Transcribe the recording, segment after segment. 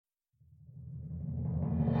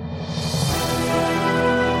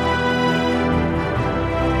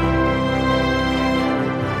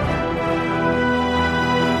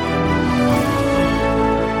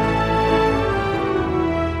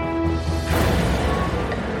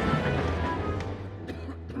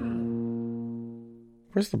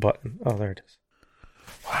Where's the button? Oh, there it is.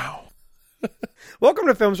 Wow. Welcome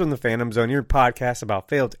to Films from the Phantom Zone, your podcast about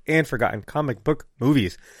failed and forgotten comic book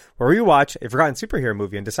movies, where we watch a forgotten superhero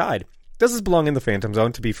movie and decide, does this belong in the Phantom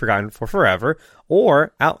Zone to be forgotten for forever,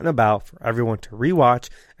 or out and about for everyone to rewatch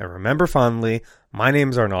and remember fondly? My name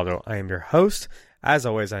is Arnaldo. I am your host. As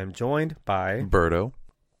always, I am joined by... Berto.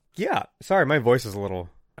 Yeah, sorry, my voice is a little...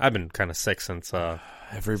 I've been kind of sick since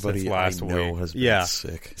Everybody last I know week. has been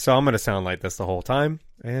sick. So I'm going to sound like this the whole time,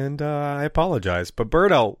 and I apologize. But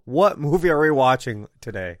Berto, what movie are we watching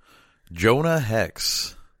today? Jonah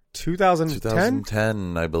Hex.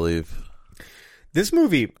 2010, I believe. This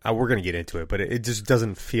movie, we're going to get into it, but it just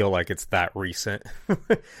doesn't feel like it's that recent.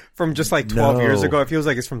 From just like 12 years ago, it feels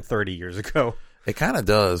like it's from 30 years ago. It kind of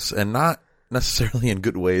does, and not necessarily in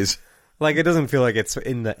good ways. Like, it doesn't feel like it's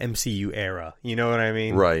in the MCU era. You know what I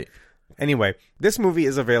mean? Right. Anyway, this movie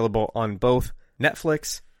is available on both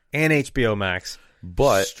Netflix and HBO Max.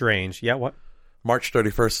 But... Strange. Yeah, what? March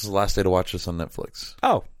 31st is the last day to watch this on Netflix.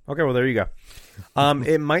 Oh, okay, well, there you go.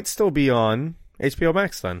 It might still be on HBO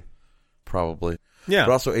Max then. Probably. Yeah.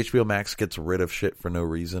 But also, HBO Max gets rid of shit for no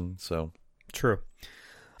reason, so... True.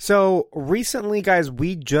 So, recently, guys,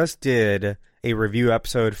 we just did a review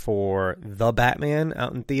episode for The Batman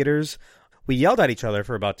out in theaters. We yelled at each other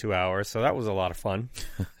for about 2 hours, so that was a lot of fun.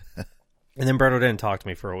 And then Berto didn't talk to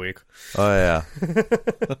me for a week. Oh, yeah.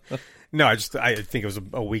 No, I think it was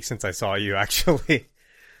a week since I saw you, actually.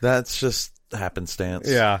 That's just happenstance.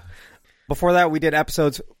 Yeah. Before that, we did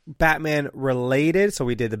episodes Batman related. So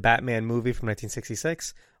we did the Batman movie from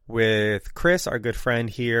 1966 with Chris, our good friend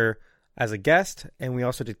here, as a guest. And we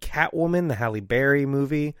also did Catwoman, the Halle Berry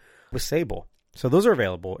movie with Sable. So those are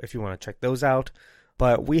available if you want to check those out.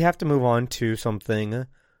 But we have to move on to something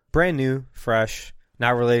brand new, fresh,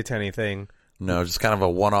 not related to anything. No, just kind of a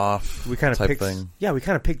one-off type thing. Yeah, we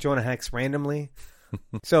kind of picked Jonah Hex randomly.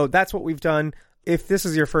 So that's what we've done. If this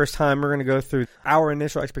is your first time, we're going to go through our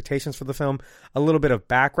initial expectations for the film, a little bit of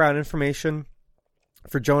background information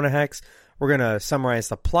for Jonah Hex. We're going to summarize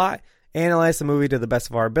the plot, analyze the movie to the best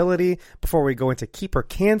of our ability before we go into Keep or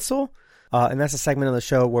Cancel. And that's a segment of the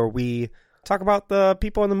show where we talk about the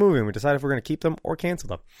people in the movie and we decide if we're going to keep them or cancel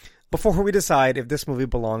them before we decide if this movie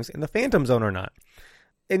belongs in the Phantom Zone or not.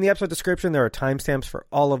 In the episode description, there are timestamps for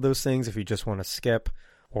all of those things if you just want to skip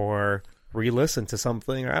or re-listen to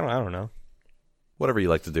something. Or I don't know. Whatever you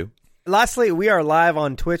like to do. Lastly, we are live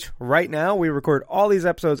on Twitch right now. We record all these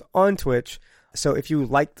episodes on Twitch. So if you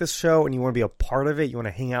like this show and you want to be a part of it, you want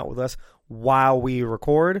to hang out with us while we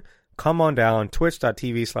record, come on down,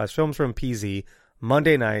 twitch.tv/filmsfrompz,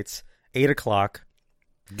 Monday nights, 8 o'clock.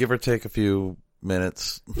 Give or take a few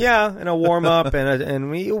minutes. Yeah, and a warm-up, and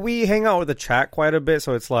we hang out with the chat quite a bit,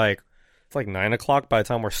 so it's like 9 o'clock by the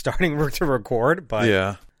time we're starting to record, but...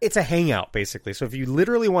 Yeah. It's a hangout, basically. So if you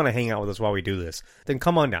literally want to hang out with us while we do this, then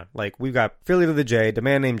come on down. Like, we've got Philly to the J, the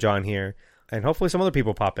man named John here, and hopefully some other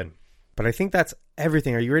people pop in. But I think that's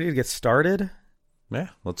everything. Are you ready to get started? Yeah,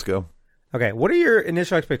 let's go. Okay, what are your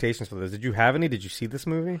initial expectations for this? Did you have any? Did you see this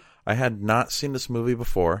movie? I had not seen this movie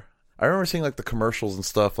before. I remember seeing, like, the commercials and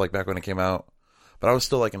stuff, like, back when it came out. But I was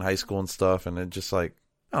still, like, in high school and stuff, and it just, like,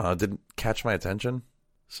 I don't know, didn't catch my attention.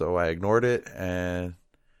 So I ignored it, and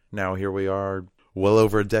now here we are, well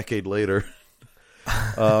over a decade later.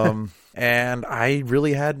 And I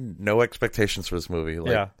really had no expectations for this movie.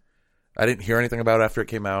 Like, yeah. I didn't hear anything about it after it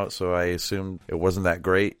came out, so I assumed it wasn't that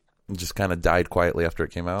great. It just kind of died quietly after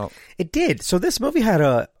it came out. It did. So this movie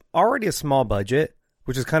had already a small budget,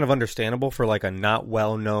 which is kind of understandable for like a not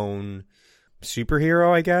well-known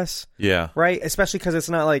superhero, I guess. Yeah. Right? Especially because it's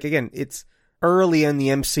not like, again, it's early in the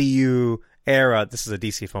MCU era. This is a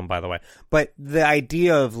DC film, by the way. But the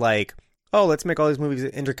idea of like, oh, let's make all these movies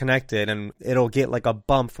interconnected and it'll get like a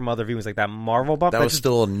bump from other viewers, like that Marvel bump. That was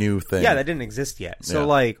still a new thing. Yeah, that didn't exist yet. So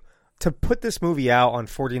like, to put this movie out on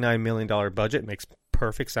 $49 million budget makes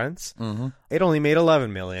perfect sense. Mm-hmm. It only made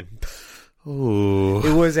 $11 million. Ooh.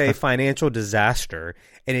 It was a financial disaster,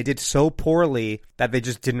 and it did so poorly that they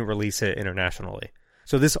just didn't release it internationally.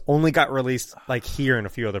 So this only got released like here and a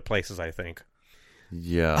few other places, I think.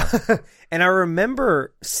 Yeah. And I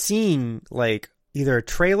remember seeing like either a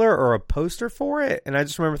trailer or a poster for it, and I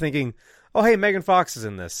just remember thinking, oh, hey, Megan Fox is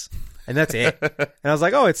in this. And that's it. And I was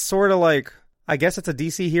like, oh, it's sort of like, I guess it's a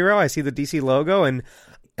DC hero. I see the DC logo, and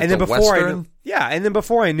then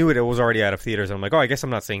before I knew it, it was already out of theaters. And I'm like, oh, I guess I'm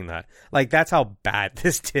not seeing that. Like, that's how bad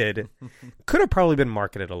this did. Could have probably been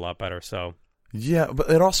marketed a lot better, so. Yeah, but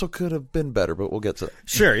it also could have been better, but we'll get to that.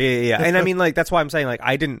 Sure, yeah. And I mean, like, that's why I'm saying, like,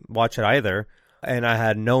 I didn't watch it either, and I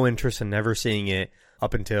had no interest in never seeing it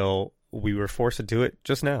up until we were forced to do it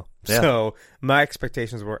just now. Yeah. So my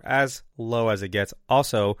expectations were as low as it gets.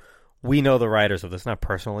 Also, we know the writers of this, not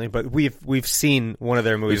personally, but we've seen one of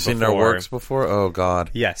their movies We've seen before. their works before? Oh, God.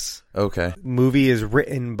 Yes. Okay. Movie is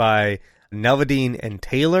written by Nelvadine and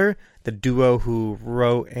Taylor, the duo who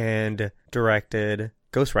wrote and directed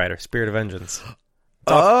Ghost Rider, Spirit of Vengeance.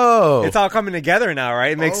 It's all coming together now,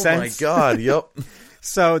 right? It makes sense. Oh, my God. Yep.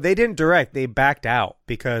 So they didn't direct. They backed out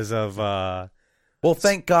because of... Well,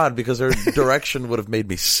 thank God, because their direction would have made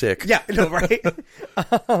me sick. Yeah, no, right?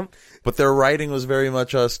 But their writing was very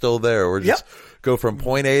much still there. We're just go from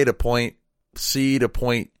point A to point C to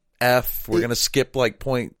point F. We're going to skip like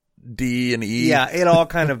point D and E. Yeah, it all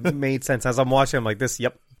kind of made sense. As I'm watching, I'm like, this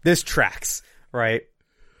tracks, right?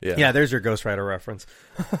 Yeah, there's your Ghost Rider reference.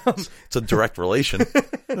 It's a direct relation.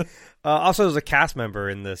 Also, there's a cast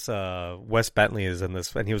member in this. Wes Bentley is in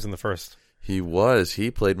this, and he was in the first. He was. He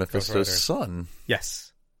played Mephisto's son.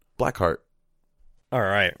 Yes. Blackheart. All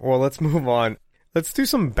right. Well, let's move on. Let's do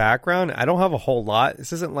some background. I don't have a whole lot.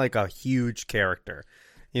 This isn't like a huge character.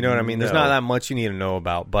 You know what I mean? There's not that much you need to know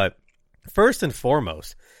about. But first and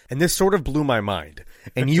foremost, and this sort of blew my mind,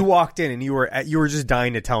 and you walked in and you were just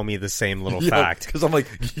dying to tell me the same little fact. Because I'm like,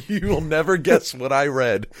 you will never guess what I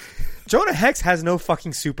read. Jonah Hex has no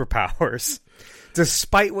fucking superpowers.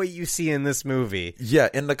 Despite what you see in this movie. Yeah,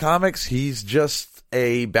 in the comics, he's just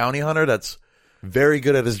a bounty hunter that's very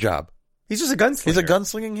good at his job. He's just a gunslinger. He's a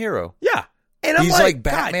gunslinging hero. Yeah. And I'm he's like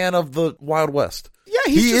Batman of the Wild West. Yeah,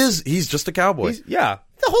 he's just a cowboy. Yeah.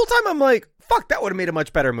 The whole time I'm like, fuck, that would have made a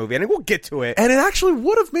much better movie. And we'll get to it. And it actually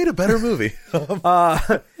would have made a better movie.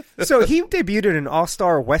 So he debuted in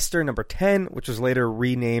All-Star Western number 10, which was later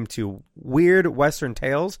renamed to Weird Western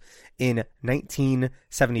Tales in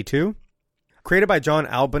 1972. Created by John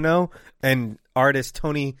Albino and artist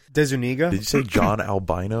Tony DeZuniga. Did you say John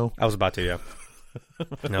Albino? I was about to, yeah.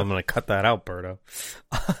 Now I'm going to cut that out, Berto.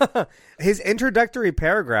 His introductory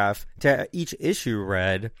paragraph to each issue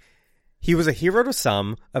read, "He was a hero to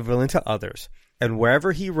some, a villain to others. And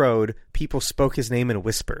wherever he rode, people spoke his name in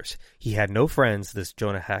whispers. He had no friends, this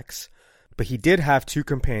Jonah Hex. But he did have two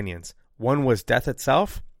companions. One was death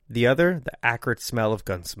itself, the other, the acrid smell of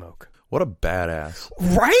gun smoke." What a badass.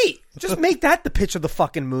 Right! Just make that the pitch of the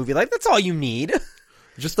fucking movie. Like, that's all you need.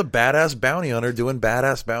 Just a badass bounty hunter doing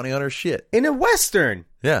badass bounty hunter shit. In a Western.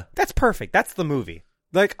 Yeah. That's perfect. That's the movie.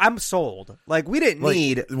 Like, I'm sold. Like, we didn't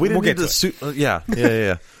need... We didn't need the suit.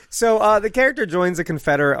 Yeah. So, the character joins the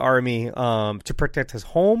Confederate Army to protect his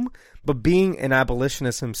home, but being an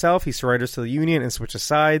abolitionist himself, he surrenders to the Union and switches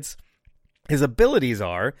sides. His abilities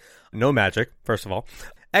are no magic, first of all,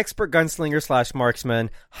 expert gunslinger / marksman,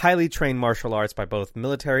 highly trained martial arts by both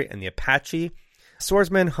military and the Apache,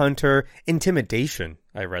 swordsman, hunter, intimidation,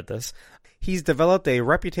 I read this. He's developed a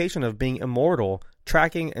reputation of being immortal,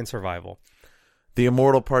 tracking, and survival. The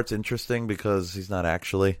immortal part's interesting because he's not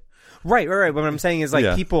actually. Right. What I'm saying is,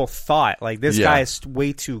 like, people thought, like, this guy is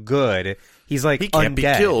way too good. He's, like, he can't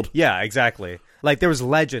undead. be killed. Yeah, exactly. Like, there was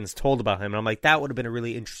legends told about him, and I'm like, that would have been a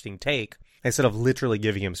really interesting take instead of literally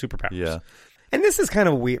giving him superpowers. Yeah. And this is kind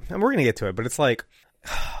of weird, and we're going to get to it, but it's like,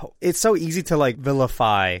 it's so easy to, like,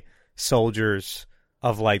 vilify soldiers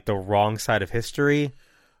of, like, the wrong side of history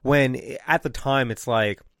when at the time it's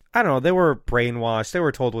like, I don't know, they were brainwashed, they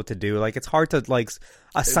were told what to do. Like, it's hard to, like,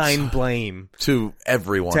 assign blame to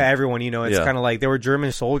everyone. You know, it's kind of like there were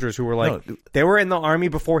German soldiers who were like, they were in the army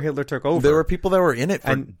before Hitler took over. There were people that were in it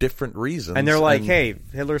for different reasons. And they're like, hey,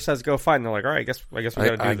 Hitler says go fight. And they're like, all right, I guess we got to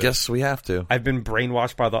do this. I guess we have to. I've been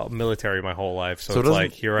brainwashed by the military my whole life. So it's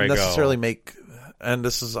like, here I go. Necessarily make, and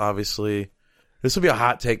this is obviously, this will be a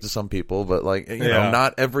hot take to some people, but like, you know,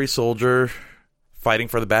 not every soldier fighting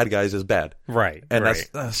for the bad guys is bad. Right. And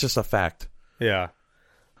that's just a fact. Yeah.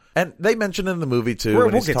 And they mentioned in the movie too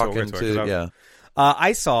when he's talking to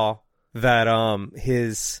I saw that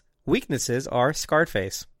his weaknesses are scarred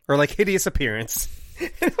face or like hideous appearance.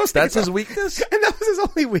 That's his weakness? And that was his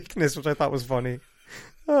only weakness, which I thought was funny.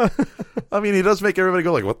 I mean, he does make everybody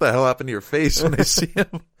go like, what the hell happened to your face when they see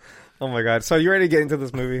him? Oh my god. So you ready to get into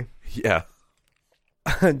this movie? Yeah.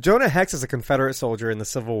 Jonah Hex is a Confederate soldier in the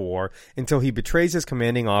Civil War until he betrays his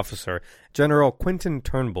commanding officer, General Quinton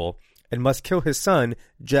Turnbull, and must kill his son,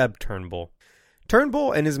 Jeb Turnbull.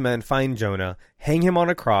 Turnbull and his men find Jonah, hang him on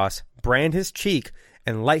a cross, brand his cheek,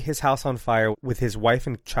 and light his house on fire with his wife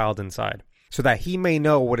and child inside, so that he may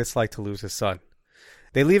know what it's like to lose his son.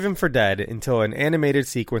 They leave him for dead until an animated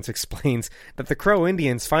sequence explains that the Crow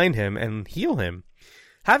Indians find him and heal him.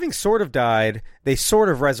 Having sort of died, they sort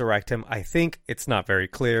of resurrect him. I think it's not very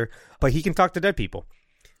clear, but he can talk to dead people.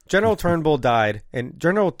 General Turnbull died, and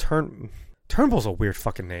Turnbull's a weird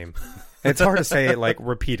fucking name. And it's hard to say it like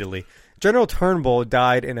repeatedly. General Turnbull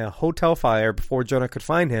died in a hotel fire before Jonah could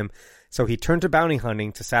find him, so he turned to bounty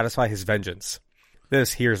hunting to satisfy his vengeance.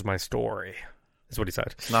 This here's my story, is what he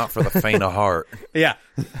said. It's not for the faint of heart. Yeah.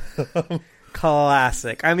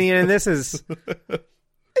 Classic. I mean, and this is...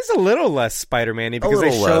 It's a little less Spider-Man-y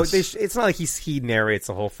because it's not like he narrates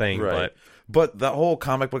the whole thing, right. But the whole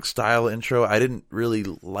comic book style intro, I didn't really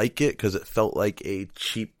like it because it felt like a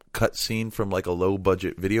cheap cutscene from like a low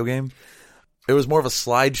budget video game. It was more of a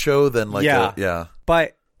slideshow than like yeah.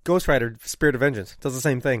 But Ghost Rider: Spirit of Vengeance does the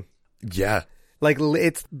same thing. Yeah, like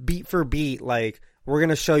it's beat for beat. Like we're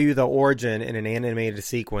gonna show you the origin in an animated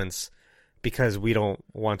sequence because we don't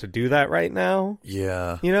want to do that right now.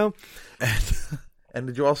 Yeah, you know. And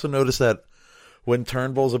did you also notice that when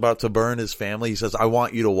Turnbull's about to burn his family, he says, "I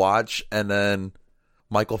want you to watch," and then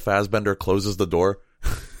Michael Fassbender closes the door.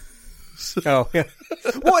 Oh, yeah.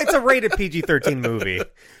 Well, it's a rated PG-13 movie,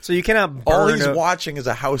 so you cannot burn. All he's watching is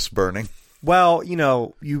a house burning. Well,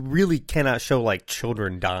 you really cannot show like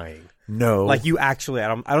children dying. No, like you actually, I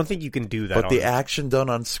don't think you can do that. But the action done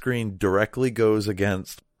on screen directly goes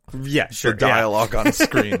against the dialogue on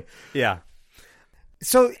screen. Yeah.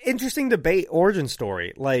 So interesting debate, origin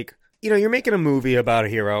story. Like, you're making a movie about a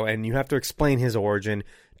hero and you have to explain his origin.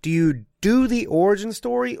 Do you do the origin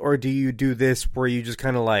story or do you do this where you just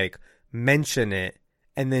kind of like mention it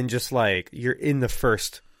and then just like you're in the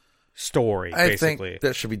first story, basically? I think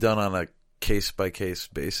that should be done on a case-by-case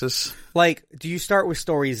basis. Like, do you start with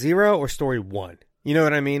story 0 or story 1? You know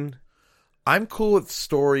what I mean? I'm cool with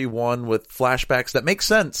story 1 with flashbacks that make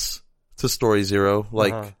sense to story 0.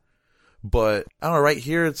 Like, but I don't know, right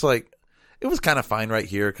here, it's like, it was kind of fine right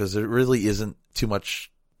here because there really isn't too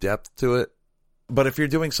much depth to it. But if you're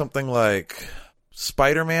doing something like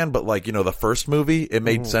Spider-Man, but like, the first movie, it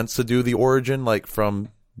made sense to do the origin like from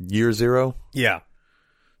year 0. Yeah.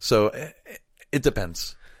 So it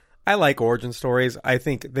depends. I like origin stories. I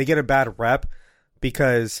think they get a bad rep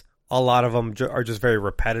because a lot of them are just very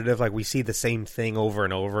repetitive. Like we see the same thing over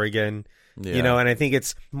and over again, and I think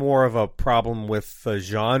it's more of a problem with the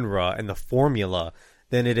genre and the formula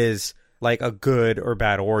than it is like a good or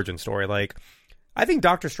bad origin story. Like, I think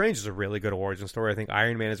Doctor Strange is a really good origin story. I think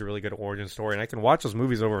Iron Man is a really good origin story, and I can watch those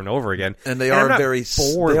movies over and over again. And they are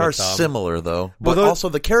similar, though. But also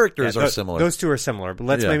the characters are similar. Those two are similar. But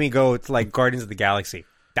let's maybe go to like Guardians of the Galaxy.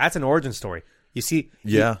 That's an origin story. You see,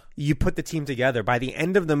 you put the team together. By the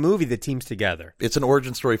end of the movie, the team's together. It's an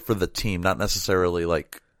origin story for the team, not necessarily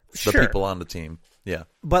like the people on the team. Yeah.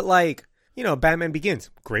 But like, Batman Begins,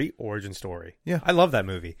 great origin story. Yeah. I love that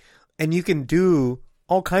movie. And you can do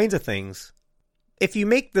all kinds of things. If you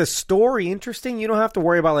make the story interesting, you don't have to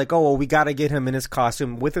worry about like, oh, well, we got to get him in his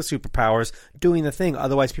costume with his superpowers doing the thing.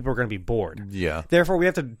 Otherwise, people are going to be bored. Yeah. Therefore, we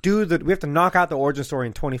have to knock out the origin story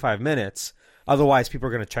in 25 minutes. Otherwise, people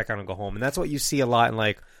are going to check out and go home. And that's what you see a lot in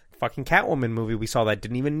like fucking Catwoman movie. We saw that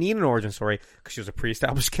didn't even need an origin story because she was a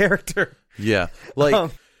pre-established character. Yeah.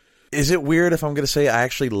 Like, is it weird if I'm going to say I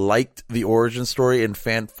actually liked the origin story in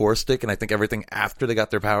Fan-4stick and I think everything after they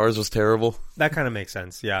got their powers was terrible? That kind of makes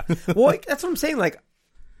sense, yeah. Well, that's what I'm saying. Like,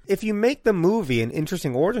 if you make the movie an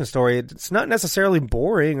interesting origin story, it's not necessarily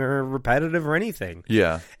boring or repetitive or anything.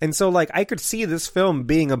 Yeah. And so, like, I could see this film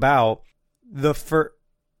being about the first...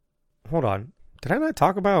 Hold on. Did I not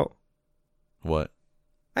talk about... What?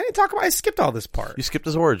 I didn't talk about... I skipped all this part. You skipped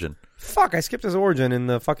his origin. Fuck, I skipped his origin in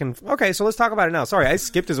the fucking... Okay, so let's talk about it now. Sorry, I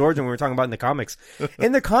skipped his origin when we were talking about it in the comics.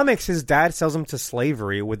 In the comics, his dad sells him to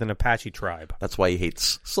slavery with an Apache tribe. That's why he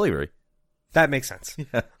hates slavery. That makes sense.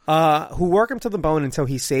 Yeah. Who work him to the bone until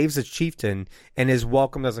he saves a chieftain and is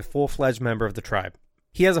welcomed as a full-fledged member of the tribe.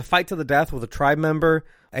 He has a fight to the death with a tribe member,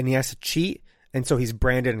 and he has to cheat, and so he's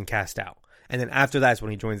branded and cast out. And then after that's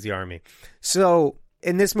when he joins the army. So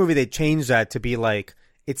in this movie, they changed that to be like,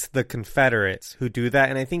 it's the Confederates who do that.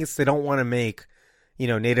 And I think they don't want to make,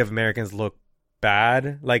 Native Americans look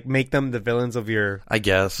bad. Like, make them the villains of your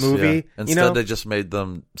movie. Yeah. Instead, they just made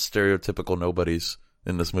them stereotypical nobodies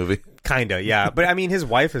in this movie. Kinda, yeah. But I mean, his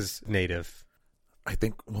wife is Native. I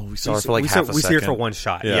think, we saw her for like half a second. We see her for one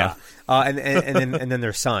shot, yeah. And then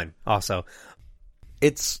their son also.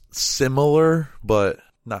 It's similar, but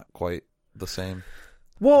not quite the same.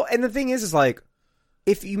 Well, and the thing is like,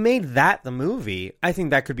 if you made that the movie, I think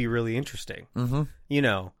that could be really interesting. Mm-hmm.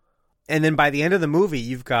 And then by the end of the movie,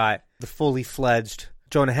 you've got the fully fledged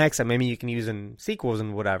Jonah Hex that maybe you can use in sequels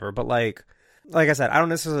and whatever. But like I said, I don't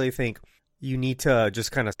necessarily think you need to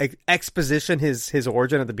just kind of exposition his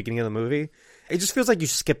origin at the beginning of the movie. It just feels like you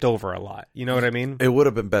skipped over a lot. You know what I mean? It would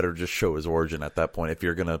have been better to just show his origin at that point if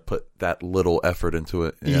you're going to put that little effort into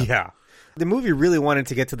it. Yeah. The movie really wanted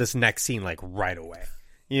to get to this next scene like right away.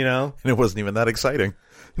 You know? And it wasn't even that exciting.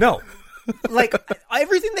 No. Like,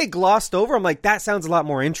 everything they glossed over, I'm like, that sounds a lot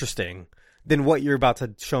more interesting than what you're about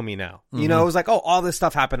to show me now. You know, it was like, oh, all this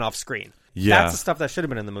stuff happened off screen. Yeah. That's the stuff that should have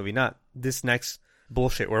been in the movie, not this next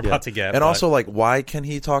bullshit we're about to get. And also, like, why can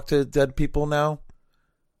he talk to dead people now?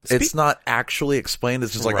 It's not actually explained.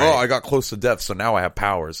 It's just like, oh, I got close to death, so now I have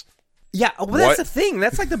powers. Yeah, well, that's the thing.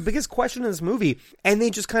 That's like the biggest question in this movie. And they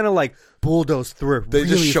just kind of like bulldoze through it. They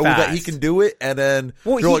really just show fast. that he can do it, and then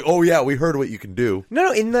they're like, oh, yeah, we heard what you can do.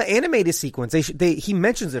 No, in the animated sequence, he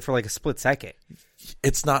mentions it for like a split second.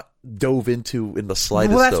 It's not dove into in the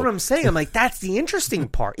slightest. Well, that's what I'm saying. I'm like, that's the interesting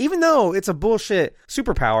part. Even though it's a bullshit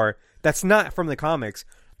superpower that's not from the comics,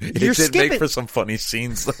 you're skipping. Make for some funny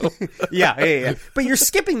scenes, though. yeah. But you're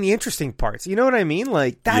skipping the interesting parts. You know what I mean?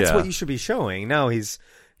 Like, that's what you should be showing. Now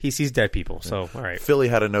he sees dead people, so all right. Philly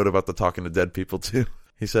had a note about the talking to dead people, too.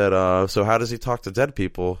 He said, so how does he talk to dead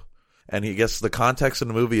people? And he guess the context in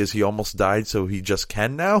the movie is he almost died, so he just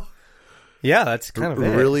can now? Yeah, that's kind of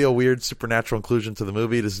really a weird supernatural inclusion to the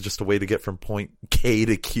movie. This is just a way to get from point K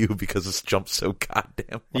to Q because it's jumped so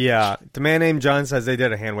goddamn much. Yeah, the man named John says they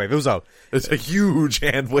did a hand wave. It's a huge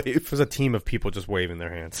hand wave. It was a team of people just waving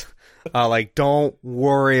their hands. Like, don't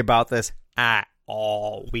worry about this at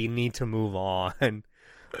all. We need to move on.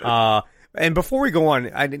 And before we go on,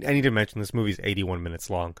 I need to mention this movie's 81 minutes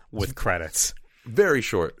long with credits. Very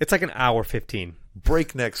short. It's like an hour 15.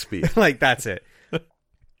 Breakneck speed. Like, that's it.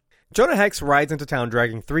 Jonah Hex rides into town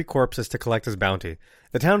dragging 3 corpses to collect his bounty.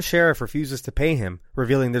 The town sheriff refuses to pay him,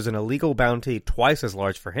 revealing there's an illegal bounty twice as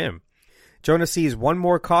large for him. Jonah sees one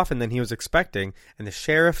more coffin than he was expecting, and the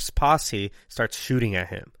sheriff's posse starts shooting at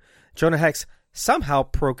him. Jonah Hex somehow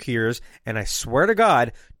procures, and I swear to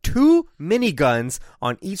God, 2 miniguns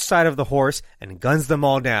on each side of the horse and guns them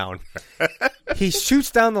all down. He shoots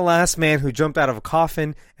down the last man who jumped out of a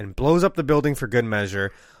coffin and blows up the building for good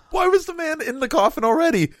measure. Why was the man in the coffin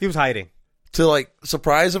already? He was hiding. To, like,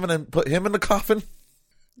 surprise him and then put him in the coffin?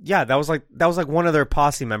 Yeah, that was like one of their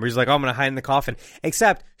posse members. He's like, oh, I'm going to hide in the coffin.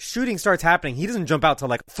 Except, shooting starts happening. He doesn't jump out till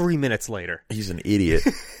like 3 minutes later. He's an idiot.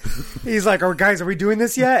 He's like, oh, guys, are we doing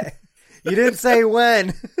this yet? You didn't say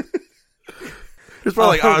when. He's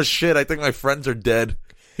probably like, oh, shit, I think my friends are dead.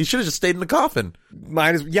 He should have just stayed in the coffin.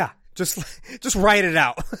 Just write it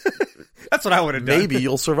out. That's what I would have done. Maybe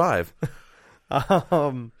you'll survive.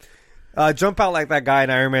 Jump out like that guy in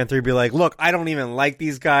Iron Man 3, be like, look, I don't even like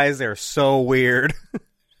these guys. They're so weird.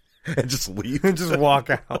 And just leave. And just walk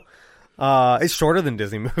out. It's shorter than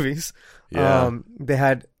Disney movies. Yeah. They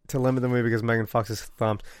had to limit the movie because Megan Fox's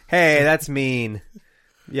thumbs. Hey, that's mean.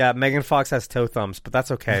 Yeah, Megan Fox has toe thumbs, but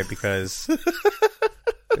that's okay because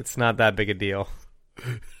it's not that big a deal.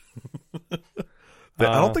 I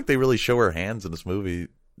don't think they really show her hands in this movie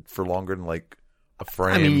for longer than like a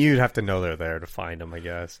frame. I mean, you'd have to know they're there to find them, I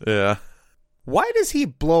guess. Yeah. Why does he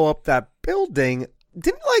blow up that building?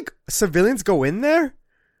 Didn't, like, civilians go in there?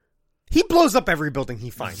 He blows up every building he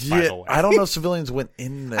finds, by the way. I don't know if civilians went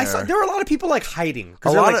in there. There were a lot of people, like, hiding.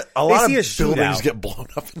 A lot of shootout. buildings get blown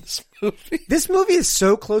up in this movie. This movie is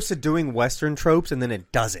so close to doing Western tropes, and then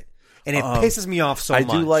it doesn't. And it pisses me off so much.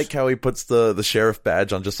 I do like how he puts the sheriff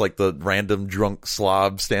badge on just, like, the random drunk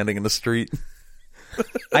slob standing in the street.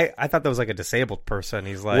 I thought that was like a disabled person.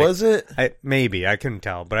 He's like, was it? Maybe I couldn't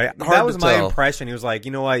tell, but that was my impression. He was like,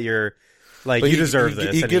 you know what, you deserve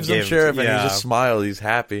this. He gives him sheriff, and he just smiles. He's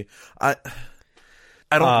happy. I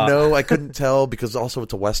don't know. I couldn't tell because also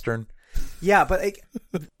it's a Western. Yeah, but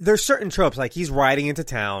there's certain tropes. Like he's riding into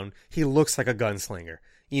town, he looks like a gunslinger,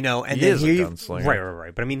 you know, and he then is a gunslinger.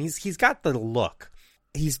 Right. But I mean, he's got the look.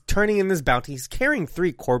 He's turning in this bounty. He's carrying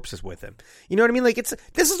 3 corpses with him. You know what I mean? Like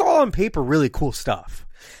this is all on paper really cool stuff.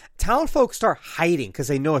 Town folks start hiding because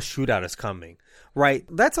they know a shootout is coming, right?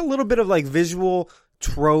 That's a little bit of like visual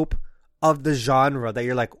trope of the genre that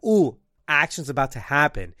you're like, ooh, action's about to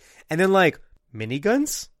happen. And then like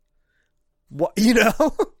miniguns? What, you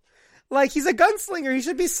know? Like he's a gunslinger. He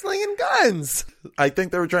should be slinging guns. I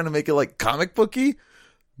think they were trying to make it like comic booky,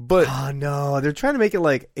 but oh no, they're trying to make it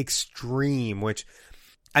like extreme, which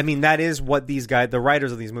I mean, that is what these guys, the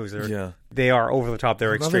writers of these movies, they are over the top.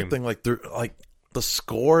 They're extreme. Another thing, like the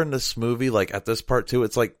score in this movie, like at this part too,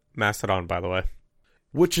 it's like Mastodon, by the way,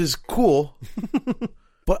 which is cool,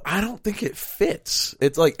 but I don't think it fits.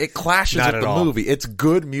 It's like it clashes with the movie. It's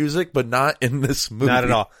good music, but not in this movie. Not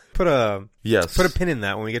at all. Put a pin in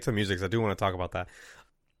that when we get to music, 'cause I do want to talk about that.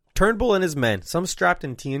 Turnbull and his men, some strapped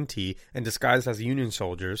in TNT and disguised as Union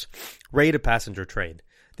soldiers, raid a passenger train.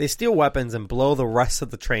 They steal weapons and blow the rest of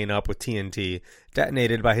the train up with TNT,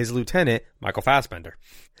 detonated by his lieutenant, Michael Fassbender.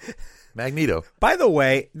 Magneto. By the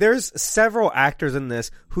way, there's several actors in this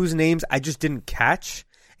whose names I just didn't catch,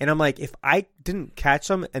 And I'm like, if I didn't catch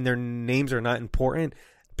them and their names are not important,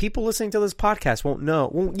 people listening to this podcast won't know.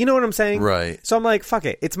 Well, you know what I'm saying? Right. So I'm like, fuck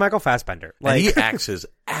it. It's Michael Fassbender. Like, and he acts his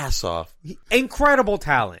ass off. Incredible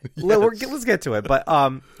talent. Yes. Let's get to it. But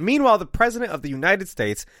meanwhile, the president of the United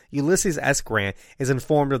States, Ulysses S. Grant, is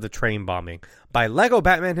informed of the train bombing by Lego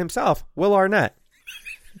Batman himself, Will Arnett.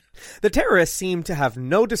 The terrorists seem to have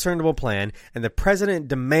no discernible plan, and the president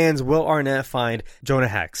demands Will Arnett find Jonah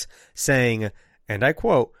Hex, saying, and I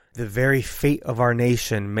quote, "The very fate of our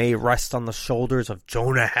nation may rest on the shoulders of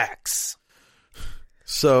Jonah Hex."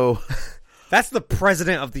 So that's the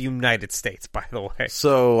president of the United States, by the way.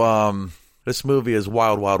 So this movie is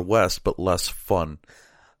Wild Wild West, but less fun.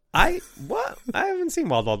 I haven't seen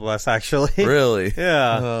Wild Wild West, actually. Really?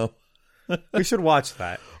 Yeah. We should watch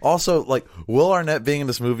that. Also, like, Will Arnett being in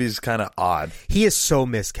this movie is kind of odd. He is so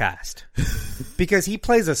miscast. Because he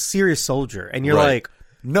plays a serious soldier, and you're like,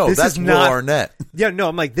 no, that's Will Arnett. Yeah, no,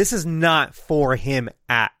 I'm like, this is not for him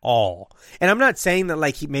at all. And I'm not saying that,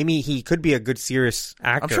 like, maybe he could be a good serious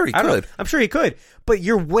actor. I'm sure he could. I'm sure he could. But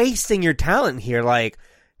you're wasting your talent here. Like,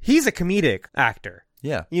 he's a comedic actor.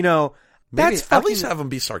 Yeah. You know, maybe that's fucking... at least have him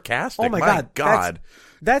be sarcastic. Oh, my God.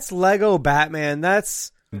 That's Lego Batman.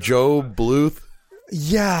 That's... Joe Bluth.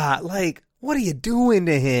 Yeah, like, what are you doing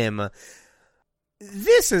to him?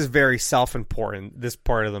 This is very self-important, this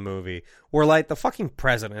part of the movie, where, like, the fucking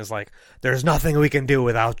president is like, there's nothing we can do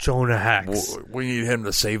without Jonah Hex. We need him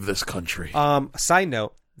to save this country. Side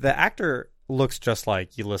note, the actor looks just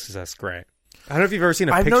like Ulysses S. Grant. I don't know if you've ever seen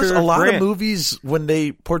a picture of I've noticed a lot Grant. of movies, when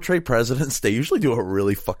they portray presidents, they usually do a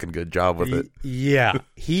really fucking good job with it. Yeah,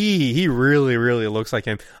 he really, really looks like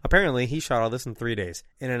him. Apparently, he shot all this in 3 days.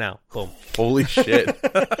 In and out. Boom. Holy shit.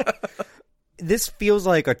 This feels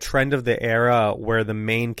like a trend of the era where the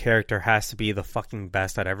main character has to be the fucking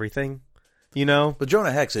best at everything. You know? But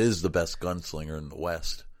Jonah Hex is the best gunslinger in the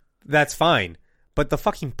West. That's fine. But the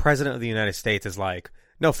fucking president of the United States is like,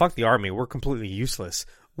 no, fuck the army. We're completely useless.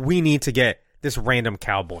 We need to get this random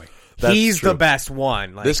cowboy. He's true. the best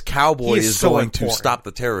one. Like, this cowboy is so going important. to stop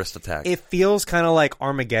the terrorist attack. It feels kind of like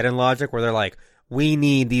Armageddon logic, where they're like, we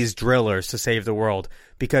need these drillers to save the world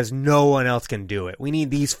because no one else can do it. We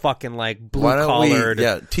need these fucking, like, blue-collared,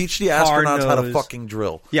 teach the astronauts how to fucking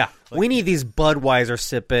drill. Yeah, we need these Budweiser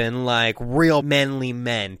sipping, like, real manly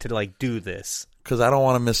men to, like, do this. Because I don't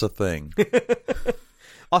want to miss a thing.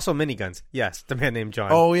 Also, miniguns. Yes, the man named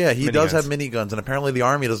John. Oh, yeah, he does have miniguns, and apparently the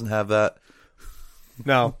army doesn't have that.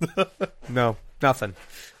 No, nothing.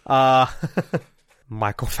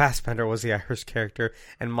 Michael Fassbender was the Irish character,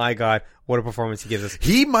 and my God, what a performance he gives us.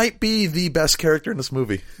 He might be the best character in this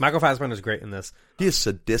movie. Michael Fassbender is great in this. He is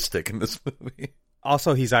sadistic in this movie.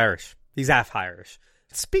 Also, he's Irish. He's half Irish.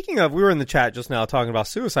 Speaking of, we were in the chat just now talking about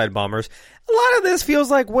suicide bombers. A lot of this feels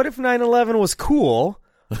like, what if 9/11 was cool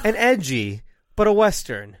and edgy, but a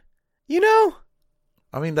Western? You know?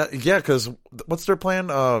 I mean, because what's their plan?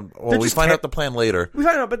 We find out the plan later. We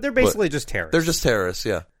find out, but they're basically just terrorists. They're just terrorists,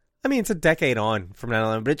 yeah. I mean, it's a decade on from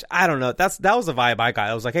 9/11, but I don't know. That was the vibe I got.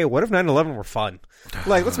 I was like, hey, what if 9/11 were fun?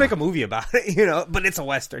 Like, let's make a movie about it, you know? But it's a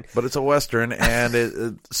Western. But it's a Western, and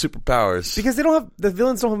superpowers. Because the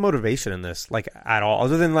villains don't have motivation in this, like, at all.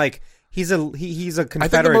 Other than, like, he's a Confederate I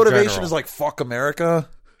think the motivation general. is like, fuck America.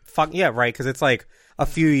 Fuck, yeah, right, because it's like a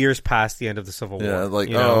few years past the end of the Civil War. Yeah,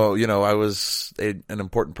 like, I was an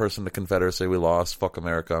important person in the Confederacy. We lost. Fuck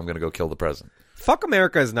America. I'm going to go kill the president. Fuck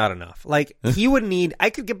America is not enough. Like, he would need... I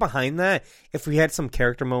could get behind that if we had some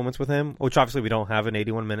character moments with him, which obviously we don't have in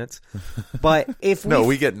 81 minutes. But if we... No,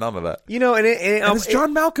 we get none of that. You know, and it's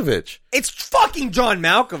John Malkovich. It's fucking John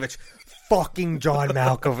Malkovich. Fucking John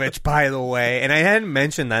Malkovich, by the way. And I hadn't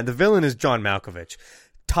mentioned that. The villain is John Malkovich.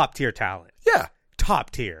 Top tier talent. Yeah. Top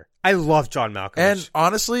tier. I love John Malkovich. And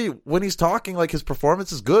honestly, when he's talking, like, his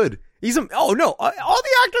performance is good. Oh, no. All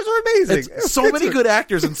the actors are amazing. It's so many good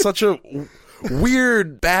actors in such a...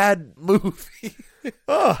 weird, bad movie.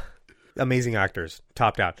 Amazing actors.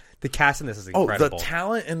 Topped out. The cast in this is incredible. The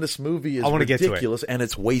talent in this movie is Get ridiculous, to it. And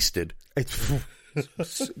it's wasted. The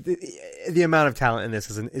amount of talent in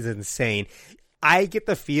this is insane. I get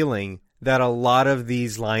the feeling that a lot of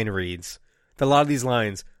these line reads,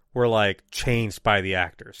 were, like, changed by the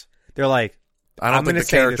actors. They're like, I don't think the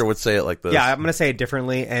character would say it like this. Yeah, I'm going to say it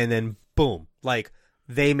differently, and then boom. Like,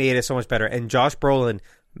 they made it so much better. And Josh Brolin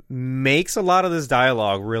makes a lot of this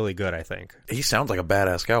dialogue really good, I think. He sounds like a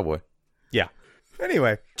badass cowboy. Yeah.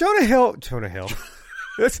 Anyway, Jonah Hill.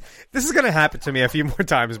 This is going to happen to me a few more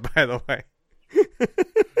times, by the way.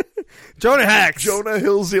 Jonah Hex. Jonah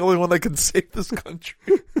Hill's the only one that can save this country.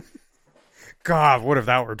 God, what if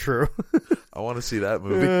that were true? I want to see that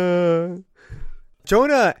movie.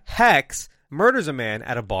 Jonah Hex murders a man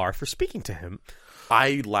at a bar for speaking to him.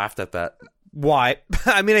 I laughed at that. Why?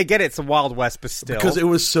 I mean, I get it. It's a Wild West, but still. Because it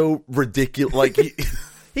was so ridiculous. Like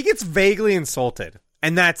he gets vaguely insulted,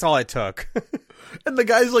 and that's all it took. And the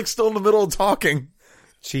guy's like still in the middle of talking.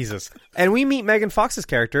 Jesus. And we meet Megan Fox's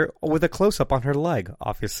character with a close-up on her leg,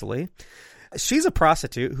 obviously. She's a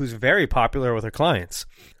prostitute who's very popular with her clients.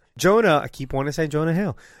 I keep wanting to say Jonah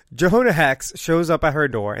Hill. Jonah Hex shows up at her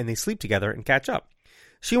door, and they sleep together and catch up.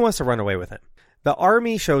 She wants to run away with him. The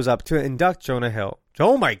army shows up to induct Jonah Hill.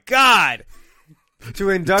 Oh my God!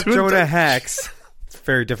 To induct Jonah Hex. It's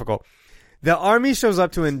very difficult. The army shows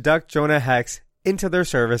up to induct Jonah Hex into their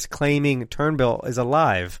service, claiming Turnbull is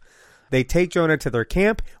alive. They take Jonah to their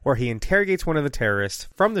camp, where he interrogates one of the terrorists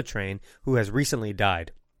from the train who has recently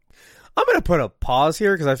died. I'm going to put a pause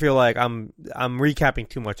here because I feel like I'm recapping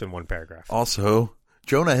too much in one paragraph. Also,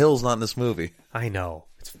 Jonah Hill's not in this movie. I know.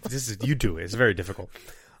 You do it. It's very difficult.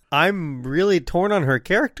 I'm really torn on her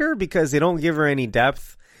character because they don't give her any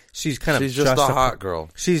depth. She's just a hot girl.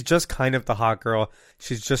 She's just kind of the hot girl.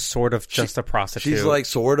 She's just sort of just a prostitute. She's like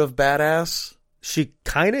sort of badass. She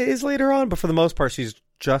kind of is later on, but for the most part, she's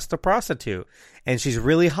just a prostitute. And she's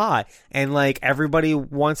really hot. And like everybody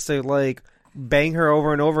wants to like bang her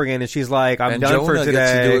over and over again. And she's like, I'm done for today. And Jonah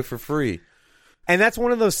gets to do it for free. And that's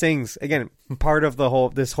one of those things, again, part of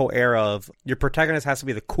this whole era of your protagonist has to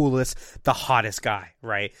be the coolest, the hottest guy,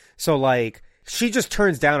 right? So, like, she just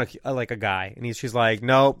turns down a guy, and she's like,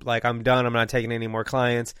 nope, like, I'm done, I'm not taking any more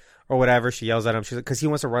clients, or whatever. She yells at him, because he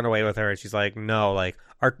wants to run away with her, and she's like, no, like,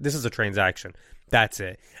 this is a transaction. That's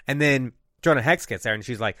it. And then Jonah Hex gets there, and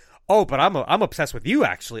she's like, oh, but I'm obsessed with you,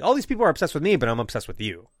 actually. All these people are obsessed with me, but I'm obsessed with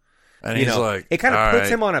you. And he's like, it kind of puts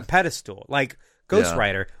him on a pedestal, like Ghost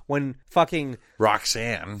Rider, when fucking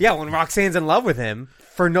Roxanne. Yeah, when Roxanne's in love with him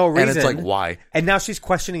for no reason. And it's like, why? And now she's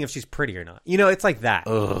questioning if she's pretty or not. It's like that.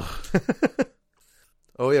 Ugh.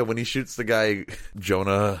 Oh, yeah, when he shoots the guy,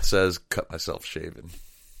 Jonah says, cut myself shaving.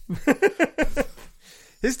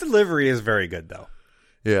 His delivery is very good, though.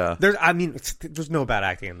 Yeah. There's no bad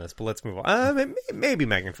acting in this, but let's move on. Maybe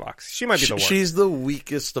Megan Fox. She might be the worst. She's the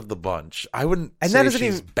weakest of the bunch. I wouldn't say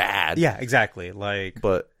she's bad. Yeah, exactly.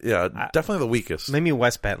 But, yeah, definitely the weakest. Maybe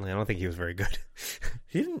Wes Bentley. I don't think he was very good.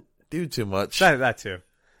 He didn't do too much. That too.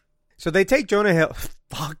 So they take Jonah Hill...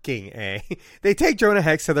 Fucking A. They take Jonah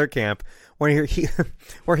Hex to their camp where he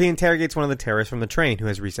interrogates one of the terrorists from the train who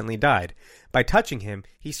has recently died. By touching him,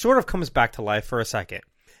 he sort of comes back to life for a second.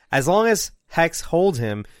 As long as Hex holds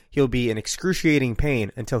him, he'll be in excruciating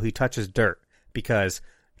pain until he touches dirt. Because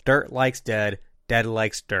dirt likes dead, dead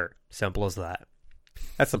likes dirt. Simple as that.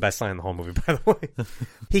 That's the best line in the whole movie, by the way.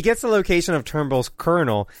 He gets the location of Turnbull's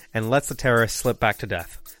colonel and lets the terrorist slip back to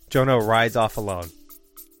death. Jonah rides off alone.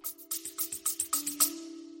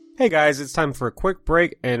 Hey guys, it's time for a quick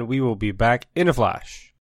break, and we will be back in a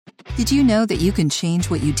flash. Did you know that you can change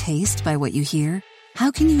what you taste by what you hear?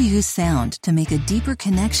 How can you use sound to make a deeper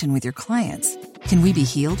connection with your clients? Can we be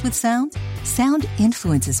healed with sound? Sound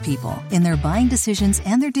influences people in their buying decisions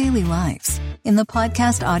and their daily lives. In the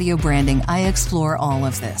podcast Audio Branding, I explore all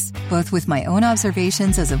of this, both with my own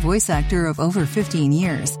observations as a voice actor of over 15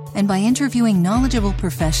 years and by interviewing knowledgeable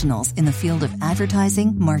professionals in the field of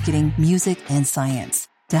advertising, marketing, music, and science.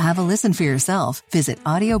 To have a listen for yourself, visit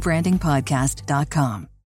audiobrandingpodcast.com.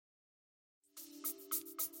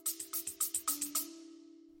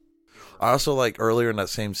 I also like earlier in that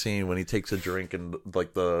same scene when he takes a drink and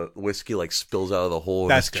like the whiskey like spills out of the hole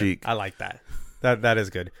in his cheek. I like that. That is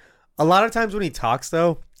good. A lot of times when he talks,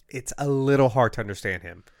 though, it's a little hard to understand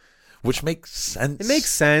him. Which makes sense. It makes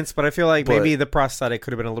sense, but I feel like maybe the prosthetic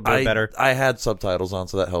could have been a little bit better. I had subtitles on,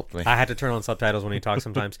 so that helped me. I had to turn on subtitles when he talks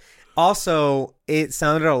sometimes. Also, it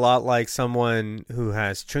sounded a lot like someone who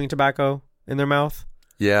has chewing tobacco in their mouth.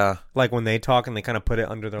 Yeah. Like when they talk and they kind of put it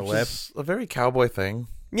under their lip. A very cowboy thing.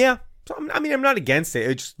 Yeah. So, I mean, I'm not against it.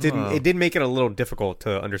 It just didn't. It did make it a little difficult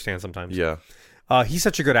to understand sometimes. Yeah. He's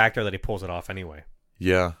such a good actor that he pulls it off anyway.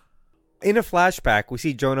 Yeah. In a flashback, we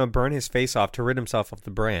see Jonah burn his face off to rid himself of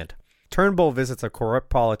the brand. Turnbull visits a corrupt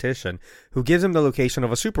politician who gives him the location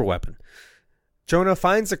of a superweapon. Jonah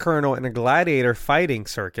finds the colonel in a gladiator fighting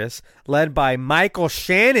circus led by Michael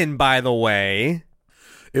Shannon, by the way.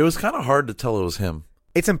 It was kind of hard to tell it was him.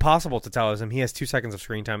 It's impossible to tell it was him. He has 2 seconds of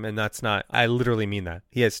screen time, and that's not... I literally mean that.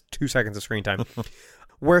 He has 2 seconds of screen time.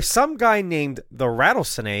 Where some guy named the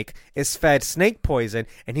Rattlesnake is fed snake poison,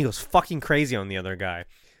 and he goes fucking crazy on the other guy.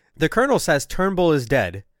 The colonel says Turnbull is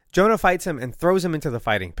dead. Jonah fights him and throws him into the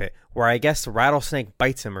fighting pit, where I guess the rattlesnake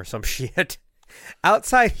bites him or some shit.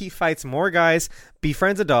 Outside, he fights more guys,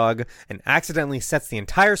 befriends a dog, and accidentally sets the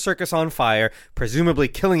entire circus on fire, presumably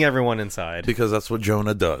killing everyone inside. Because that's what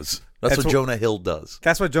Jonah does. That's what Jonah Hill does.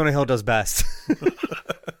 That's what Jonah Hill does best.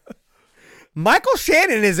 Michael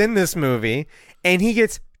Shannon is in this movie, and he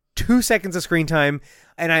gets 2 seconds of screen time.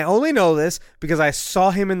 And I only know this because I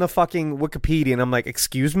saw him in the fucking Wikipedia, and I'm like,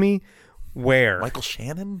 excuse me? Where? Michael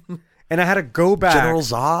Shannon? And I had to go back. General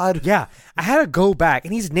Zod? Yeah. I had to go back,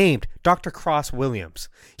 and he's named Dr. Cross Williams.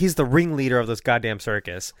 He's the ringleader of this goddamn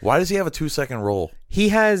circus. Why does he have a 2-second role? He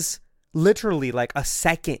has literally like a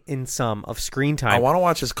second in some of screen time. I want to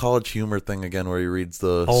watch his College Humor thing again where he reads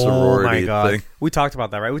the sorority thing. We talked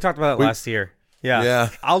about that, right? We talked about it last year. Yeah.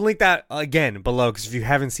 I'll link that again below because if you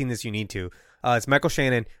haven't seen this, you need to. It's Michael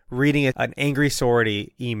Shannon reading an angry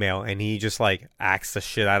sorority email, and he just like acts the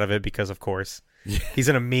shit out of it because, of course, he's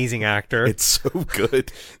an amazing actor. It's so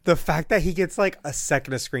good. The fact that he gets like a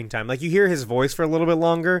second of screen time, like you hear his voice for a little bit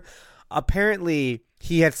longer. Apparently,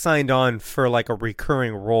 he had signed on for like a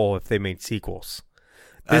recurring role if they made sequels.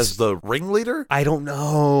 As the ringleader? I don't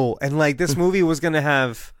know. And like this movie was going to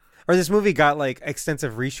have, or this movie got like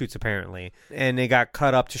extensive reshoots apparently, and it got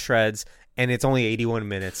cut up to shreds. And it's only 81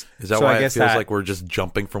 minutes. Is that why it feels like we're just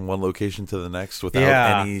jumping from one location to the next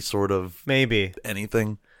without any sort of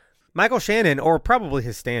anything? Michael Shannon, or probably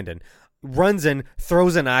his stand-in, runs in,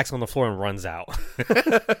 throws an axe on the floor, and runs out.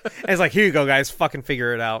 And it's like, here you go, guys. Fucking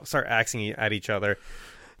figure it out. Start axing at each other.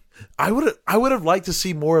 I would have liked to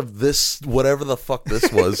see more of this, whatever the fuck this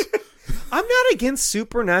was. I'm not against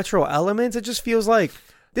supernatural elements. It just feels like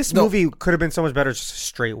this movie could have been so much better just a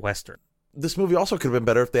straight Western. This movie also could have been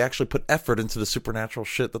better if they actually put effort into the supernatural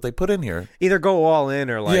shit that they put in here. Either go all in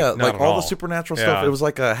or like not like at all the supernatural stuff. It was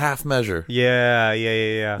like a half measure.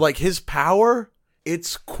 Yeah. Like his power,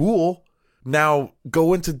 it's cool. Now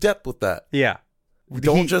go into depth with that. Yeah.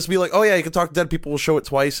 Don't just be like, oh yeah, you can talk to dead people. We'll show it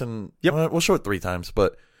twice, and we'll show it 3 times,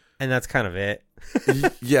 and that's kind of it.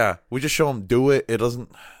 Yeah, we just show him do it. It doesn't.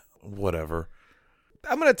 Whatever.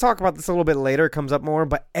 I'm going to talk about this a little bit later. It comes up more,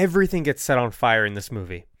 but everything gets set on fire in this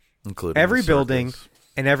movie. Including every building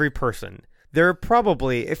and every person. There are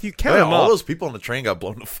probably, if you count them all up, those people on the train got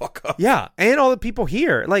blown the fuck up. Yeah, and all the people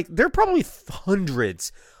here. Like, there are probably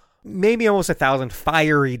hundreds, maybe almost 1,000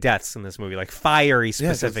 fiery deaths in this movie. Like, fiery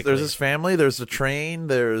specifically. There's his family, there's the train,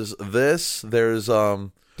 there's this, there's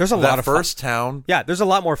a lot of first town. Yeah, there's a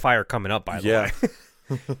lot more fire coming up, by the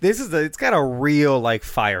way. It's got a real, like,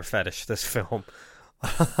 fire fetish, this film.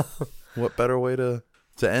 What better way to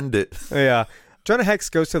end it? Yeah. Jonah Hex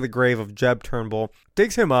goes to the grave of Jeb Turnbull,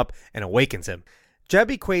 digs him up, and awakens him. Jeb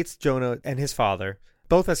equates Jonah and his father,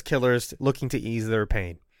 both as killers looking to ease their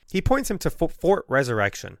pain. He points him to Fort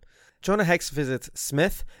Resurrection. Jonah Hex visits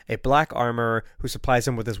Smith, a black armorer who supplies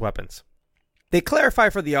him with his weapons. They clarify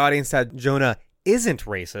for the audience that Jonah isn't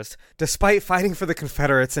racist, despite fighting for the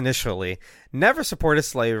Confederates initially, never supported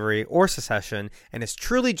slavery or secession, and is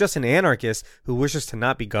truly just an anarchist who wishes to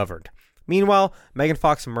not be governed. Meanwhile, Megan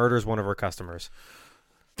Fox murders one of her customers.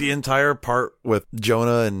 The entire part with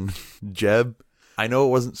Jonah and Jeb, I know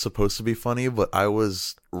it wasn't supposed to be funny, but I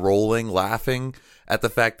was rolling, laughing at the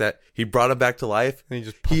fact that he brought him back to life.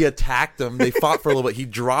 And he attacked him. They fought for a little bit. He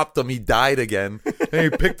dropped him. He died again. And he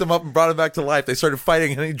picked him up and brought him back to life. They started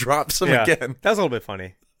fighting, and he drops him again. That was a little bit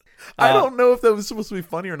funny. I don't know if that was supposed to be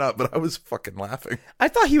funny or not, but I was fucking laughing. I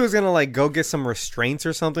thought he was going to like go get some restraints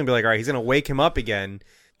or something. Be like, all right, he's going to wake him up again.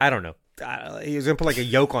 I don't know. He was going to put like a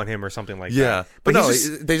yoke on him or something like that. Yeah. But no,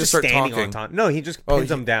 they just start talking. No, he just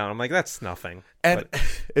pins him down. I'm like, that's nothing. And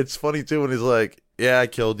it's funny too when he's like, yeah, I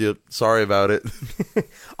killed you. Sorry about it.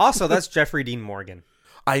 Also, that's Jeffrey Dean Morgan.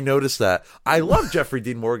 I noticed that. I love Jeffrey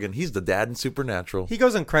Dean Morgan. He's the dad in Supernatural. He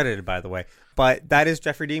goes uncredited, by the way. But that is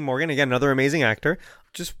Jeffrey Dean Morgan. Again, another amazing actor.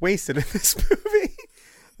 Just wasted in this movie.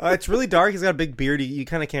 It's really dark. He's got a big beard. You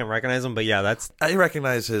kind of can't recognize him. But yeah, I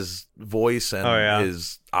recognize his voice and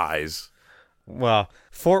his eyes. Well,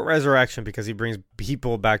 Fort Resurrection, because he brings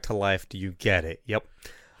people back to life. Do you get it? Yep.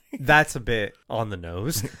 That's a bit on the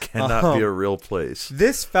nose. It cannot be a real place.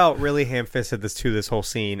 This felt really ham-fisted, this whole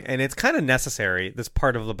scene. And it's kind of necessary, this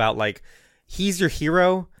part of about, like, he's your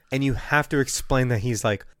hero, and you have to explain that he's,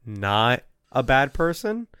 like, not a bad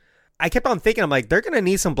person. I kept on thinking, I'm like, they're going to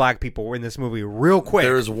need some black people in this movie real quick.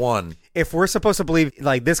 There's one. If we're supposed to believe,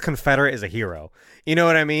 like, this Confederate is a hero. You know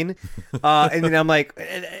what I mean? And then I'm like,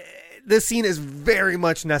 this scene is very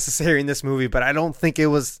much necessary in this movie, but I don't think it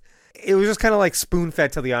was just kind of like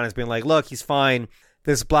spoon-fed to the audience, being like, look, he's fine.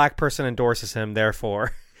 This black person endorses him,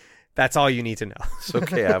 therefore, that's all you need to know. It's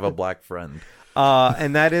okay, I have a black friend.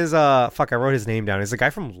 And that is, I wrote his name down. He's the guy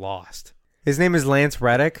from Lost. His name is Lance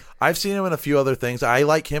Reddick. I've seen him in a few other things. I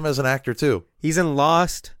like him as an actor, too. He's in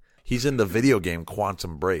Lost. He's in the video game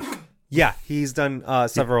Quantum Break. Yeah, he's done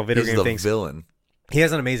several video game things. He's the villain. He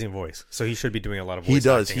has an amazing voice, so he should be doing a lot of voice He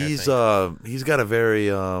does. acting, He's got a very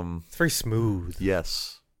it's very smooth.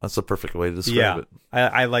 Yes. That's the perfect way to describe it.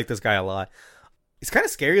 I like this guy a lot. He's kind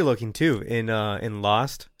of scary looking too in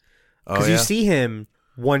Lost. Because you see him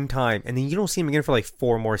one time, and then you don't see him again for like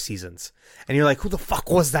 4 more seasons. And you're like, who the fuck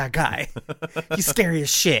was that guy? He's scary as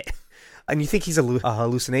shit. And you think he's a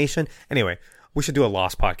hallucination. Anyway, we should do a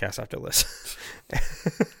Lost podcast after this.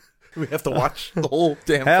 We have to watch the whole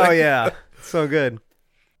damn Hell thing. yeah. So good.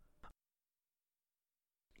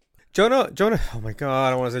 Jonah, oh my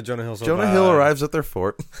God, I want to say Jonah Hill so Jonah bad. Hill arrives at their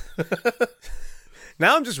fort.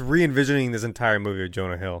 Now I'm just re-envisioning this entire movie with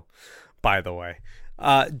Jonah Hill, by the way.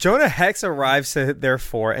 Jonah Hex arrives at their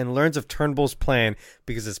fort and learns of Turnbull's plan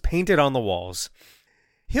because it's painted on the walls.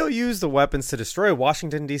 He'll use the weapons to destroy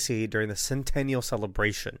Washington, D.C. during the centennial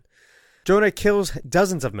celebration. Jonah kills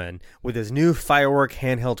dozens of men with his new firework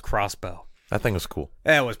handheld crossbow. That thing was cool.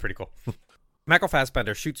 It was pretty cool. Michael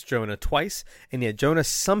Fassbender shoots Jonah twice, and yet Jonah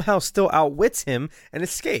somehow still outwits him and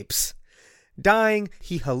escapes. Dying,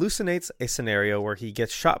 he hallucinates a scenario where he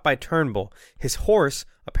gets shot by Turnbull. His horse,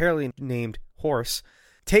 apparently named Horse,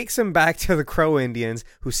 takes him back to the Crow Indians,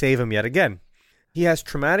 who save him yet again. He has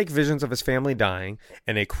traumatic visions of his family dying,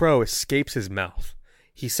 and a crow escapes his mouth.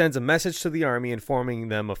 He sends a message to the army informing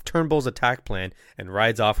them of Turnbull's attack plan and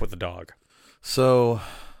rides off with the dog. So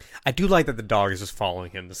I do like that the dog is just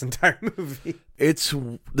following him this entire movie. this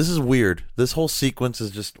is weird. This whole sequence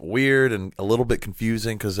is just weird and a little bit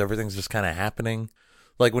confusing because everything's just kind of happening.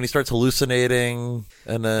 Like when he starts hallucinating,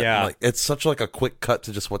 and then like, it's such like a quick cut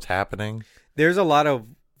to just what's happening. There's a lot of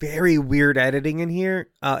very weird editing in here,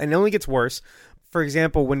 and it only gets worse. For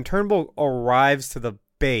example, when Turnbull arrives to the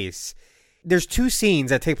base, there's 2 scenes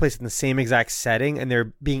that take place in the same exact setting, and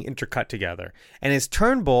they're being intercut together. And it's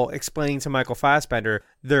Turnbull explaining to Michael Fassbender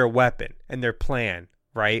their weapon and their plan,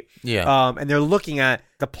 right? Yeah. And they're looking at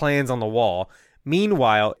the plans on the wall.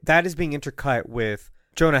 Meanwhile, that is being intercut with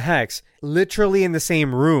Jonah Hex literally in the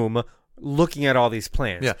same room looking at all these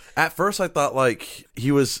plans. Yeah. At first, I thought like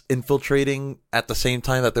he was infiltrating at the same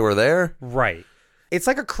time that they were there. Right. It's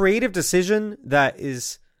like a creative decision that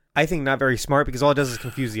is, I think, not very smart because all it does is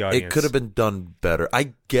confuse the audience. It could have been done better.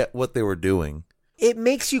 I get what they were doing. It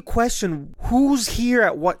makes you question who's here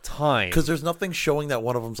at what time. Because there's nothing showing that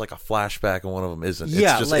one of them's like a flashback and one of them isn't.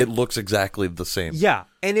 Yeah, it's just, like, it looks exactly the same. Yeah.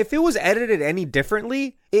 And if it was edited any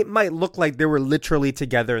differently, it might look like they were literally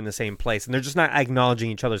together in the same place and they're just not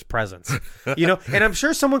acknowledging each other's presence. You know? And I'm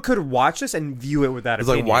sure someone could watch this and view it with that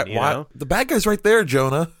opinion. Like, why? Know? The bad guy's right there,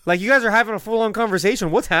 Jonah. Like, you guys are having a full-on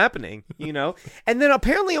conversation. What's happening? You know? And then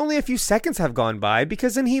apparently only a few seconds have gone by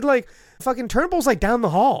because then he, like, fucking Turnbull's, like, down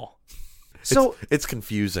the hall. So it's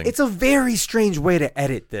confusing. It's a very strange way to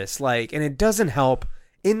edit this, like, and it doesn't help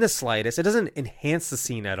in the slightest. It doesn't enhance the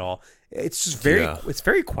scene at all. It's just it's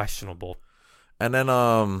very questionable. And then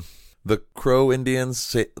the Crow Indians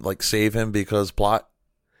save him because plot.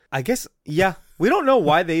 I guess, yeah. We don't know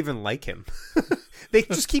why they even like him. They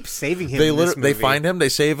just keep saving him. They find him, they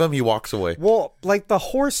save him, he walks away. Well, like the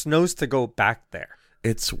horse knows to go back there.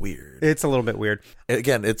 It's weird. It's a little bit weird.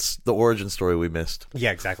 Again, it's the origin story we missed. Yeah,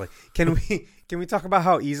 exactly. Can we talk about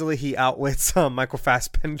how easily he outwits Michael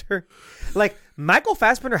Fassbender? Like, Michael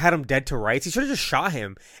Fassbender had him dead to rights. He should have just shot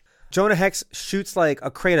him. Jonah Hex shoots like a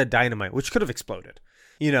crate of dynamite, which could have exploded.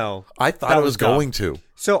 You know, I thought it was going to.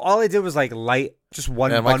 So all I did was like light just one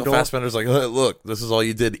Michael bundle. Fassbender's like, look, this is all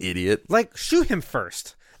you did, idiot. Like, shoot him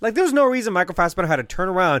first. Like, there's no reason Michael Fassbender had to turn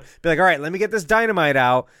around, be like, all right, let me get this dynamite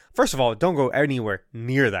out. First of all, don't go anywhere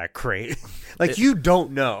near that crate. Like, you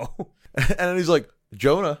don't know. And then he's like,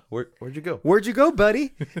 Jonah, where'd you go? Where'd you go,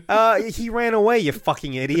 buddy? He ran away, you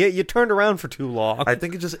fucking idiot. You turned around for too long. I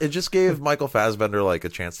think it just gave Michael Fassbender like a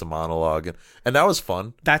chance to monologue, and that was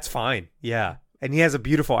fun. That's fine. Yeah. And he has a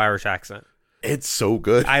beautiful Irish accent. It's so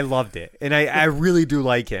good. I loved it. And I really do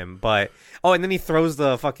like him. But, and then he throws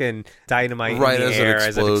the fucking dynamite in the air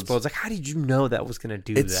as it explodes. Like, how did you know that was going to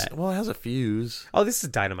do that? Well, it has a fuse. Oh, this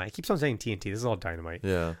is dynamite. He keeps on saying TNT. This is all dynamite.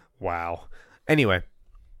 Yeah. Wow. Anyway,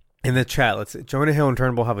 in the chat, Jonah Hill and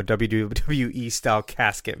Turnbull have a WWE style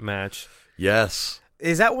casket match. Yes.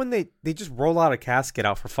 Is that when they just roll out a casket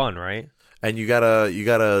out for fun, right? And you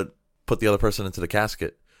gotta put the other person into the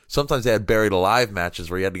casket. Sometimes they had buried alive matches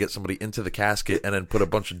where you had to get somebody into the casket and then put a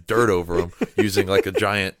bunch of dirt over them using like a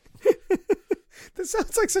giant. This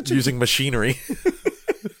sounds like using machinery.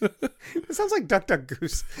 It sounds like Duck Duck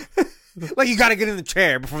Goose. Like, you got to get in the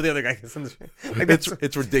chair before the other guy gets in the chair. Like,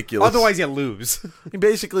 it's ridiculous. Otherwise, you lose.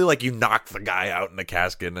 Basically, like, you knock the guy out in the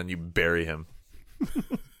casket and then you bury him.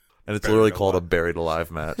 And it's literally called a buried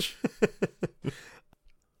alive match.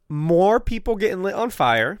 More people getting lit on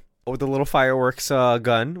fire. with the little fireworks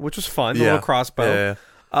gun, which was fun. The little crossbow.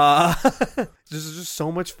 Yeah. There's just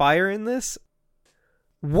so much fire in this.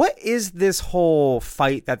 What is this whole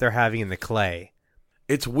fight that they're having in the clay?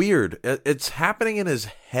 It's weird. It's happening in his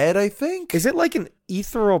head, I think. Is it like an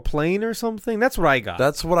ethereal plane or something? That's what I got.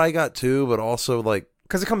 That's what I got too, but also like...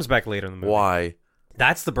 Because it comes back later in the movie. Why?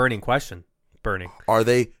 That's the burning question. Burning. Are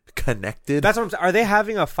they connected? That's what I'm saying. Are they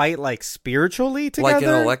having a fight like spiritually together? Like in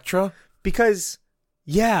Elektra? Because,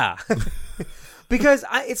 yeah. Because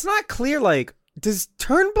it's not clear, like, does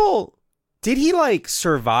Turnbull... Did he, like,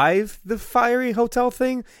 survive the fiery hotel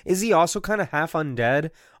thing? Is he also kind of half undead?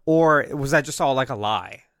 Or was that just all, like, a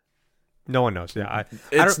lie? No one knows. Yeah,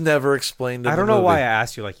 it's never explained in I don't the know movie. why I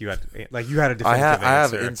asked you like you had a definitive I have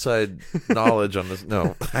answer. inside knowledge on this.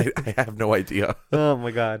 No, I have no idea. Oh, my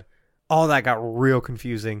God. All that got real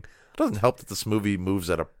confusing. It doesn't help that this movie moves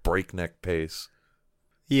at a breakneck pace.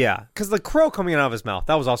 Yeah, because the crow coming out of his mouth,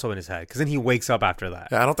 that was also in his head. Because then he wakes up after that.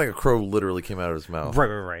 Yeah, I don't think a crow literally came out of his mouth.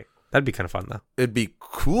 Right. That'd be kind of fun, though. It'd be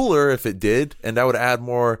cooler if it did, and that would add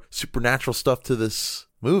more supernatural stuff to this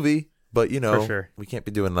movie. But, you know, For sure. We can't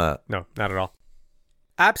be doing that. No, not at all.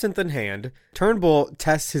 Absinthe in hand, Turnbull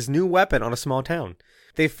tests his new weapon on a small town.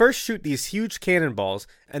 They first shoot these huge cannonballs,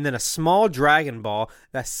 and then a small Dragon Ball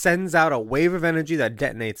that sends out a wave of energy that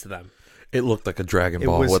detonates them. It looked like a Dragon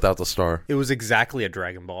Ball without the star. It was exactly a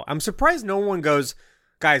Dragon Ball. I'm surprised no one goes,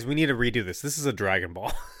 guys, we need to redo this. This is a Dragon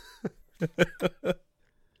Ball.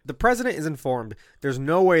 The president is informed there's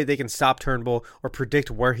no way they can stop Turnbull or predict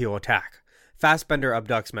where he'll attack. Fassbender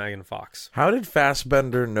abducts Megan Fox. How did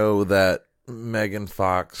Fassbender know that Megan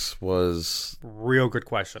Fox was Real good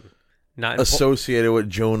question. Not associated with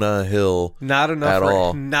Jonah Hill? Not enough at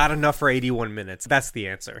all. Not enough for 81 minutes. That's the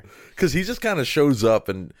answer. Because he just kind of shows up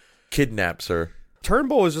and kidnaps her.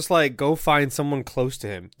 Turnbull is just like, go find someone close to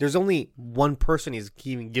him. There's only one person he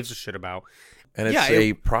even gives a shit about. And it's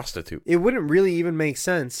a prostitute. It wouldn't really even make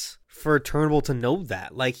sense for Turnbull to know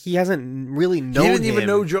that. Like, he hasn't really known He didn't even him.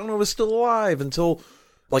 know Jonah was still alive until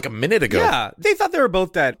like a minute ago. Yeah, they thought they were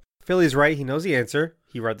both dead. Philly's right. He knows the answer.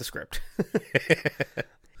 He read the script.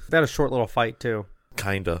 They had a short little fight, too.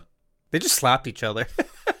 Kinda. They just slapped each other.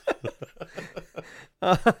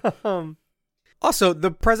 Also,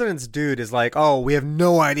 the president's dude is like, oh, we have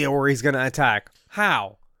no idea where he's going to attack.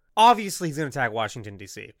 How? Obviously, he's going to attack Washington,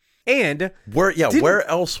 D.C. And where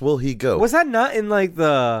else will he go? was that not in like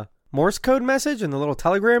the Morse code message and the little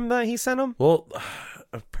telegram that he sent him? Well,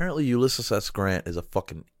 apparently Ulysses S. Grant is a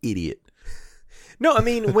fucking idiot. No, I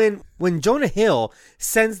mean when Jonah Hill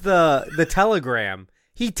sends the telegram,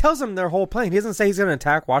 he tells him their whole plan. He doesn't say he's going to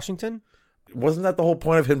attack Washington. Wasn't that the whole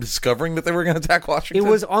point of him discovering that they were going to attack Washington? It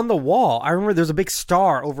was on the wall. I remember there's a big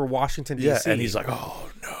star over Washington, D.C. Yeah, and he's like,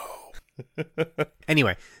 oh, no.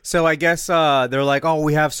 Anyway, so I guess they're like, oh,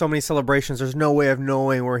 we have so many celebrations. There's no way of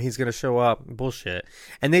knowing where he's going to show up. Bullshit.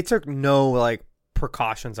 And they took no, like,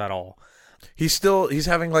 precautions at all. He's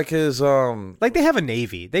having, like, his, Like, they have a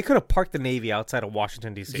Navy. They could have parked the Navy outside of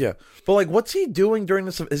Washington, D.C. Yeah. But, like, what's he doing during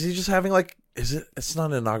this? Is he just having, like, it's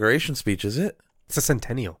not an inauguration speech, is it? It's a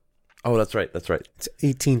centennial. Oh, that's right. That's right. It's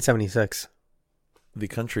 1876. The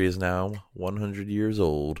country is now 100 years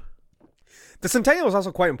old. The centennial was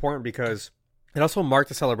also quite important because it also marked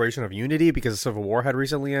the celebration of unity because the Civil War had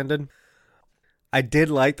recently ended. I did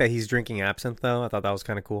like that he's drinking absinthe, though. I thought that was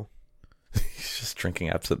kind of cool. He's just drinking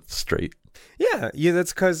absinthe straight. Yeah,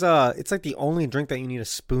 that's because it's like the only drink that you need a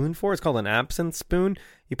spoon for. It's called an absinthe spoon.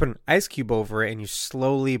 You put an ice cube over it, and you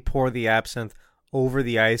slowly pour the absinthe over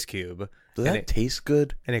the ice cube. Does that taste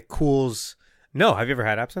good? And it cools. No, have you ever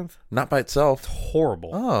had absinthe? Not by itself. It's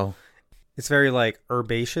horrible. Oh. It's very, like,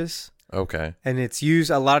 herbaceous. Okay. And it's used,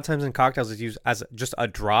 a lot of times in cocktails, it's used as just a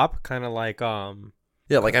drop, kind of like...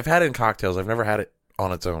 Yeah, like I've had it in cocktails. I've never had it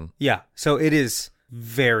on its own. Yeah, so it is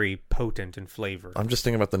very potent in flavor. I'm just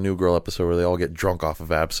thinking about the New Girl episode where they all get drunk off of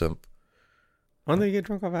absinthe. When do you get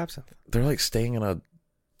drunk off absinthe? They're like staying in a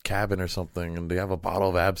cabin or something, and they have a bottle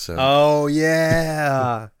of absinthe. Oh,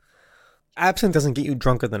 yeah. Absinthe doesn't get you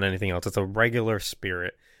drunker than anything else. It's a regular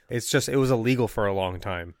spirit. It's just, it was illegal for a long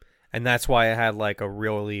time. And that's why it had like a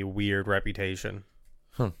really weird reputation.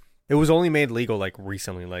 It was only made legal like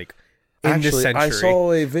recently, like in this century. I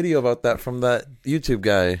saw a video about that from that YouTube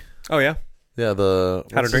guy. Oh, yeah? Yeah, How to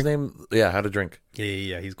Drink? His name? Yeah, How to Drink.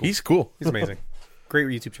 Yeah, he's cool. He's cool. He's amazing. Great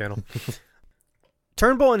YouTube channel.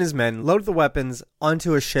 Turnbull and his men load the weapons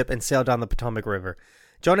onto a ship and sail down the Potomac River.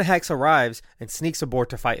 Jonah Hex arrives and sneaks aboard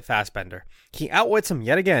to fight Fassbender. He outwits him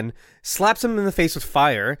yet again, slaps him in the face with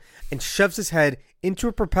fire, and shoves his head into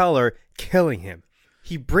a propeller, killing him.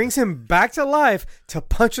 He brings him back to life to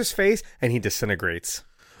punch his face, and he disintegrates.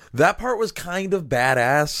 That part was kind of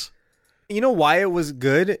badass. You know why it was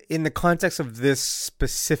good in the context of this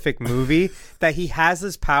specific movie? That he has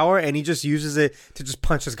this power and he just uses it to just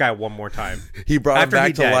punch this guy one more time. He brought After him he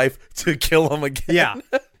back to dead. life to kill him again.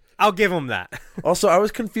 Yeah, I'll give him that. Also, I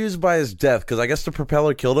was confused by his death because I guess the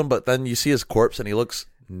propeller killed him, but then you see his corpse and he looks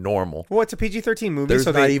normal. Well, it's a PG-13 movie, There's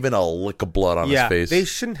so not even a lick of blood on his face. They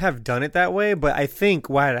shouldn't have done it that way, but I think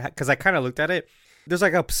because I kind of looked at it, there's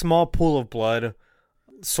like a small pool of blood,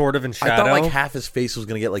 sort of in shadow. I thought like half his face was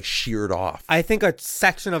gonna get like sheared off. I think a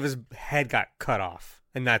section of his head got cut off,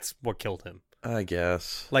 and that's what killed him. I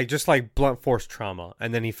guess. Like just like blunt force trauma,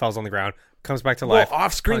 and then he falls on the ground, comes back to Well, life.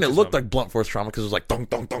 off screen it punches looked him. like blunt force trauma because it was like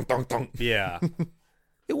dunk dunk dunk dunk dunk. Yeah,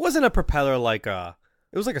 it wasn't a propeller like a.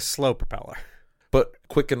 It was like a slow propeller. But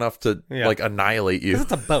quick enough to like annihilate you. 'Cause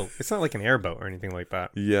it's a boat. It's not like an airboat or anything like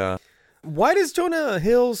that. Yeah. Why does Jonah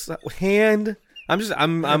Hill's hand?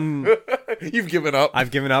 I'm You've given up.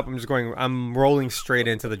 I've given up. I'm rolling straight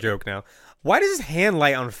into the joke now. Why does his hand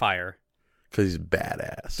light on fire? Because he's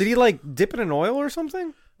badass. Did he like dip it in oil or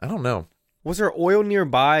something? I don't know. Was there oil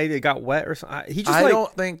nearby? It got wet or something? I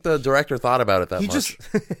don't think the director thought about it that much.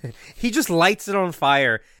 He just lights it on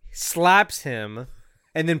fire, slaps him,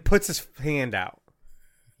 and then puts his hand out.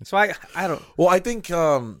 So I don't. Well, I think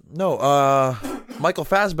Michael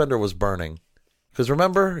Fassbender was burning because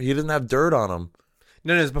remember he didn't have dirt on him.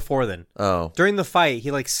 No, it was before then. Oh, During the fight, he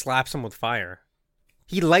like slaps him with fire.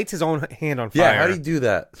 He lights his own hand on fire. yeah. How do you do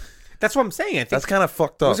that? That's what I'm saying. I think, That's kind of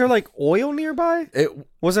fucked up. was there like oil nearby?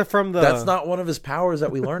 Was it from the? That's not one of his powers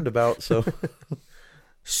that we learned about. So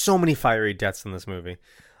So many fiery deaths in this movie.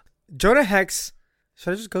 Jonah Hex.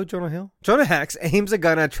 Should I just go Jonah Hill? Jonah Hex aims a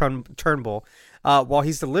gun at Turnbull while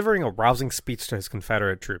he's delivering a rousing speech to his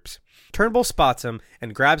Confederate troops. Turnbull spots him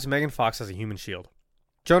and grabs Megan Fox as a human shield.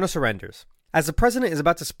 Jonah surrenders. As the president is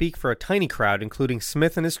about to speak for a tiny crowd, including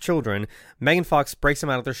Smith and his children, Megan Fox breaks him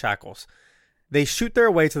out of their shackles. They shoot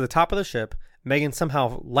their way to the top of the ship. Megan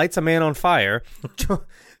somehow lights a man on fire.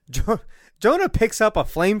 Jonah picks up a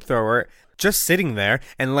flamethrower just sitting there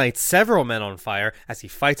and lights several men on fire as he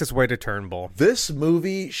fights his way to Turnbull. this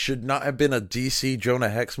movie should not have been a DC Jonah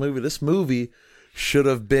Hex movie. This movie should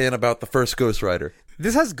have been about the first Ghost Rider.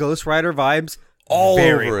 This has Ghost Rider vibes All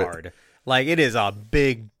very over it. hard. Like, it is a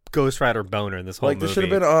big Ghost Rider boner in this whole Like movie. this should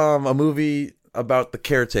have been a movie about the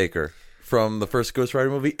caretaker from the first Ghost Rider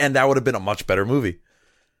movie, and that would have been a much better movie.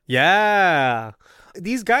 Yeah.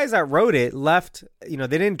 These guys that wrote it left, they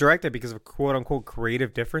didn't direct it because of quote unquote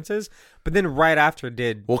creative differences, but then right after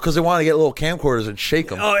did. Well, because they wanted to get little camcorders and shake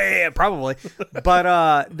them. Oh, yeah, probably.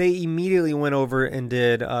 But they immediately went over and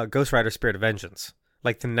did Ghost Rider Spirit of Vengeance,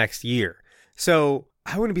 like the next year. So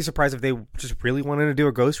I wouldn't be surprised if they just really wanted to do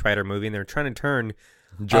a Ghost Rider movie and they're trying to turn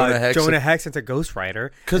Jonah Hex into Ghost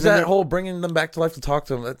Rider. Because that whole bringing them back to life to talk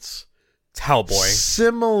to them, that's Hellboy.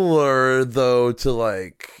 similar, though, to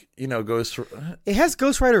like, Ghost... It has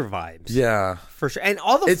Ghost Rider vibes. Yeah. For sure. And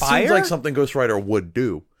all the It fire. seems like something Ghost Rider would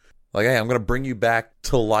do. Like, hey, I'm going to bring you back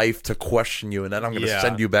to life to question you, and then I'm going to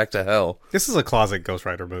send you back to hell. This is a closet Ghost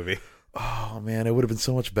Rider movie. Oh, man, it would have been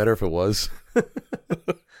so much better if it was.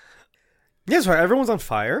 Yes, right. Everyone's on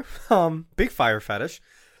fire. Big fire fetish.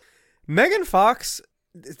 Megan Fox,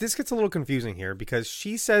 this gets a little confusing here because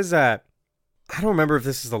she says that, I don't remember if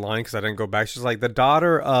this is the line because I didn't go back. She's like, the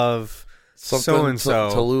daughter of so-and-so.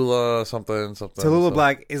 Tallulah, something. Tallulah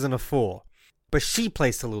Black isn't a fool. But she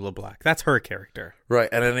plays Tallulah Black. That's her character. Right,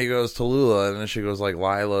 and then he goes Tallulah, and then she goes like,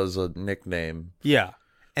 Lila's a nickname. Yeah.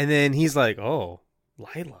 And then he's like, oh,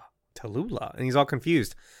 Lila, Tallulah. And he's all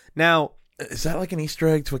confused. Now... Is that like an Easter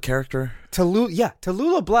egg to a character?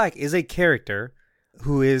 Tallulah Black is a character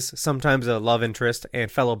who is sometimes a love interest and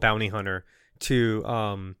fellow bounty hunter to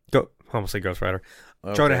almost say Ghost Rider,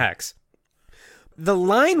 Okay. Jonah Hex. The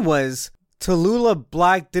line was Tallulah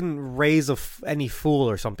Black didn't raise any fool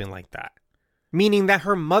or something like that, meaning that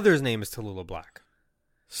her mother's name is Tallulah Black.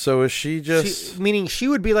 So is she just... meaning she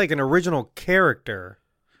would be like an original character.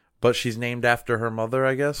 But she's named after her mother,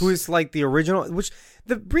 I guess? Who is like the original, which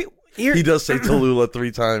He does say Tallulah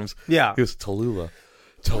 3 times. Yeah. He goes, Tallulah.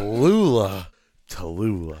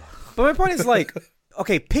 But my point is like,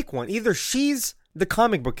 okay, pick one. Either she's the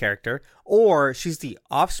comic book character or she's the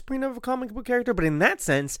offspring of a comic book character. But in that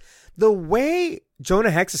sense, the way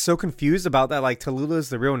Jonah Hex is so confused about that, like Tallulah is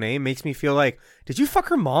the real name, makes me feel like, did you fuck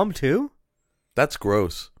her mom too? That's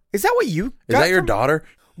gross. Is that what you Is that your daughter?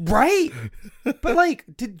 Right. But like,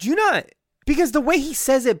 did you not? Because the way he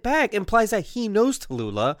says it back implies that he knows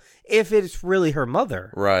Tallulah if it's really her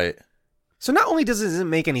mother. Right. So not only does it doesn't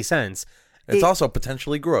make any sense, It's also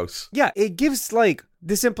potentially gross. yeah, it gives like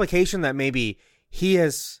this implication that maybe he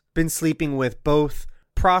has been sleeping with both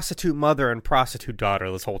prostitute mother and prostitute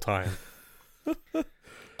daughter this whole time.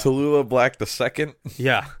 Tallulah Black the second.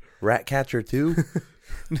 Yeah. Ratcatcher 2.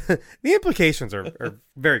 The implications are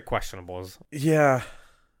very questionable. Yeah.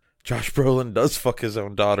 Josh Brolin does fuck his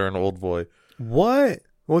own daughter in Old Boy. What?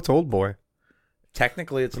 What's Old Boy?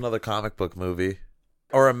 Technically, it's another comic book movie.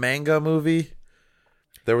 Or a manga movie.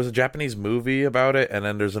 There was a Japanese movie about it, and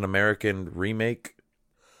then there's an American remake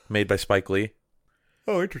made by Spike Lee.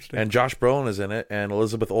 Oh, interesting. And Josh Brolin is in it, and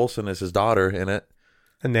Elizabeth Olsen is his daughter in it.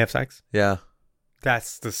 And they have sex? Yeah.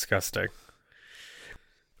 That's disgusting.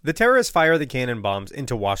 The terrorists fire the cannon bombs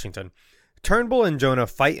into Washington. Turnbull and Jonah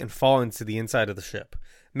fight and fall into the inside of the ship.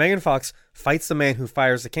 Megan Fox fights the man who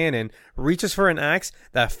fires the cannon, reaches for an axe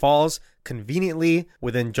that falls conveniently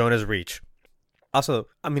within Jonah's reach. Also,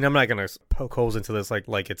 I mean, I'm not going to poke holes into this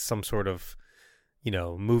like it's some sort of,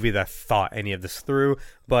 movie that thought any of this through,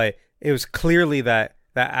 but it was clearly that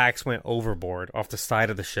axe went overboard off the side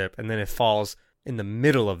of the ship, and then it falls in the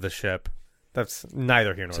middle of the ship. That's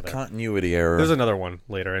neither here nor there. It's a continuity error. There's another one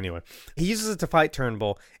later anyway. He uses it to fight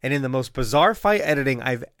Turnbull, and in the most bizarre fight editing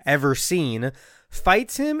I've ever seen,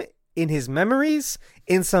 fights him in his memories,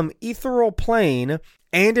 in some ethereal plane,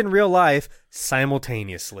 and in real life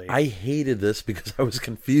simultaneously. I hated this because I was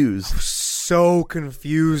confused. So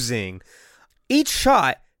confusing. Each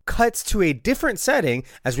shot cuts to a different setting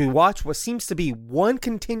as we watch what seems to be one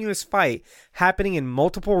continuous fight happening in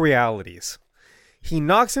multiple realities. He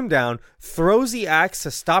knocks him down, throws the axe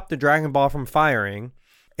to stop the Dragon Ball from firing.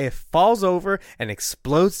 It falls over and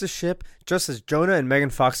explodes the ship just as Jonah and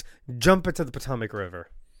Megan Fox jump into the Potomac River.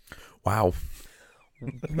 Wow.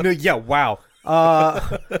 No, yeah, wow.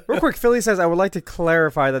 Real quick, Philly says, I would like to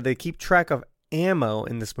clarify that they keep track of ammo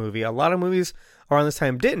in this movie. A lot of movies around this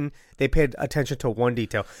time didn't. They paid attention to one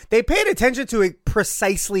detail. They paid attention to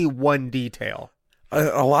precisely one detail.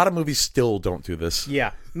 A lot of movies still don't do this.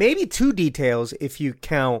 Yeah. Maybe two details if you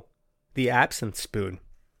count the absinthe spoon.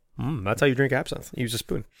 That's how you drink absinthe. Use a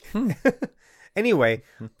spoon. Anyway.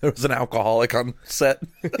 There was an alcoholic on set.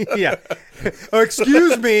 Yeah. Oh,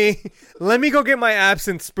 excuse me. Let me go get my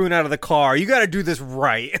absinthe spoon out of the car. You got to do this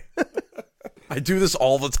right. I do this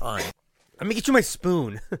all the time. Let me get you my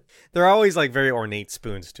spoon. They're always like very ornate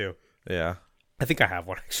spoons too. Yeah. I think I have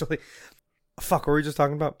one actually. Fuck, what were we just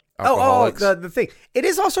talking about? Alcoholics. The thing. It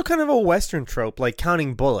is also kind of a Western trope, like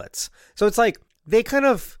counting bullets. So it's like they kind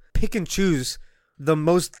of pick and choose the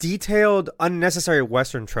most detailed, unnecessary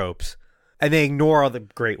Western tropes, and they ignore all the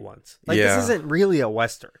great ones. Like this isn't really a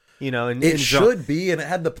Western, It should be, and it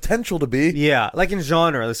had the potential to be. Yeah, like in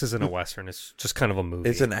genre, this isn't a Western. It's just kind of a movie.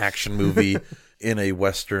 It's an action movie in a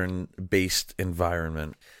Western-based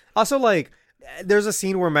environment. Also, like, there's a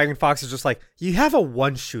scene where Megan Fox is just like, "You have a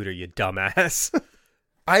one-shooter, you dumbass."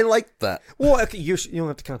 I like that. Well, okay, you don't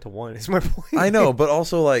have to count to one. Is my point. I know, but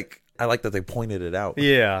also like I like that they pointed it out.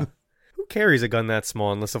 Yeah. Who carries a gun that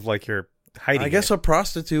small unless of like you're hiding? I guess it? a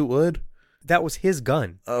prostitute would. That was his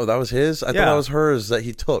gun. Oh, that was his? I thought that was hers that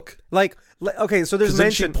he took. Like, okay, so there's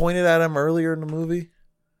mention. She pointed at him earlier in the movie.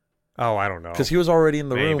 Oh, I don't know. Because he was already in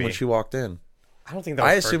the room Maybe. when she walked in. I don't think that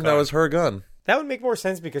was I assumed that was her gun. That would make more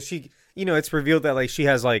sense because she, it's revealed that like she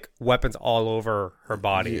has like weapons all over her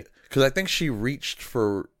body. Because I think she reached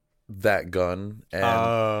for that gun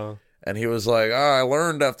and he was like, I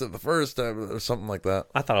learned after the first time or something like that.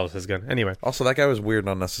 I thought it was his gun. Anyway. Also, that guy was weird and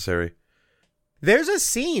unnecessary. There's a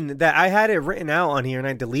scene that I had it written out on here and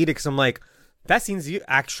I deleted because I'm like, that scene's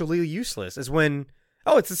actually useless. Is when,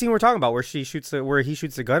 it's the scene we're talking about where he shoots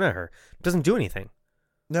the gun at her. It doesn't do anything.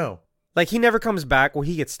 No. Like, he never comes back. Well,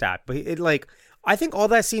 he gets stabbed. But I think all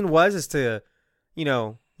that scene is to,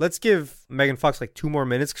 let's give Megan Fox like 2 more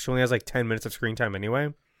minutes because she only has like 10 minutes of screen time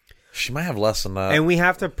anyway. She might have less than that. And we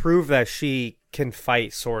have to prove that she can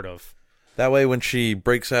fight, sort of. That way, when she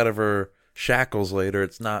breaks out of her shackles later,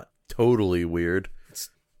 it's not totally weird.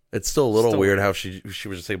 It's still a little weird how she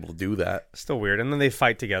was just able to do that. Still weird. And then they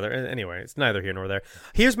fight together. Anyway, it's neither here nor there.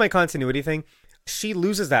 Here's my continuity thing. She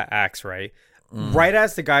loses that axe, right? Right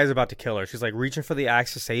as the guy's about to kill her. She's like reaching for the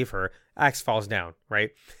axe to save her. Axe falls down,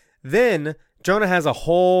 right? Then Jonah has a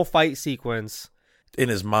whole fight sequence. In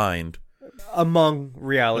his mind. Among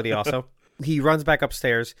reality also. He runs back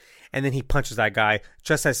upstairs and then he punches that guy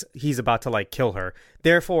just as he's about to like kill her.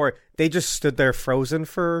 Therefore, they just stood there frozen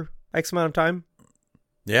for X amount of time.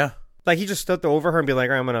 Yeah. Like he just stood there over her and be like,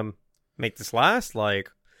 I'm going to make this last. Like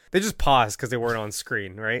they just paused because they weren't on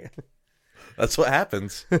screen, right? That's what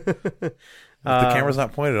happens. If the camera's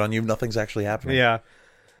not pointed on you, nothing's actually happening. Yeah.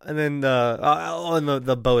 And then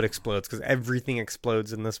the boat explodes because everything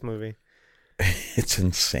explodes in this movie. It's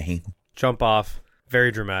insane. Jump off.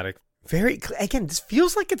 Very dramatic. Again, this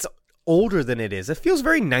feels like it's older than it is. It feels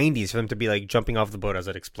very 90s for them to be like jumping off the boat as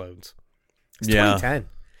it explodes. It's 2010.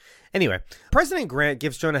 Anyway, President Grant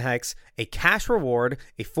gives Jonah Hex a cash reward,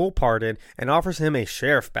 a full pardon, and offers him a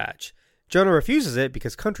sheriff badge. Jonah refuses it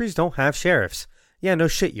because countries don't have sheriffs. Yeah, no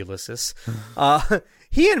shit, Ulysses.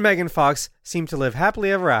 He and Megan Fox seem to live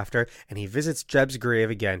happily ever after, and he visits Jeb's grave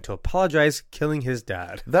again to apologize killing his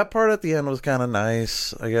dad. That part at the end was kind of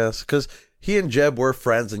nice, I guess, because he and Jeb were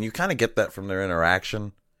friends, and you kind of get that from their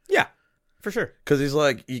interaction. Yeah, for sure. Because he's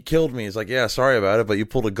like, you killed me. He's like, yeah, sorry about it, but you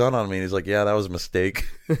pulled a gun on me. And he's like, yeah, that was a mistake.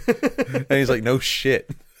 And he's like, no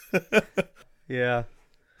shit. Yeah.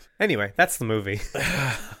 Anyway, that's the movie.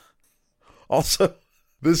 Also,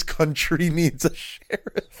 this country needs a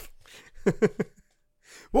sheriff.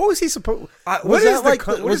 What was he supposed?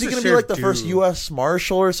 Was he going to be like the first U.S.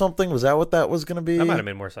 Marshal or something? Was that what that was going to be? That might have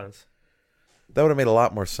made more sense. That would have made a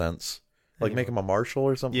lot more sense. Like make him a marshal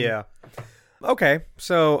or something. Yeah. Okay,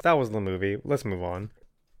 so that was the movie. Let's move on.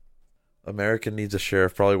 America needs a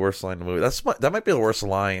sheriff. Probably worst line in the movie. That might be the worst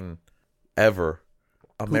line ever.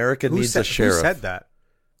 America needs a sheriff. Who said that?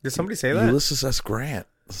 Did somebody say that? Ulysses S. Grant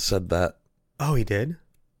said that. Oh, he did?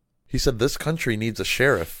 He said this country needs a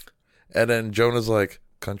sheriff. And then Jonah's like,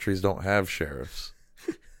 countries don't have sheriffs.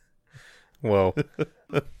 Whoa.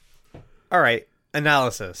 All right.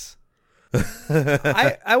 Analysis.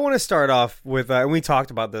 I want to start off with, and we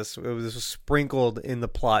talked about this. It was sprinkled in the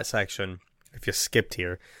plot section. If you skipped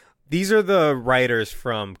here, these are the writers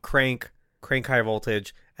from Crank High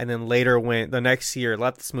Voltage, and then later went the next year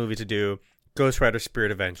left this movie to do Ghost Rider: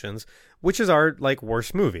 Spirit of Vengeance, which is our like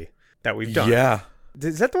worst movie that we've done. Yeah.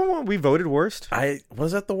 Is that the one we voted worst?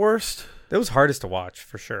 Was that the worst? It was hardest to watch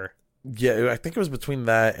for sure. Yeah, I think it was between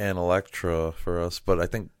that and Elektra for us, but I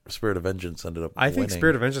think Spirit of Vengeance ended up winning. I think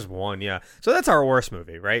Spirit of Vengeance won, yeah. So that's our worst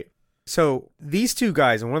movie, right? So these two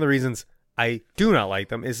guys, and one of the reasons I do not like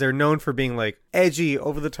them is they're known for being like edgy,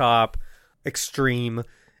 over the top, extreme,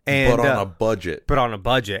 and but on a budget. But on a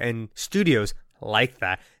budget, and studios like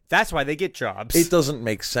that. That's why they get jobs. It doesn't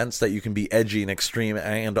make sense that you can be edgy and extreme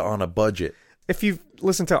and on a budget. If you've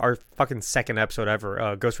listened to our fucking second episode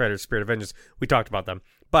ever, Ghost Rider: Spirit of Vengeance, we talked about them.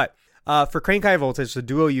 But for Crank High Voltage, the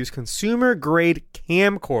duo used consumer-grade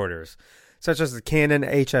camcorders, such as the Canon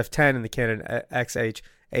HF10 and the Canon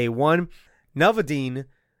XH-A1. Nevadine,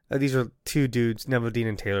 these are two dudes, Nevadine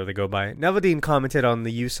and Taylor, they go by. Nevadine commented on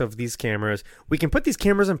the use of these cameras. We can put these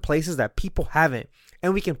cameras in places that people haven't,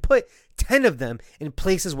 and we can put 10 of them in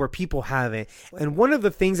places where people haven't. And one of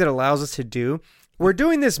the things that allows us to do, we're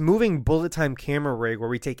doing this moving bullet time camera rig where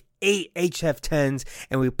we take 8 HF10s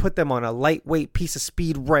and we put them on a lightweight piece of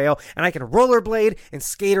speed rail, and I can rollerblade and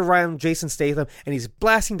skate around Jason Statham, and he's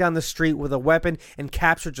blasting down the street with a weapon and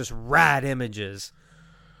capture just rad images.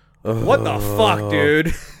 What the fuck,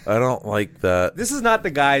 dude? I don't like that. This is not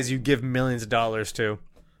the guys you give millions of dollars to.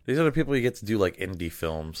 These are the people you get to do like indie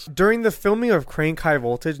films. During the filming of Crank High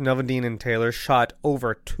Voltage, Nevadine and Taylor shot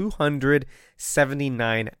over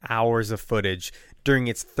 279 hours of footage during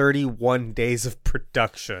its 31 days of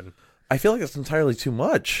production. I feel like that's entirely too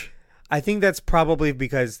much. I think that's probably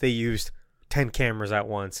because they used 10 cameras at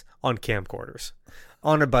once on camcorders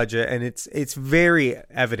on a budget, and it's very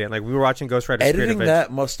evident. Like, we were watching Ghost Rider: Spirit of Editing Vengeance.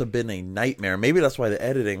 that must have been a nightmare. Maybe that's why the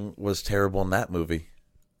editing was terrible in that movie.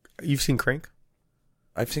 You've seen Crank?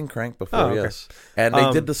 I've seen Crank before, Oh, okay. yes. And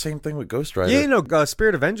they did the same thing with Ghost Rider. Yeah,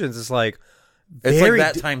 Spirit of Vengeance is like... It's like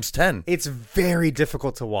that times 10. It's very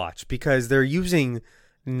difficult to watch because they're using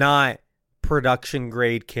not production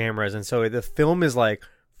grade cameras, and so the film is like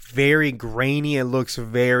very grainy. It looks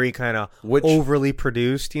very kind of overly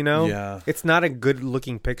produced, Yeah. It's not a good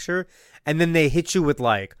looking picture. And then they hit you with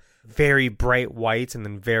like very bright whites and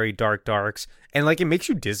then very dark darks, and like it makes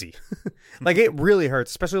you dizzy. Like, it really hurts,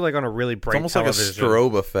 especially like on a really bright television. It's almost like a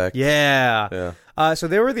strobe effect. Yeah. So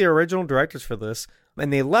they were the original directors for this,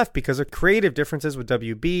 and they left because of creative differences with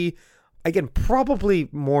WB. Again, probably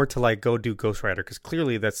more to like go do Ghost Rider, because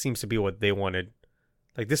clearly that seems to be what they wanted.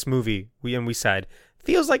 Like, this movie, we said,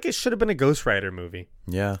 feels like it should have been a Ghost Rider movie.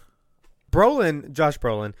 Yeah. Josh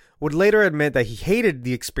Brolin, would later admit that he hated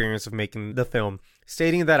the experience of making the film,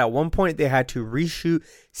 stating that at one point they had to reshoot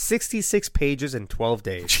 66 pages in 12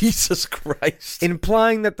 days. Jesus Christ.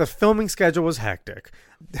 Implying that the filming schedule was hectic.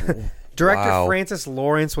 Director Wow. Francis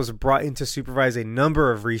Lawrence was brought in to supervise a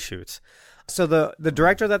number of reshoots. So the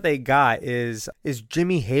director that they got is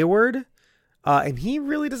Jimmy Hayward, and he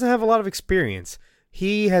really doesn't have a lot of experience.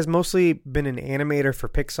 He has mostly been an animator for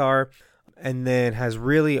Pixar, and then has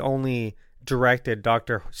really only directed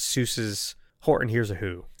Dr. Seuss's Horton Hears a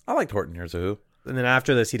Who. I liked Horton Hears a Who. And then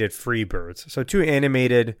after this, he did Freebirds. So 2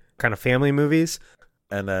 animated kind of family movies.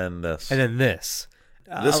 And then this. And then this.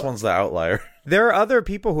 This one's the outlier. There are other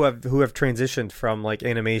people who have transitioned from like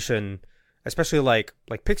animation, especially like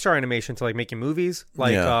Pixar animation, to like making movies.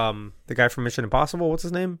 Like the guy from Mission Impossible, what's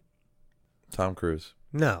his name? Tom Cruise.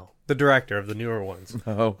 No, the director of the newer ones.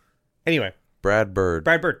 Oh. Anyway, Brad Bird.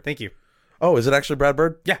 Brad Bird. Thank you. Oh, is it actually Brad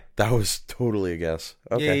Bird? Yeah. That was totally a guess.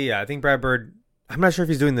 Okay. Yeah. I think Brad Bird. I'm not sure if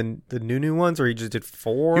he's doing the new ones or he just did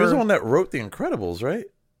 4. He was the one that wrote The Incredibles, right?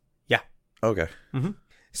 Yeah. Okay. Mm-hmm.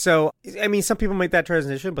 So, I mean, some people make that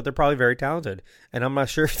transition, but they're probably very talented. And I'm not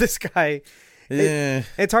sure if this guy... Yeah.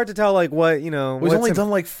 It's hard to tell, like, what, you know... He's only done,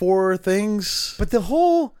 like, 4 things. But the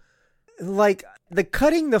whole, like, the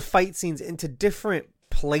cutting the fight scenes into different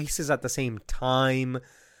places at the same time...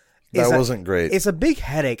 That wasn't great. It's a big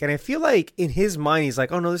headache. And I feel like in his mind, he's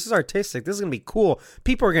like, oh, no, this is artistic. This is going to be cool.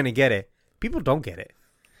 People are going to get it. People don't get it.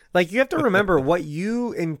 Like, you have to remember what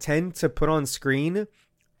you intend to put on screen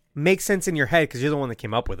makes sense in your head because you're the one that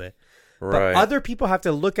came up with it. Right. But other people have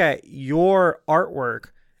to look at your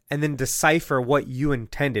artwork and then decipher what you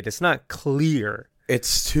intended. It's not clear.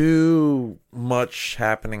 It's too much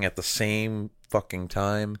happening at the same fucking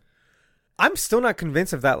time. I'm still not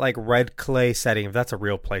convinced of that, like, red clay setting, if that's a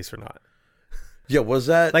real place or not. Yeah, was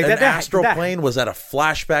that like an astral plane? Was that a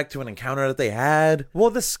flashback to an encounter that they had? Well,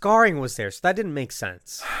 the scarring was there, so that didn't make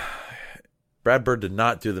sense. Brad Bird did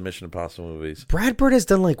not do the Mission Impossible movies. Brad Bird has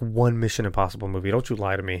done, like, 1 Mission Impossible movie. Don't you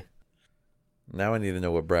lie to me. Now I need to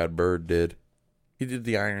know what Brad Bird did. He did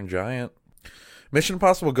The Iron Giant. Mission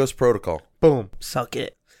Impossible Ghost Protocol. Boom. Suck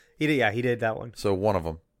it. He did that one. So one of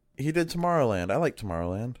them. He did Tomorrowland. I like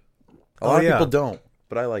Tomorrowland. A lot of people don't,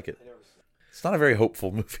 but I like it. It's not a very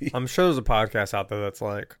hopeful movie. I'm sure there's a podcast out there that's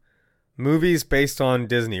like, movies based on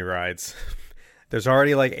Disney rides. There's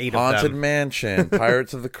already like 8 of them. Haunted Mansion,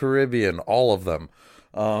 Pirates of the Caribbean, all of them.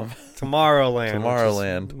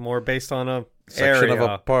 Tomorrowland. More based on a section area.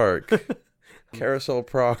 of a park. Carousel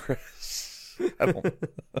Progress. I don't...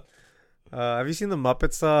 have you seen the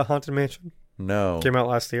Muppets Haunted Mansion? No. Came out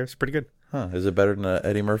last year. It's pretty good. Huh. Is it better than the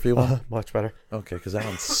Eddie Murphy one? Much better. Okay, because that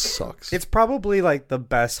one sucks. It's probably like the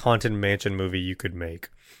best Haunted Mansion movie you could make.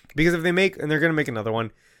 Because if they make, and they're going to make another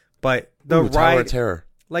one, but the Tower ride, of Terror.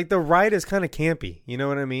 Like the ride is kind of campy. You know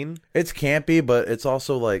what I mean? It's campy, but it's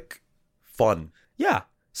also like fun. Yeah.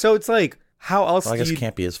 So it's like, how else well, I guess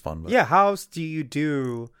campy is fun. But... Yeah, how else do you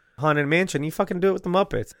do Haunted Mansion? You fucking do it with the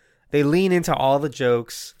Muppets. They lean into all the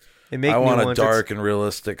jokes. They make I want new a ones. dark and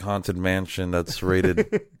realistic Haunted Mansion that's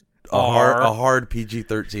rated a hard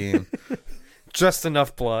PG-13. Just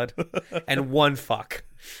enough blood and 1 fuck.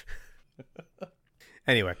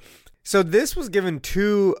 Anyway, so this was given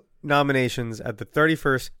 2 nominations at the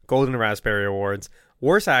 31st Golden Raspberry Awards.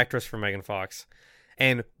 Worst Actress for Megan Fox.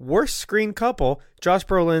 And Worst Screen Couple, Josh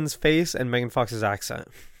Brolin's face and Megan Fox's accent.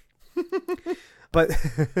 But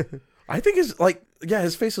I think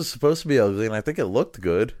his face was supposed to be ugly, and I think it looked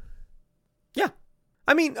good. Yeah.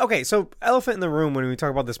 I mean, okay, so elephant in the room when we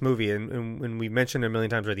talk about this movie, and when we mentioned it a million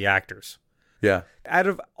times, are the actors. Yeah. Out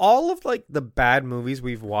of all of, like, the bad movies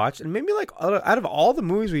we've watched, and maybe, like, out of all the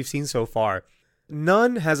movies we've seen so far,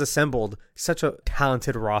 none has assembled such a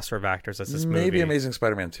talented roster of actors as this movie. Maybe Amazing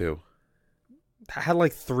Spider-Man 2. Had,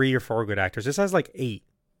 like, 3 or 4 good actors. This has, like, 8.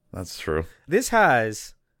 That's true. This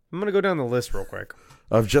has... I'm going to go down the list real quick.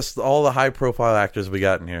 Of just all the high-profile actors we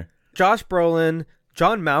got in here. Josh Brolin,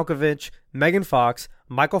 John Malkovich, Megan Fox,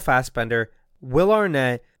 Michael Fassbender, Will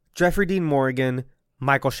Arnett, Jeffrey Dean Morgan,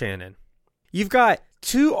 Michael Shannon. You've got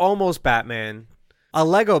 2 almost Batman, a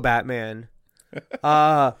Lego Batman,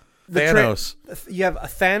 Thanos. You have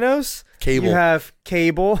Thanos. Cable. You have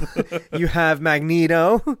Cable. You have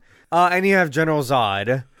Magneto. And you have General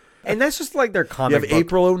Zod. And that's just like their comic book. You have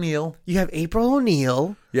April O'Neil. You have April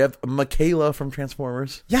O'Neil. You have Michaela from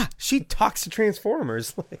Transformers. Yeah, she talks to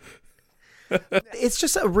Transformers. It's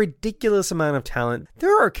just a ridiculous amount of talent.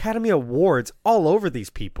 There are Academy Awards all over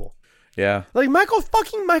these people. Yeah. Like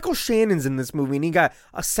Michael Shannon's in this movie and he got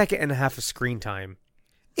a second and a half of screen time.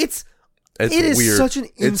 It is weird. Such an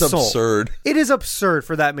insult. It's absurd. It is absurd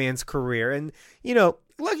for that man's career. And, you know,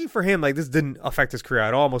 lucky for him, like, this didn't affect his career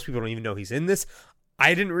at all. Most people don't even know he's in this.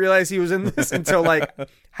 I didn't realize he was in this until, like,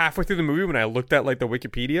 halfway through the movie when I looked at, like, the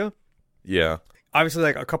Wikipedia. Yeah. Obviously,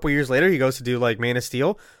 like, a couple years later, he goes to do, like, Man of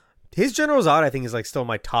Steel. His General Zod, I think, is, like, still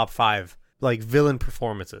my top 5, like, villain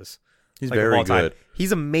performances. He's like, very good.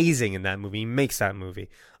 He's amazing in that movie. He makes that movie.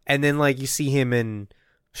 And then, like, you see him in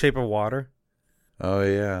Shape of Water. Oh,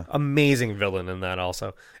 yeah. Amazing villain in that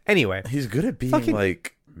also. Anyway. He's good at being,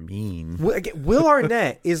 like, mean. Will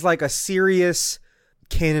Arnett is, like, a serious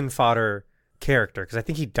cannon fodder character because I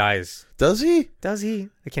think he dies. Does he? Does he?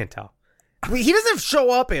 I can't tell. He doesn't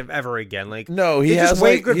show up ever again. Like, No, he they just has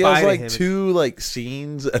wave like goodbye to him. two like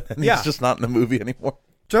scenes, and then Yeah. he's just not in the movie anymore.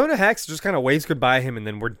 Jonah Hex just kind of waves goodbye to him, and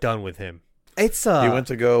then we're done with him. It's He went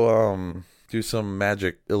to go do some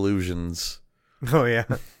magic illusions. Oh yeah,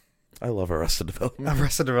 I love Arrested Development.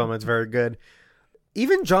 Arrested Development's very good.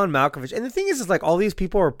 Even John Malkovich, and the thing is like all these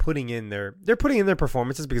people are putting in their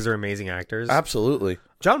performances because they're amazing actors. Absolutely.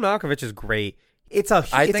 John Malkovich is great.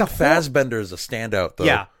 I think Fassbender is a standout, though.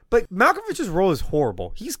 Yeah, but Malkovich's role is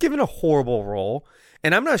horrible. He's given a horrible role,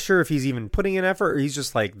 and I'm not sure if he's even putting in effort or he's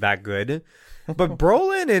just like that good. But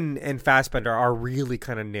Brolin and Fassbender are really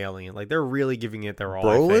kind of nailing it. Like they're really giving it their all.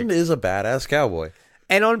 Brolin is a badass cowboy.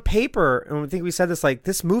 And on paper, and I think we said this, like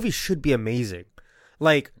this movie should be amazing.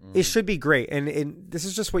 Like it should be great, and this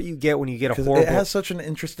is just what you get when you get a horrible. It has such an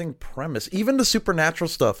interesting premise. Even the supernatural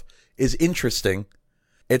stuff is interesting.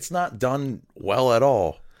 It's not done well at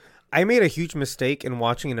all. I made a huge mistake in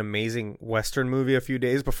watching an amazing Western movie a few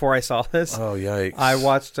days before I saw this. Oh yikes! I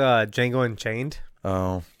watched Django Unchained.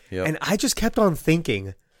 Oh yeah, and I just kept on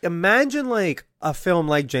thinking. Imagine like a film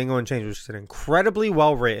like Django Unchained, which is an incredibly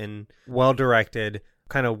well written, well directed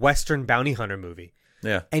kind of Western bounty hunter movie.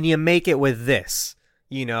 Yeah, and you make it with this.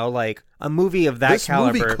 You know, like a movie of that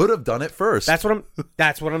caliber. This movie could have done it first. That's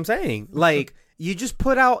what I'm saying. Like you just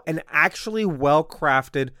put out an actually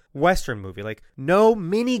well-crafted Western movie. Like no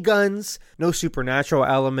miniguns, no supernatural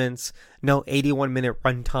elements, no 81-minute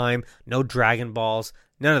runtime, no Dragon Balls,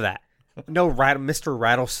 none of that. No Mr.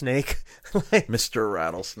 Rattlesnake. Like, Mr.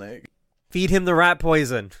 Rattlesnake. Feed him the rat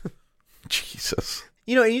poison. Jesus.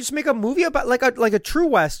 You know, and you just make a movie about like a true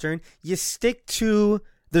Western. You stick to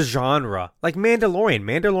the genre, like Mandalorian.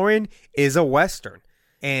 Mandalorian is a Western,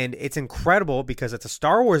 and it's incredible because it's a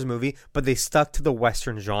Star Wars movie, but they stuck to the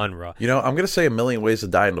Western genre. You know, I'm gonna say A Million Ways to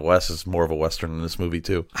Die in the West is more of a Western than this movie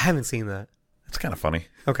too. I haven't seen that. It's kind of funny.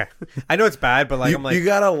 Okay, I know it's bad, but like I'm like you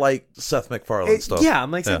gotta like Seth MacFarlane stuff. Yeah, I'm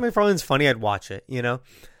like Seth MacFarlane's funny. I'd watch it, you know,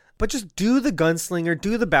 but just do the gunslinger,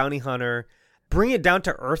 do the bounty hunter. Bring it down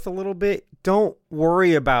to earth a little bit. Don't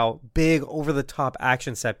worry about big, over-the-top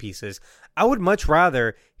action set pieces. I would much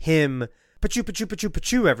rather him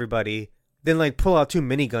pa-choo everybody than like pull out two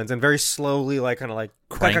miniguns and very slowly like kind of like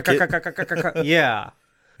crank it. Yeah.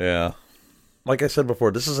 Yeah. Like I said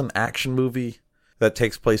before, this is an action movie that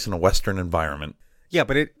takes place in a Western environment. Yeah,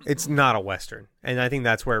 but it's not a Western. And I think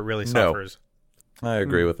that's where it really suffers. No, I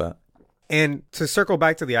agree with that. And to circle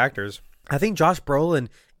back to the actors, I think Josh Brolin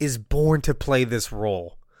is born to play this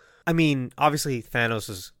role. I mean, obviously Thanos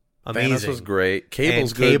is amazing. Thanos was great.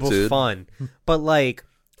 Cable's good, Cable's dude. fun. But like,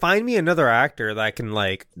 find me another actor that can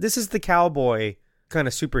like, this is the cowboy kind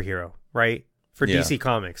of superhero, right? For DC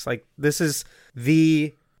Comics. Like, this is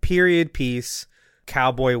the period piece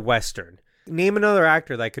cowboy Western. Name another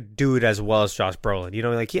actor that could do it as well as Josh Brolin. You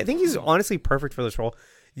know, like, I think he's honestly perfect for this role.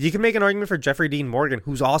 You can make an argument for Jeffrey Dean Morgan,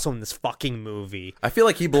 who's also in this fucking movie. I feel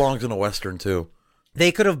like he belongs in a Western, too.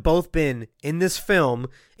 They could have both been in this film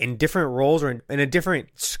in different roles or in a different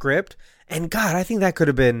script. And God, I think that could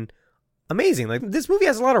have been amazing. Like, this movie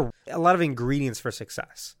has a lot of ingredients for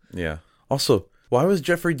success. Yeah. Also, why was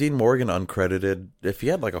Jeffrey Dean Morgan uncredited if he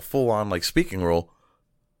had like a full-on like speaking role?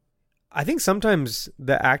 I think sometimes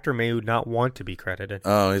the actor may not want to be credited.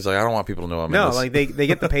 Oh, he's like, I don't want people to know I'm in this. Like they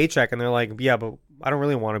get the paycheck and they're like, yeah, but I don't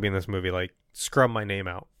really want to be in this movie. Like, scrub my name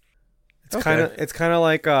out. It's kind of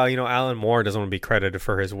like Alan Moore doesn't want to be credited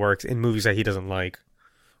for his works in movies that he doesn't like.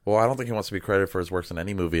 Well, I don't think he wants to be credited for his works in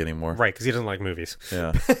any movie anymore. Right, because he doesn't like movies.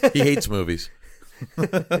 Yeah, he hates movies.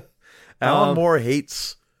 Alan Moore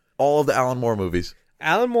hates all of the Alan Moore movies.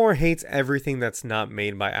 Alan Moore hates everything that's not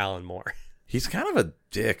made by Alan Moore. He's kind of a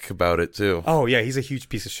dick about it too. Oh yeah, he's a huge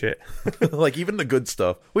piece of shit. Like even the good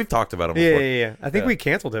stuff. We've talked about him before. Yeah. I think we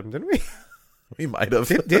canceled him, didn't we? We might have.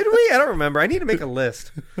 Did we? I don't remember. I need to make a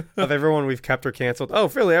list of everyone we've kept or canceled. Oh,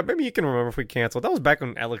 Philly, maybe you can remember if we canceled. That was back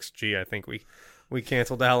on LXG, I think we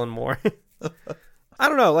canceled Alan Moore. I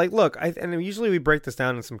don't know. Like, look, and usually we break this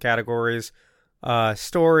down in some categories.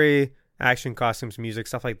 Story, action, costumes, music,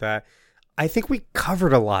 stuff like that. I think we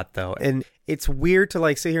covered a lot, though. And it's weird to,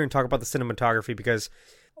 like, sit here and talk about the cinematography because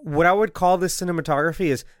what I would call this cinematography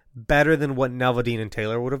is better than what Nelvadine and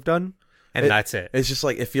Taylor would have done. And that's it. It's just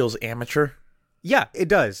like, it feels amateur. Yeah, it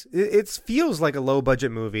does. It feels like a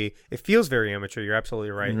low-budget movie. It feels very amateur. You're absolutely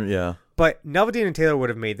right. Yeah. But Nelvadine and Taylor would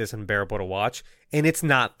have made this unbearable to watch, and it's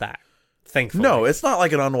not that, thankfully. No, it's not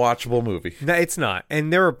like an unwatchable movie. No, it's not.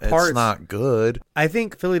 And there are parts... It's not good. I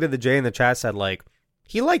think Philly to the J in the chat said, like,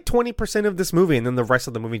 he liked 20% of this movie, and then the rest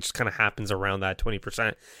of the movie just kind of happens around that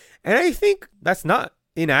 20%. And I think that's not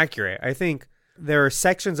inaccurate. I think there are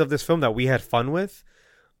sections of this film that we had fun with.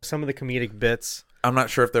 Some of the comedic bits... I'm not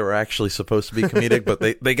sure if they were actually supposed to be comedic, but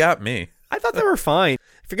they got me. I thought they were fine.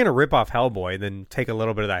 If you're going to rip off Hellboy, then take a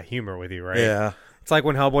little bit of that humor with you, right? Yeah. It's like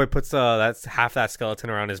when Hellboy puts that's half that skeleton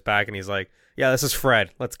around his back and he's like, yeah, this is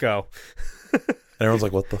Fred. Let's go. And everyone's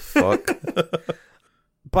like, what the fuck?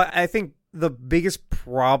 But I think the biggest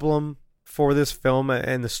problem for this film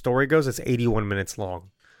and the story goes, it's 81 minutes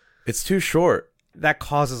long. It's too short. That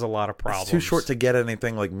causes a lot of problems. It's too short to get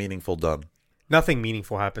anything like meaningful done. Nothing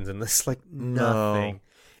meaningful happens in this. Like, nothing.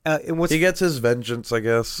 No. He gets his vengeance, I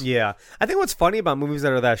guess. Yeah. I think what's funny about movies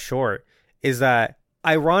that are that short is that,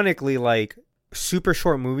 ironically, like, super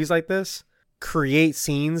short movies like this create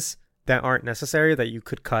scenes that aren't necessary that you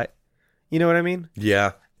could cut. You know what I mean?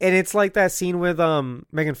 Yeah. And it's like that scene with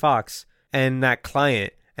Megan Fox and that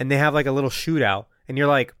client, and they have like a little shootout, and you're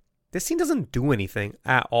like, this scene doesn't do anything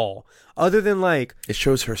at all, other than like it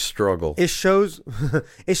shows her struggle. It shows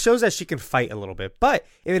that she can fight a little bit. But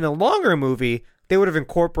in a longer movie, they would have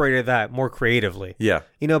incorporated that more creatively. Yeah,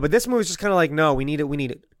 you know. But this movie is just kind of like, no, we need it. We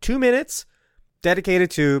need it. 2 minutes dedicated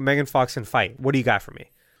to Megan Fox and fight. What do you got for me?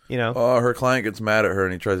 You know. Her client gets mad at her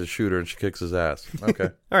and he tries to shoot her and she kicks his ass. Okay.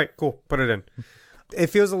 All right, cool. Put it in. It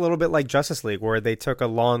feels a little bit like Justice League, where they took a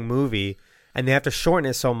long movie and they have to shorten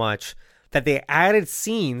it so much that they added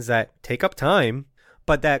scenes that take up time,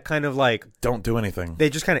 but that kind of like don't do anything. They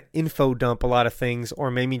just kind of info dump a lot of things, or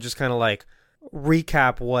maybe just kind of like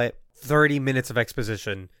recap what 30 minutes of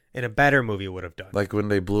exposition in a better movie would have done. Like when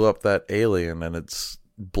they blew up that alien and it's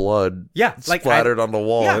blood like splattered on the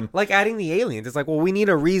wall. Yeah, like adding the aliens. It's like, well, we need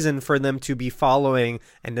a reason for them to be following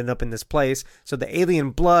and end up in this place. So the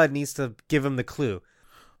alien blood needs to give them the clue.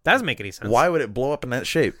 That doesn't make any sense. Why would it blow up in that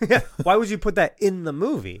shape? Yeah. Why would you put that in the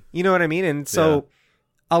movie? You know what I mean? And so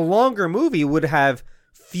a longer movie would have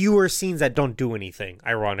fewer scenes that don't do anything,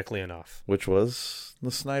 ironically enough. Which was the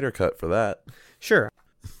Snyder cut for that. Sure.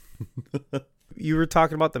 You were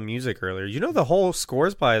talking about the music earlier. You know the whole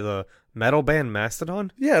score's by the metal band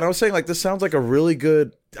Mastodon? Yeah, and I was saying, like, this sounds like a really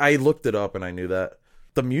good... I looked it up and I knew that.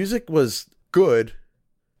 The music was good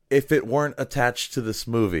if it weren't attached to this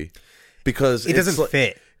movie. Because it doesn't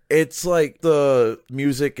fit. It's like the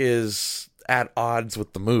music is at odds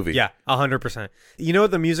with the movie. Yeah, 100%. You know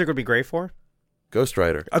what the music would be great for? Ghost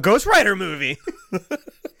Rider. A Ghost Rider movie.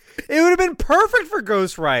 It would have been perfect for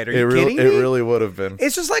Ghost Rider. Are you kidding me? It really would have been.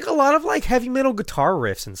 It's just like a lot of like heavy metal guitar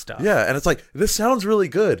riffs and stuff. Yeah, and it's like, this sounds really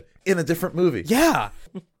good in a different movie. Yeah.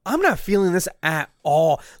 I'm not feeling this at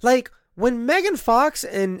all. Like, when Megan Fox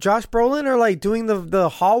and Josh Brolin are like doing the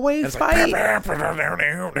hallway fight,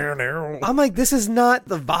 I'm like, this is not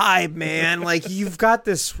the vibe, man. Like, you've got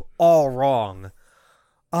this all wrong.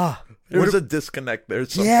 There was a disconnect there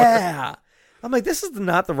somewhere. Yeah. I'm like, this is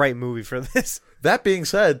not the right movie for this. That being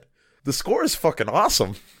said, the score is fucking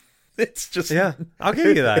awesome. It's just... Yeah, I'll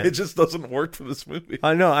give you that. It just doesn't work for this movie.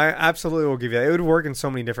 No, I absolutely will give you that. It would work in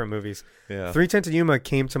so many different movies. Yeah. 310 to Yuma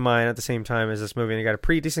came to mind at the same time as this movie, and it got a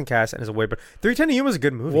pretty decent cast and is a way better. 310 to Yuma is a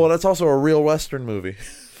good movie. Well, that's also a real Western movie.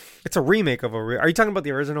 It's a remake of a Are you talking about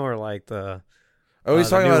the original or like the... Oh,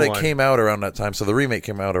 he's talking about one? it came out around that time, so the remake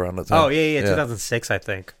came out around that time. Oh, yeah. 2006, I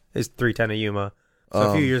think, is 310 to Yuma.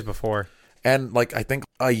 So a few years before. And like I think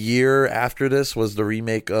a year after this was the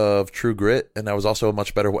remake of True Grit, and that was also a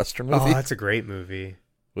much better Western movie. Oh, that's a great movie.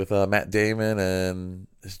 With Matt Damon and...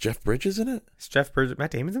 Is Jeff Bridges in it? Is Jeff Bridges... Matt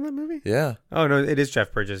Damon's in that movie? Yeah. Oh, no, it is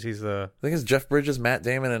Jeff Bridges. He's the... I think it's Jeff Bridges, Matt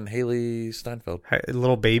Damon, and Haley Steinfeld.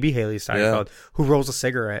 Little baby Haley Steinfeld, who rolls a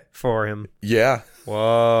cigarette for him. Yeah.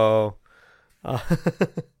 Whoa.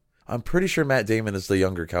 I'm pretty sure Matt Damon is the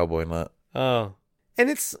younger cowboy in that. Oh. And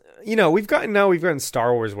it's, you know, we've gotten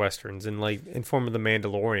Star Wars Westerns in form of The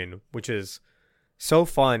Mandalorian, which is so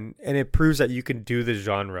fun, and it proves that you can do this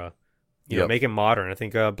genre, you know, make it modern. I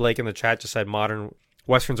think Blake in the chat just said modern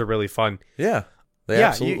Westerns are really fun. Yeah, they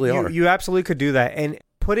absolutely are. You absolutely could do that, and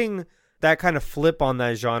putting that kind of flip on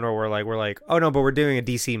that genre where we're like, oh no, but we're doing a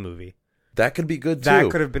DC movie. That could be good too. That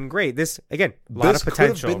could have been great. This again, a lot of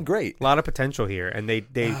potential. Could have been great. A lot of potential here, and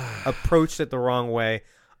they approached it the wrong way.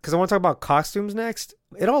 Because I want to talk about costumes next.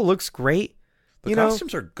 It all looks great. The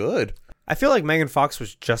costumes are good. I feel like Megan Fox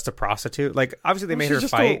was just a prostitute. Like, obviously they made her just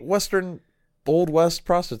fight. A Western, Old West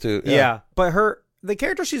prostitute. Yeah. But the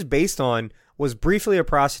character she's based on was briefly a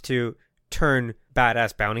prostitute turned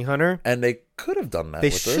badass bounty hunter. And they could have done that. They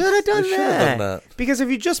should have done that. Because if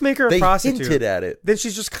you just make her a prostitute, they hinted at it. Then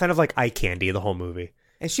she's just kind of like eye candy the whole movie.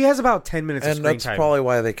 And she has about 10 minutes of screen time. And that's probably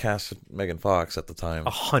why they cast Megan Fox at the time.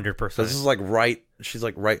 100%. This is like she's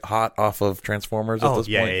like right hot off of Transformers at this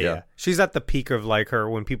point. Yeah. She's at the peak of like her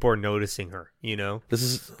when people are noticing her, you know?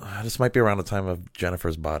 This might be around the time of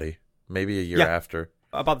Jennifer's Body. Maybe a year after.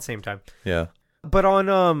 About the same time. Yeah. But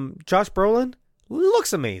on Josh Brolin,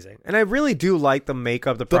 looks amazing. And I really do like the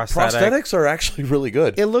makeup, the prosthetics are actually really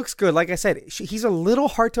good. It looks good. Like I said, he's a little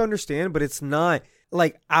hard to understand, but it's not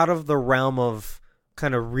like out of the realm of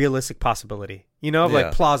kind of realistic possibility,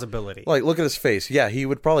 like plausibility. Like, look at his face. Yeah, he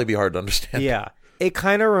would probably be hard to understand. Yeah. It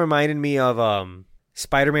kind of reminded me of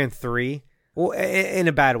Spider-Man 3. Well, in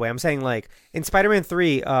a bad way. I'm saying, like, in Spider-Man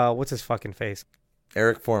 3, what's his fucking face?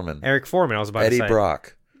 Eric Foreman, I was about to say. Eddie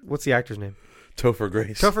Brock. What's the actor's name? Topher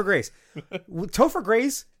Grace. Topher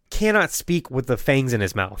Grace cannot speak with the fangs in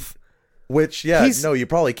his mouth. Which, you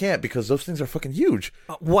probably can't because those things are fucking huge.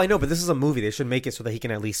 Well, I know, but this is a movie. They should make it so that he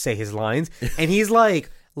can at least say his lines. And he's like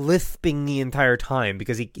lisping the entire time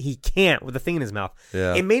because he can't with the thing in his mouth.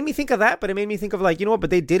 Yeah. It made me think of that, but it made me think of like, you know what? But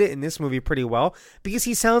they did it in this movie pretty well because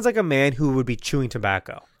he sounds like a man who would be chewing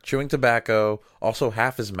tobacco. Also,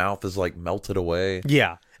 half his mouth is like melted away.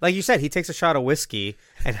 Yeah. Like you said, he takes a shot of whiskey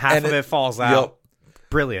and half of it falls out. Yep.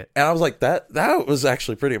 Brilliant. And I was like, that was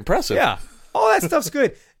actually pretty impressive. Yeah. All that stuff's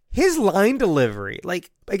good. His line delivery,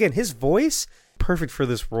 like, again, his voice, perfect for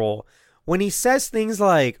this role. When he says things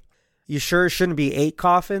like, you sure it shouldn't be 8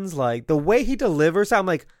 coffins? Like, the way he delivers, I'm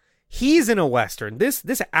like, he's in a Western.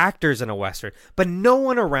 This actor's in a Western, but no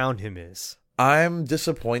one around him is. I'm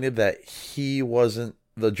disappointed that he wasn't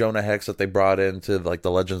the Jonah Hex that they brought into like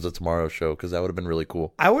the Legends of Tomorrow show, because that would have been really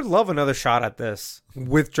cool. I would love another shot at this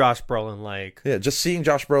with Josh Brolin. Like, yeah, just seeing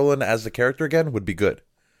Josh Brolin as the character again would be good.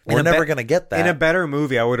 We're never going to get that. In a better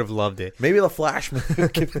movie, I would have loved it. Maybe the Flash movie.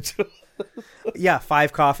 Give it to Yeah,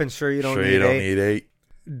 5 coffins, sure you don't need 8.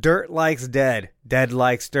 Dirt likes dead. Dead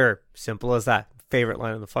likes dirt. Simple as that. Favorite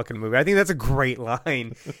line in the fucking movie. I think that's a great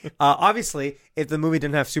line. Obviously, if the movie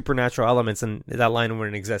didn't have supernatural elements, then that line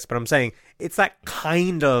wouldn't exist. But I'm saying it's that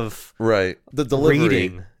kind of right. The delivery.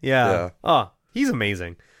 Reading. Yeah. Oh, he's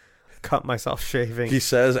amazing. Cut myself shaving. He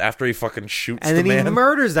says after he fucking shoots and the then man. He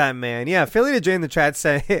murders that man. Yeah, Philly to Jay in the chat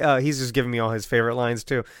said he's just giving me all his favorite lines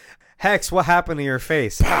too. Hex, what happened to your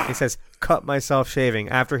face? He says, cut myself shaving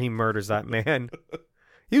after he murders that man.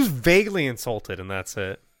 He was vaguely insulted, and that's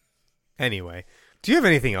it. Anyway, do you have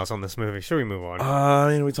anything else on this movie? Should we move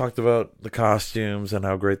on? We talked about the costumes and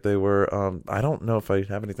how great they were. I don't know if I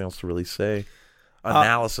have anything else to really say,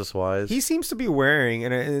 analysis-wise. He seems to be wearing,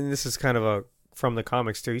 and this is kind of from the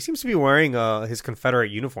comics too, he seems to be wearing his Confederate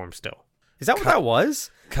uniform still. Is that what that was?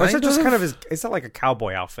 Or is that just kind of is that like a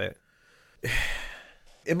cowboy outfit?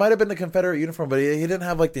 It might have been the Confederate uniform, but he didn't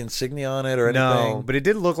have like the insignia on it or anything. No, but it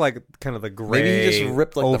did look like kind of the gray. Maybe he just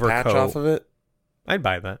ripped like overcoat. The patch off of it. I'd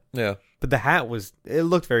buy that. Yeah. But the hat it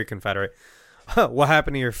looked very Confederate. What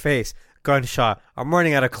happened to your face? Gunshot. I'm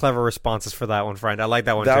running out of clever responses for that one, friend. I like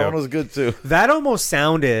that one too. That one was good too. That almost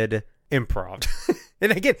sounded improv.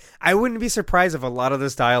 And again, I wouldn't be surprised if a lot of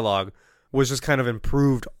this dialogue was just kind of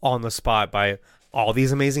improved on the spot by all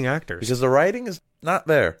these amazing actors. Because the writing is not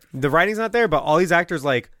there. The writing's not there, but all these actors,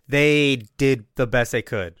 like, they did the best they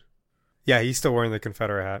could. Yeah, he's still wearing the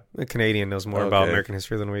Confederate hat. The Canadian knows more about American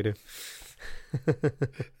history than we do.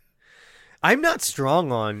 I'm not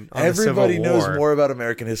strong on everybody the Civil War. knows more about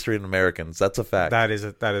American history than Americans. That's a fact. That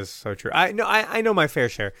is so true. I know my fair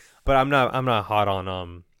share, but I'm not hot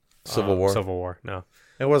on Civil War. Civil War, no.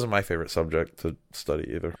 It wasn't my favorite subject to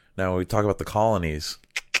study either. Now we talk about the colonies.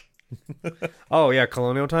 Oh yeah,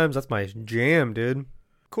 colonial times. That's my jam, dude.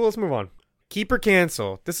 Cool. Let's move on. Keep or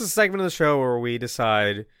cancel. This is a segment of the show where we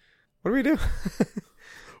decide. What do we do?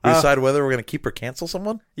 We decide whether we're going to keep or cancel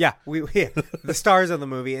someone? Yeah, the stars of the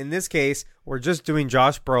movie. In this case, we're just doing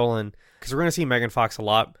Josh Brolin because we're going to see Megan Fox a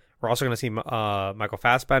lot. We're also going to see Michael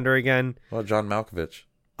Fassbender again. Well, John Malkovich.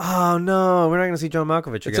 Oh, no. We're not going to see John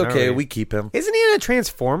Malkovich again. It's okay. We keep him. Isn't he in a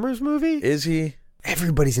Transformers movie? Is he?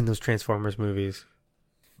 Everybody's in those Transformers movies.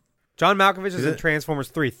 John Malkovich is in Transformers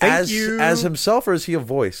 3. Thank you. As himself, or is he a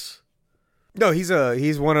voice? No, he's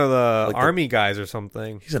one of the army guys or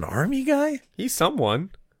something. He's an army guy? He's someone.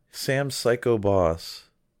 Sam's Psycho Boss.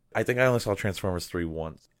 I think I only saw Transformers 3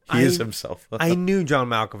 once. He is himself. I knew John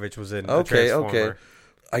Malkovich was in a Transformer. Okay.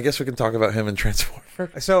 I guess we can talk about him in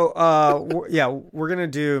Transformer. So, we're going to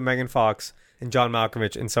do Megan Fox and John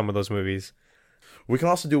Malkovich in some of those movies. We can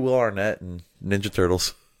also do Will Arnett and Ninja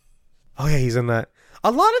Turtles. Oh, yeah, he's in that.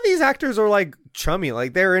 A lot of these actors are, like, chummy.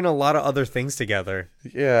 Like, they're in a lot of other things together.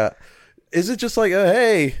 Yeah. Is it just like,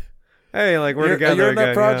 hey, like, we're together you're in again,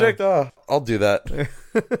 that project? Yeah. Oh, I'll do that.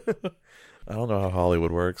 I don't know how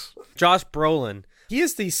Hollywood works. Josh Brolin. He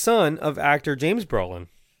is the son of actor James Brolin.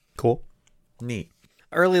 Cool. Neat.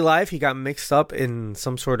 Early life, he got mixed up in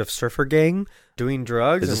some sort of surfer gang doing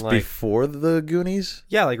drugs. Is this before the Goonies?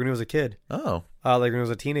 Yeah, like when he was a kid. Oh. Like when he was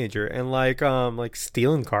a teenager. And like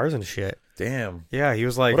stealing cars and shit. Damn. Yeah, he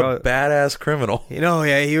was like, What a badass criminal.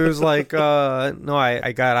 yeah, he was like, no,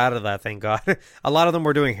 I got out of that, thank God. A lot of them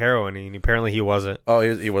were doing heroin, and apparently he wasn't. Oh,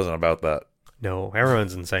 he wasn't about that. No,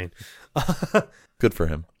 heroin's insane. Good for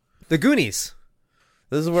him. The Goonies.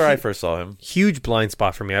 This is where I first saw him. Huge blind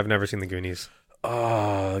spot for me. I've never seen The Goonies.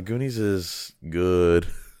 Goonies is good.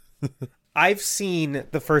 I've seen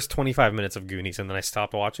the first 25 minutes of Goonies, and then I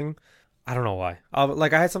stopped watching. I don't know why. I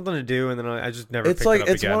had something to do, and then I just never picked it up again.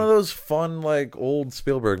 It's one of those fun, like, old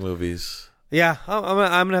Spielberg movies. Yeah, I'm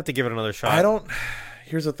going to have to give it another shot.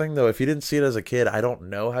 Here's the thing, though. If you didn't see it as a kid, I don't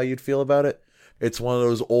know how you'd feel about it. It's one of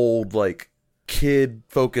those old, like,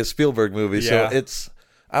 kid-focused Spielberg movies. Yeah. So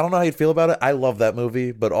I don't know how you'd feel about it. I love that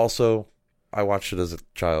movie, but also I watched it as a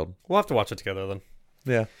child. We'll have to watch it together then.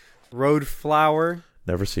 Yeah. Road Flower.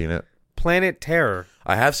 Never seen it. Planet Terror.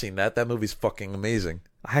 I have seen that. That movie's fucking amazing.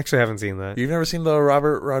 I actually haven't seen that. You've never seen the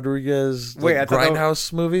Robert Rodriguez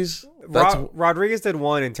Grindhouse movies? Rodriguez did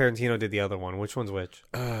one and Tarantino did the other one. Which one's which?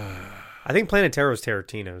 I think Planet Terror was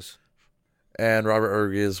Tarantino's. And Robert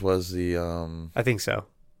Rodriguez was the... I think so.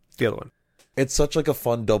 The other one. It's such like a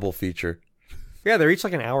fun double feature. Yeah, they're each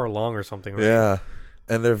like an hour long or something. Right? Yeah.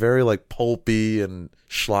 And they're very like pulpy and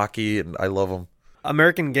schlocky, and I love them.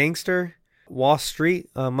 American Gangster, Wall Street,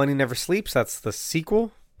 Money Never Sleeps. That's the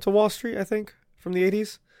sequel to Wall Street, I think, from the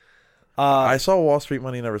 80s. I saw Wall Street,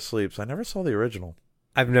 Money Never Sleeps. I never saw the original.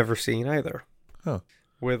 I've never seen either. Huh.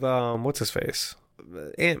 With, what's his face?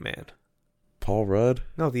 Ant-Man. Paul Rudd?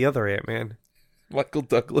 No, the other Ant-Man. Michael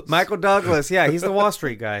Douglas. Michael Douglas, yeah, he's the Wall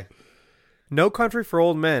Street guy. No Country for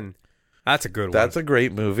Old Men. That's a good one. That's a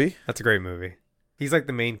great movie. That's a great movie. He's like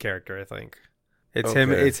the main character, I think. It's Okay.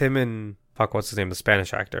 him. It's him and what's his name? The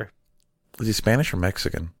Spanish actor. Is he Spanish or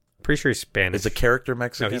Mexican? Pretty sure he's Spanish. Is the character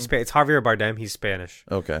Mexican? No, it's Javier Bardem. He's Spanish.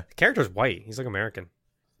 Okay. The character's white. He's like American.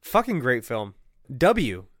 Fucking great film.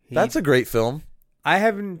 W. That's a great film. I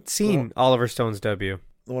haven't seen Oliver Stone's W.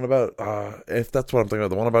 The one about, if that's what I'm thinking of,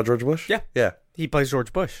 the one about George Bush? Yeah. Yeah. He plays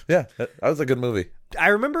George Bush. Yeah. That was a good movie. I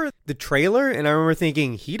remember the trailer, and I remember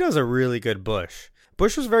thinking, he does a really good Bush.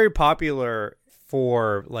 Bush was very popular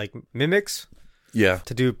for, like, mimics. Yeah.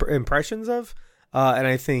 To do impressions of. And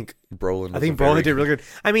I think Brolin did really good.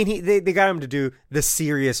 I mean, they got him to do the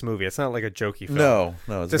serious movie. It's not like a jokey film.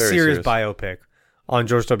 No, it's a serious biopic on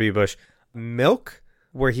George W. Bush. Milk,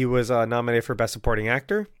 where he was nominated for Best Supporting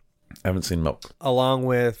Actor. I haven't seen Milk. Along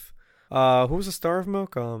with, who was the star of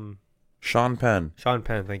Milk? Sean Penn. Sean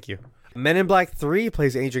Penn, thank you. Men in Black 3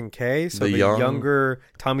 plays Agent K, so the younger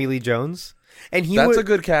Tommy Lee Jones. And that's a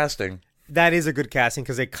good casting. That is a good casting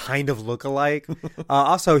because they kind of look alike.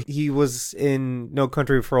 Also, he was in No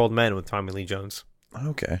Country for Old Men with Tommy Lee Jones.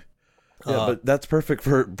 Okay. Yeah, but that's perfect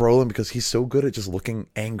for Brolin because he's so good at just looking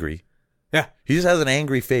angry. Yeah. He just has an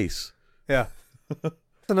angry face. Yeah.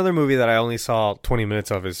 Another movie that I only saw 20 minutes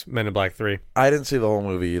of is Men in Black 3. I didn't see the whole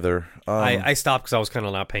movie either. I stopped because I was kind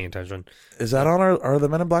of not paying attention. Is that on are the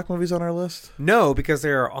Men in Black movies on our list? No, because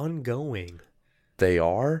they are ongoing. They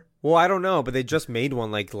are? Well, I don't know, but they just made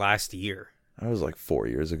one like last year. That was like 4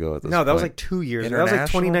 years ago at this point. No, that was like 2 years ago. That was like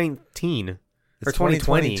 2019 or 2020.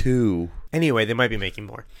 2022. Anyway, they might be making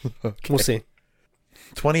more. Okay. We'll see.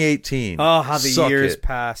 2018. Oh, how the years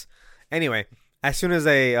pass. Anyway, as soon as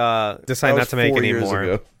they decide not to make any more.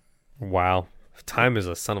 Ago. Wow. Time is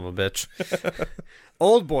a son of a bitch.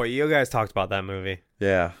 Old Boy, you guys talked about that movie.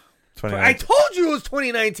 Yeah. I told you it was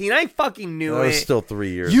 2019. I fucking knew it. It was still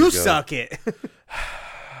 3 years ago. You suck it.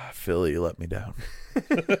 Philly, you let me down.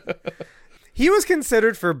 He was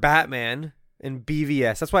considered for Batman and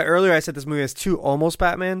BVS. That's why earlier I said this movie has two almost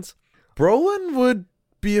Batmans. Brolin would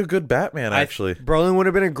be a good Batman, actually. Brolin would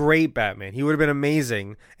have been a great Batman. He would have been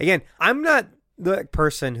amazing. Again, I'm not the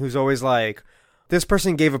person who's always like, this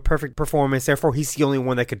person gave a perfect performance, therefore he's the only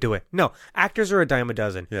one that could do it. No, actors are a dime a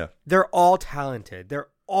dozen. Yeah. They're all talented. They're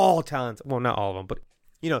all talented. Well, not all of them, but,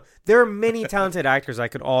 there are many talented actors I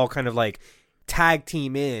could all kind of like tag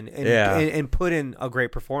team in and put in a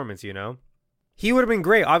great performance, He would have been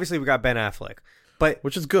great. Obviously, we got Ben Affleck.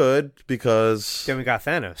 Which is good because... Then we got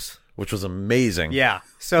Thanos. Which was amazing. Yeah.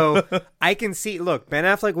 So I can see... Look, Ben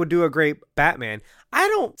Affleck would do a great Batman. I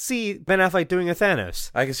don't see Ben Affleck doing a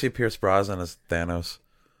Thanos. I can see Pierce Brosnan as Thanos.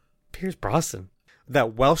 Pierce Brosnan?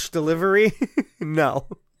 That Welsh delivery? No.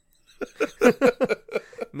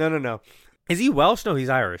 No. Is he Welsh? No, he's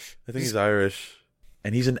Irish. I think he's Irish.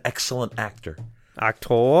 And he's an excellent actor.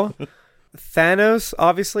 Actor. Thanos,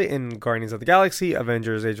 obviously, in Guardians of the Galaxy,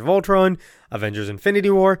 Avengers Age of Ultron, Avengers Infinity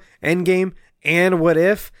War, Endgame, and What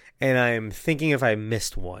If. And I'm thinking if I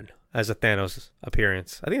missed one as a Thanos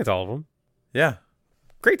appearance. I think it's all of them. Yeah.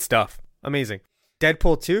 Great stuff. Amazing.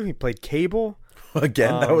 Deadpool 2, he played Cable.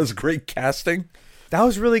 Again, that was great casting. That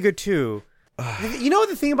was really good too. You know,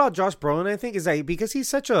 the thing about Josh Brolin, I think, is that because he's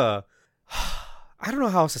such a, I don't know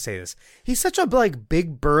how else to say this. He's such a like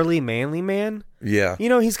big, burly, manly man. Yeah. You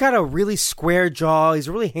know, he's got a really square jaw. He's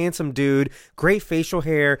a really handsome dude. Great facial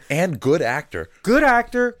hair. And good actor. Good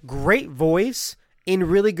actor. Great voice. In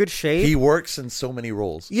really good shape. He works in so many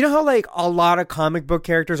roles. You know how like a lot of comic book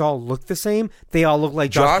characters all look the same? They all look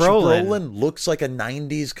like Josh Brolin looks like a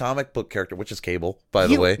 90s comic book character, which is Cable, by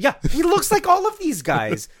the way. Yeah, he looks like all of these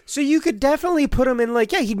guys. So you could definitely put him in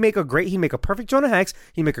like, yeah, he'd make a perfect Jonah Hex.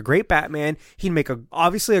 He'd make a great Batman. He'd make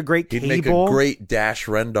obviously a great Cable. He'd make a great Dash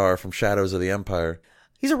Rendar from Shadows of the Empire.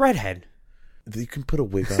 He's a redhead. You can put a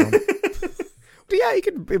wig on him. Yeah, he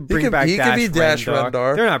could bring back Dash Rendar. He could be Dash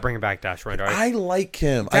Rendar. They're not bringing back Dash Rendar. I like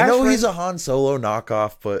him. I know he's a Han Solo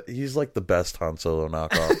knockoff, but he's like the best Han Solo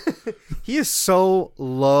knockoff. He is so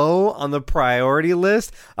low on the priority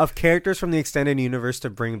list of characters from the extended universe to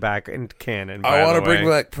bring back in canon. I want to bring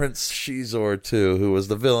back Prince Shizor, too, who was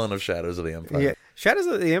the villain of Shadows of the Empire. Yeah. Shadows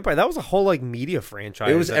of the Empire, that was a whole like media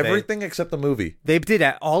franchise. It was everything except the movie. They did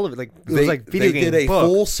all of it. Like, it was like video game, They did a book,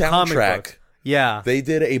 full soundtrack. Yeah. They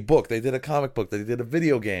did a book. They did a comic book. They did a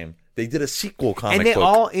video game. They did a sequel comic book. And they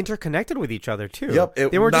all interconnected with each other, too. Yep.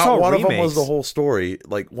 They weren't just all one remakes. of them was the whole story.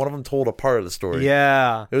 Like, one of them told a part of the story.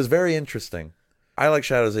 Yeah. It was very interesting. I like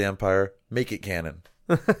Shadows of the Empire. Make it canon.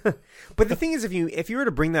 But the thing is, if you were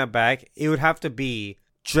to bring that back, it would have to be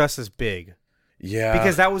just as big. Yeah.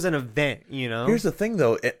 Because that was an event, you know? Here's the thing,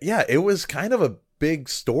 though. It was kind of a big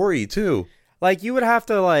story, too. Like, you would have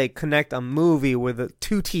to, like, connect a movie with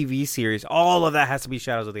 2 TV series. All of that has to be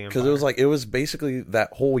Shadows of the Empire. Because it was basically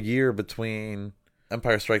that whole year between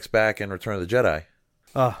Empire Strikes Back and Return of the Jedi.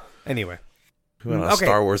 Anyway. We went on a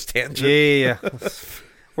Star Wars tangent. Yeah.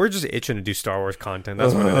 We're just itching to do Star Wars content.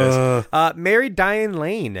 That's what it is. Married Diane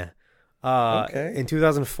Lane. In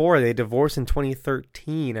 2004. They divorced in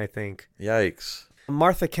 2013, I think. Yikes.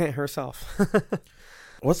 Martha Kent herself.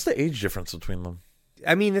 What's the age difference between them?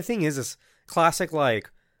 I mean, the thing is classic, like,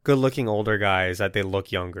 good-looking older guys that they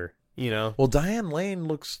look younger, you know? Well, Diane Lane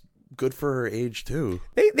looks good for her age, too.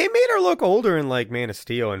 They made her look older in, like, Man of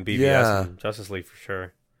Steel and BVS and Justice League for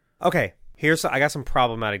sure. Okay, I got some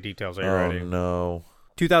problematic details. Are you ready? Oh, no.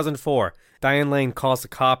 2004, Diane Lane calls the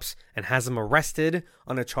cops and has them arrested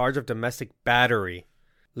on a charge of domestic battery.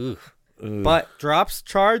 Oof. But drops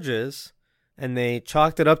charges, and they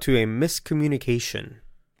chalked it up to a miscommunication.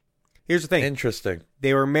 Here's the thing. Interesting.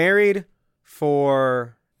 They were married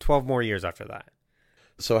for 12 more years after that.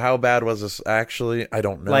 So how bad was this actually? I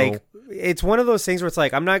don't know. Like, it's one of those things where it's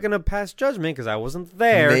like, I'm not going to pass judgment because I wasn't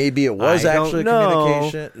there. Maybe it was actually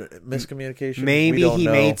miscommunication. Maybe he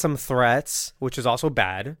made some threats, which is also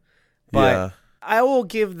bad. But I will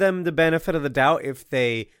give them the benefit of the doubt if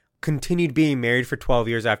they continued being married for 12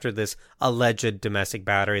 years after this alleged domestic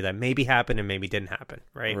battery that maybe happened and maybe didn't happen,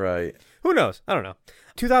 right? Right. Who knows? I don't know.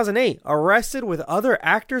 2008, arrested with other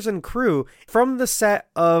actors and crew from the set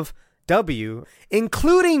of W,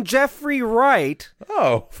 including Jeffrey Wright,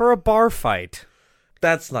 for a bar fight.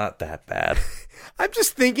 That's not that bad. I'm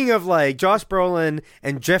just thinking of like Josh Brolin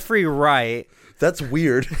and Jeffrey Wright. That's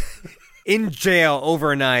weird. In jail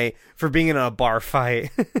overnight for being in a bar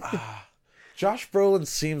fight. Josh Brolin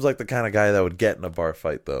seems like the kind of guy that would get in a bar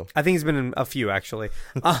fight, though. I think he's been in a few, actually.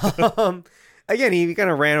 Again, he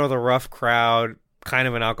kind of ran with a rough crowd, kind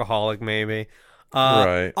of an alcoholic, maybe.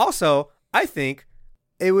 Right. Also, I think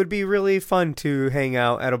it would be really fun to hang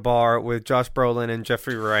out at a bar with Josh Brolin and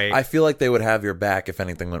Jeffrey Wright. I feel like they would have your back if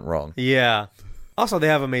anything went wrong. Yeah. Also, they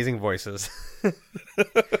have amazing voices.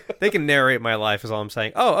 They can narrate my life, is all I'm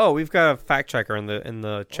saying. Oh, we've got a fact checker in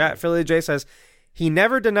the chat. Philly J says he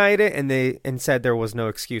never denied it and said there was no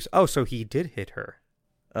excuse. Oh, so he did hit her.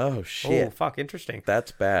 Oh shit. Oh fuck, interesting.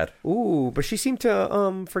 That's bad. Ooh, but she seemed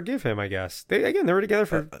to forgive him, I guess. They were together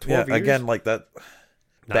for 12 years. Again, like that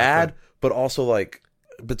Not bad, good. but also like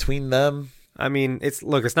between them. I mean, it's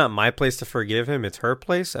not my place to forgive him. It's her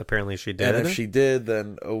place. Apparently she did. And if she did,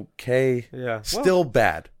 then okay. Yeah. Still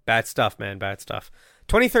bad. Bad stuff, man. Bad stuff.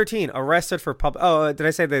 2013, arrested for did I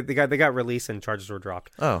say that they got released and charges were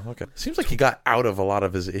dropped? Oh, okay. Seems like he got out of a lot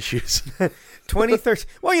of his issues. 2013,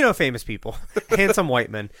 well, famous people. Handsome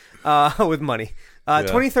white men with money.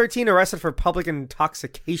 2013, arrested for public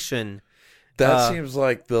intoxication. That seems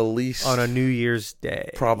like the least on a New Year's Day.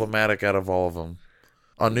 Problematic out of all of them.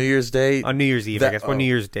 On New Year's Day? On New Year's Eve, I guess. Well, New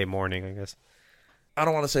Year's Day morning, I guess. I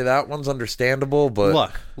don't want to say that one's understandable,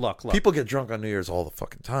 but look. People get drunk on New Year's all the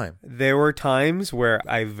fucking time. There were times where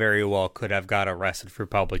I very well could have got arrested for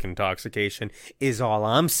public intoxication, is all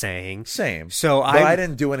I'm saying. Same. So I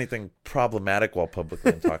didn't do anything problematic while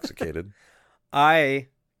publicly intoxicated. No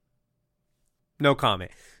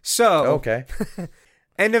comment. So, Okay.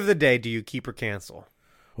 end of the day, do you keep or cancel?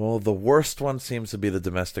 Well, the worst one seems to be the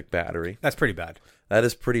domestic battery. That's pretty bad. That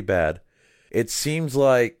is pretty bad. It seems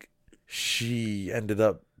like she ended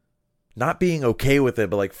up not being okay with it,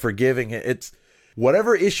 but like forgiving it. It's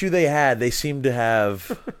whatever issue they had, they seem to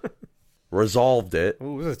have resolved it.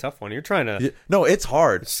 Ooh, this is a tough one. You're trying to No, it's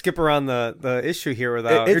hard. skip around the issue here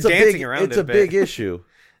without It's you're a dancing big, around it's it a big issue.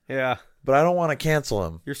 Yeah. But I don't want to cancel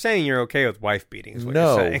him. You're saying you're okay with wife beating is what you're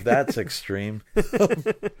No, saying. that's extreme.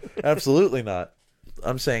 Absolutely not.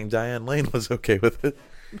 I'm saying Diane Lane was okay with it.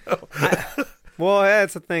 No. Well,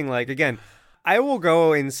 that's the thing. Like, again, I will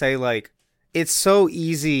go and say, like, it's so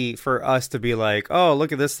easy for us to be like, oh,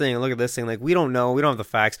 look at this thing, look at this thing. Like, we don't know. We don't have the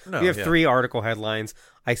facts. No, we have yeah. 3 article headlines.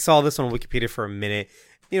 I saw this on Wikipedia for a minute.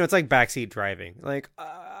 You know, it's like backseat driving. Like,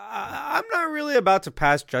 I'm not really about to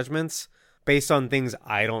pass judgments based on things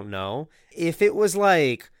I don't know. If it was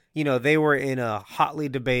like, you know, they were in a hotly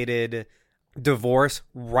debated divorce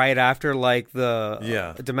right after, like,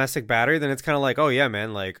 the domestic battery, then it's kind of like, oh, yeah,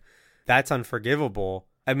 man, like, that's unforgivable.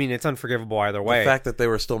 I mean, it's unforgivable either way. The fact that they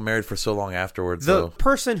were still married for so long afterwards, the though.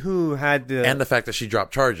 person who had the... And the fact that she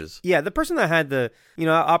dropped charges. Yeah, the person that had the, you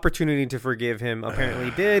know, opportunity to forgive him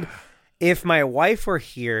apparently did. If my wife were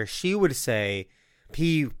here, she would say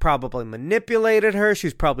he probably manipulated her. She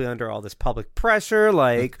was probably under all this public pressure.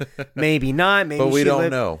 Like, maybe not. Maybe But we she don't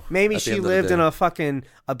lived, know. Maybe at the she end of the lived day. in a fucking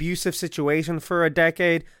abusive situation for a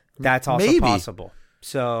decade. That's also Maybe. possible.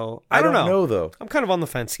 So, I don't don't know, though. I'm kind of on the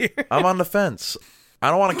fence here. I'm on the fence. I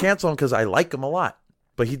don't want to cancel him because I like him a lot.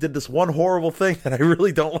 But he did this one horrible thing that I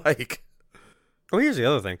really don't like. Oh, here's the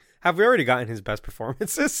other thing. Have we already gotten his best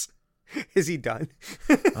performances? Is he done?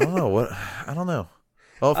 I don't know. I don't know.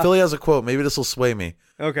 Oh, Philly has a quote. Maybe this will sway me.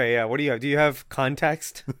 Okay, yeah. What do you have? Do you have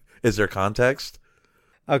context? Is there context?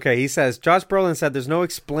 Okay, he says, Josh Brolin said there's no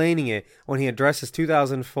explaining it when he addressed his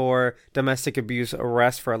 2004 domestic abuse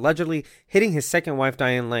arrest for allegedly hitting his second wife,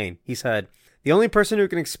 Diane Lane. He said, the only person who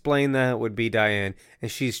can explain that would be Diane,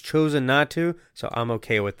 and she's chosen not to, so I'm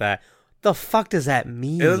okay with that. The fuck does that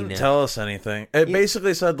mean? It doesn't tell us anything. It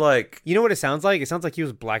basically said, like... You know what it sounds like? It sounds like he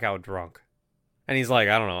was blackout drunk. And he's like,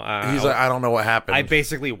 I don't know. He's like, I don't know what happened. I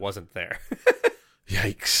basically wasn't there.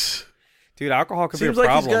 Yikes. Dude, alcohol could Seems be a like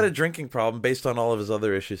problem. he's got a drinking problem based on all of his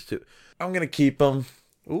other issues, too. I'm going to keep him.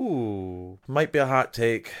 Ooh. Might be a hot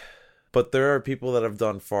take, but there are people that have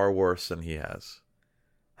done far worse than he has.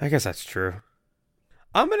 I guess that's true.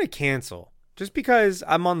 I'm going to cancel just because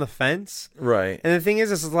I'm on the fence. Right. And the thing is,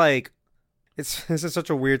 this is like, this is such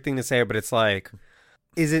a weird thing to say, but it's like,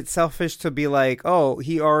 is it selfish to be like, oh,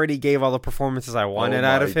 he already gave all the performances I wanted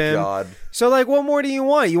out of him? God. So, like, what more do you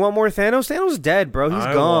want? You want more Thanos? Thanos dead, bro. He's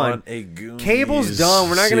I gone. Want a Goonies Cable's done.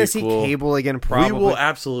 We're not going to see sequel. Cable again, probably. We will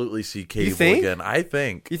absolutely see Cable think? again. I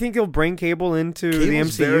think. You think they'll bring Cable into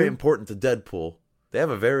Cable's the MCU? very important to Deadpool. They have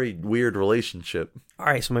a very weird relationship. All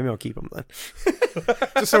right, so maybe I'll keep him then.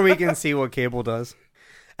 Just so we can see what Cable does.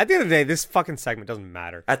 At the end of the day, this fucking segment doesn't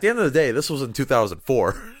matter. At the end of the day, this was in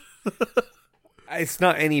 2004. It's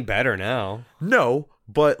not any better now. No,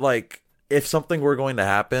 but like, if something were going to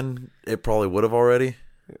happen, it probably would have already.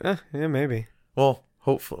 Yeah, maybe. Well,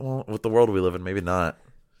 hopefully, with the world we live in, maybe not.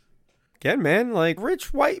 Again, man, like,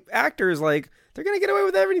 rich white actors, like, they're going to get away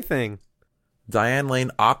with everything. Diane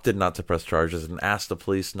Lane opted not to press charges and asked the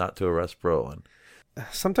police not to arrest Brolin.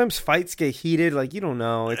 Sometimes fights get heated. Like, you don't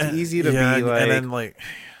know. It's easy to Yeah, be like... and then like,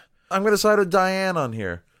 I'm going to side with Diane on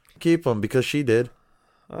here. Keep him because she did.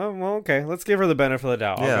 Oh, well, okay. Let's give her the benefit of the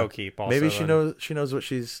doubt. I'll go keep. Also, maybe she then. knows what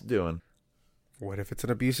she's doing. What if it's an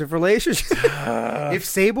abusive relationship? If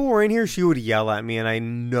Sable were in here, she would yell at me, and I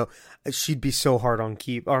know she'd be so hard on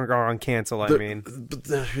keep or on cancel. But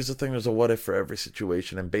here's the thing: there's a what if for every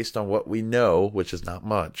situation, and based on what we know, which is not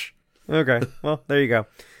much. Okay, well, there you go.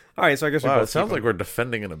 All right, so I guess we Wow, both it sounds keep like we're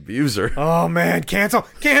defending an abuser. Oh man, cancel!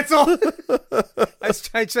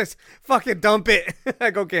 I just fucking dump it. I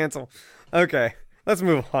go cancel. Okay, let's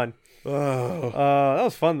move on. Oh, That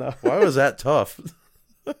was fun though. why was that tough?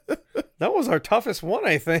 That was our toughest one,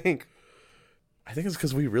 I think. I think it's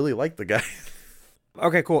because we really like the guy.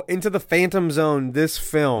 Okay, cool. Into the Phantom Zone, this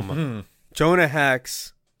film. Jonah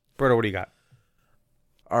Hex. Berto, what do you got?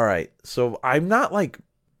 All right, so I'm not like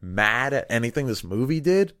mad at anything this movie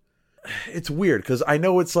did. It's weird because I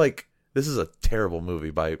know it's like this is a terrible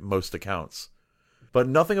movie by most accounts, but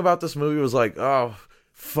nothing about this movie was like, oh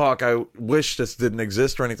fuck, I wish this didn't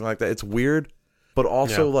exist or anything like that. It's weird, but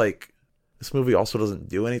also like this movie also doesn't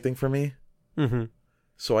do anything for me. Mm-hmm.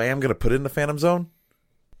 So I am gonna put it in the Phantom Zone,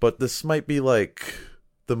 but this might be like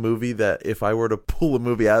the movie that if I were to pull a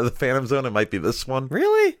movie out of the Phantom Zone, it might be this one.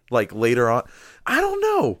 Really? Like later on. I don't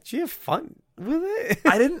know. Did you have fun with it?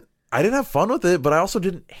 I didn't have fun with it, but I also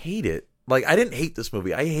didn't hate it. Like, I didn't hate this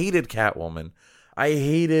movie. I hated Catwoman. I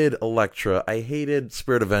hated Elektra. I hated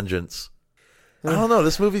Spirit of Vengeance. I don't know.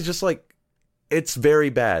 This movie's just like, it's very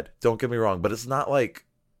bad. Don't get me wrong, but it's not like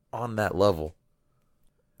on that level.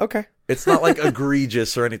 Okay. It's not like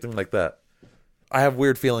egregious or anything like that. I have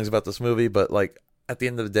weird feelings about this movie, but like at the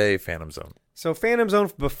end of the day, Phantom Zone. So Phantom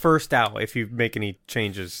Zone, but first out if you make any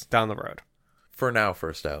changes down the road. For now,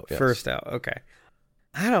 first out. Yes. First out. Okay.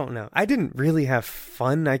 I don't know. I didn't really have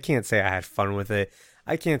fun. I can't say I had fun with it.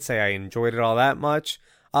 I can't say I enjoyed it all that much.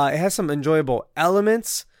 It has some enjoyable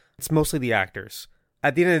elements. It's mostly the actors.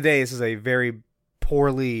 At the end of the day, this is a very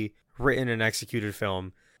poorly written and executed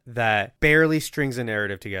film that barely strings a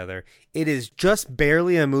narrative together. It is just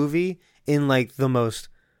barely a movie in like the most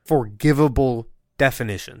forgivable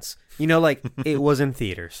definitions. You know, like it was in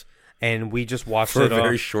theaters and we just watched for it a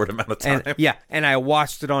very short amount of time. And I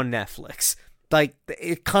watched it on Netflix. Like,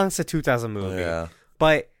 it constitutes as a movie. Yeah.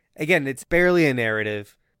 But, again, it's barely a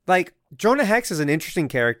narrative. Like, Jonah Hex is an interesting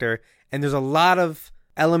character, and there's a lot of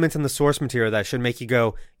elements in the source material that should make you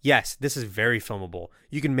go, yes, this is very filmable.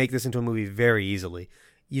 You can make this into a movie very easily.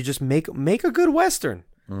 You just make a good Western.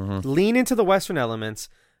 Mm-hmm. Lean into the Western elements.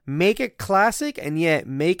 Make it classic, and yet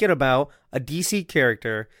make it about a DC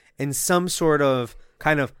character in some sort of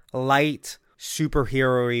kind of light,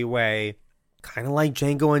 superhero-y way. Kind of like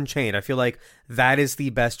Django Unchained. I feel like that is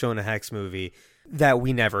the best Jonah Hex movie that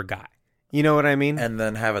we never got. You know what I mean? And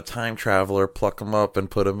then have a time traveler pluck him up and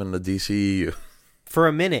put him in the DCEU. For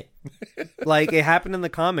a minute. Like, it happened in the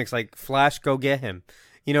comics. Like, Flash, go get him.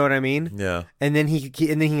 You know what I mean? Yeah. And then he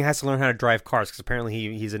has to learn how to drive cars because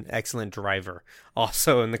apparently he's an excellent driver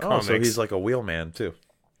also in the comics. So he's like a wheelman, too.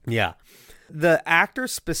 Yeah. The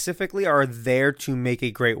actors specifically are there to make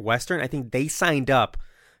a great Western. I think they signed up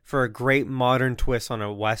for a great modern twist on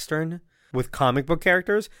a Western with comic book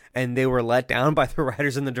characters, and they were let down by the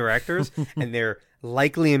writers and the directors, and they're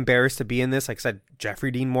likely embarrassed to be in this. Like I said, Jeffrey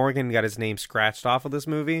Dean Morgan got his name scratched off of this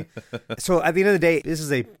movie. So at the end of the day, this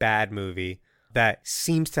is a bad movie that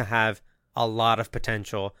seems to have a lot of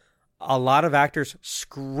potential. A lot of actors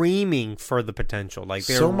screaming for the potential. Like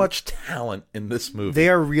so much talent in this movie. They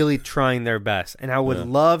are really trying their best. And I would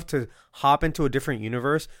love to hop into a different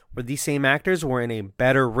universe where these same actors were in a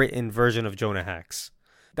better written version of Jonah Hex.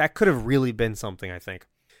 That could have really been something, I think.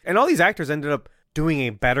 And all these actors ended up doing a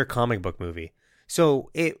better comic book movie. So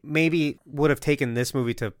it maybe would have taken this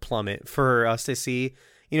movie to plummet for us to see,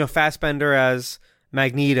 you know, Fassbender as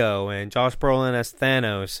Magneto and Josh Brolin as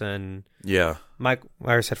Thanos and I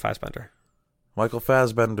already said Fassbender. Michael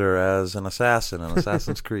Fassbender as an assassin in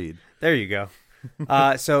Assassin's Creed. There you go.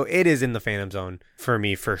 So it is in the Phantom Zone for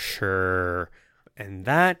me for sure. And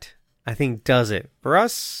that, I think, does it. For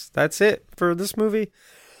us, that's it for this movie.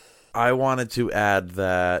 I wanted to add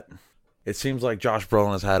that it seems like Josh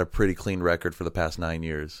Brolin has had a pretty clean record for the past 9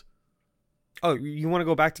 years. Oh, you want to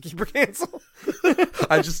go back to Keep or Cancel?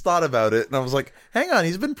 I just thought about it, and I was like, hang on,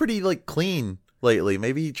 he's been pretty like clean lately.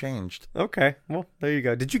 Maybe he changed. Okay, well, there you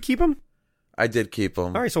go. Did you keep him? I did keep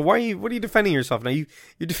him. All right, so what are you defending yourself now? You're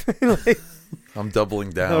defending like... I'm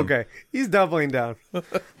doubling down. Okay, he's doubling down.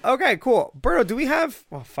 Okay, cool. Berto, do we have...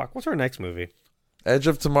 Oh, fuck, what's our next movie? Edge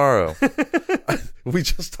of Tomorrow. We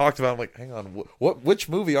just talked about it. I'm like, hang on, which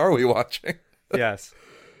movie are we watching? Yes.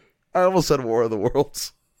 I almost said War of the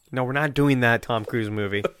Worlds. No, we're not doing that Tom Cruise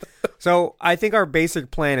movie. So I think our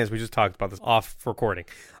basic plan is, we just talked about this off recording.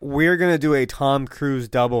 We're going to do a Tom Cruise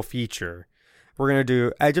double feature. We're going to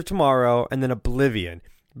do Edge of Tomorrow and then Oblivion.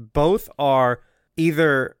 Both are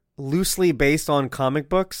either loosely based on comic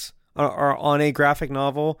books or on a graphic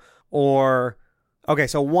novel, or... Okay,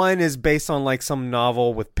 so one is based on like some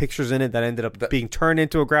novel with pictures in it that ended up being turned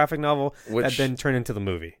into a graphic novel that then turned into the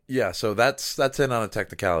movie. Yeah, so that's in on a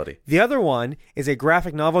technicality. The other one is a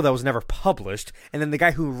graphic novel that was never published, and then the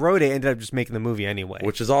guy who wrote it ended up just making the movie anyway.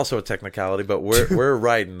 Which is also a technicality, but we're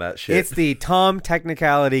writing that shit. It's the Tom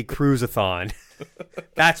Technicality Cruise-a-thon.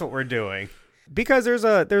 That's what we're doing. Because there's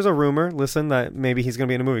a rumor, listen, that maybe he's going to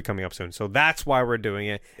be in a movie coming up soon. So that's why we're doing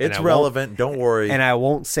it. It's relevant. Don't worry. And I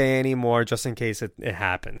won't say any more just in case it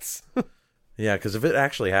happens. Yeah, because if it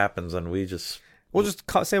actually happens, then we'll just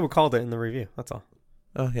say we called it in the review. That's all.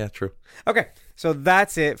 Oh, yeah, true. Okay, so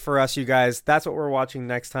that's it for us, you guys. That's what we're watching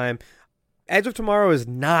next time. Edge of Tomorrow is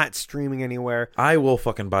not streaming anywhere. I will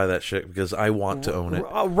fucking buy that shit because I want to own it.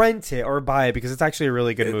 Rent it or buy it because it's actually a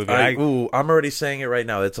really good movie. I'm already saying it right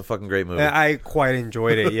now. It's a fucking great movie. I quite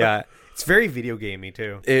enjoyed it, yeah. It's very video gamey,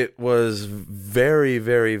 too. It was very,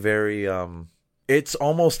 very, very... It's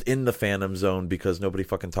almost in the Phantom Zone because nobody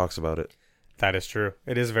fucking talks about it. That is true.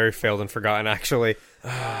 It is very failed and forgotten, actually.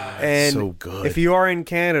 And so good. If you are in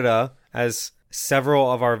Canada, as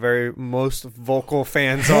several of our very most vocal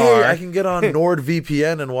fans hey, are, I can get on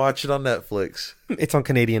NordVPN and watch it on Netflix. It's on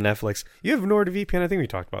Canadian Netflix. You have NordVPN. I think we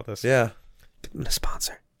talked about this. Yeah. A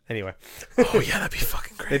sponsor. Anyway. Oh, yeah, that'd be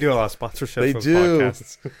fucking great. They do a lot of sponsorships They with do.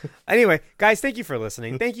 podcasts. Anyway, guys, thank you for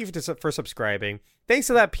listening. Thank you for subscribing. Thanks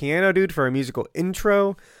to that piano dude for a musical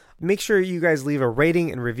intro. Make sure you guys leave a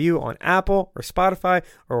rating and review on Apple or Spotify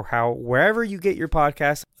or wherever you get your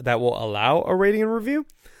podcasts that will allow a rating and review.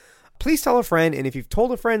 Please tell a friend, and if you've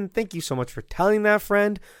told a friend, thank you so much for telling that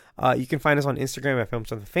friend. You can find us on Instagram at Films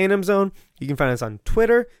from the Phantom Zone. You can find us on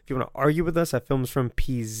Twitter if you want to argue with us at Films from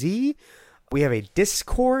PZ. We have a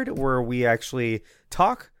Discord where we actually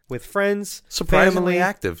talk with friends, Surprisingly family.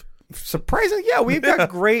 active. Surprisingly, yeah, we have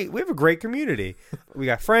a great community. We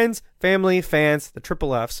got friends, family, fans, the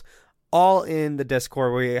triple Fs, all in the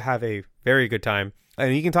Discord. We have a very good time,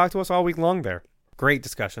 and you can talk to us all week long there. Great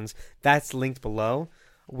discussions. That's linked below.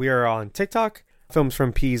 We are on TikTok, Films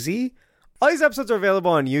from PZ. All these episodes are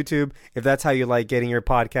available on YouTube. If that's how you like getting your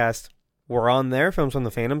podcast, we're on there, Films from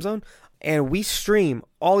the Phantom Zone. And we stream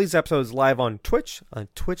all these episodes live on Twitch, on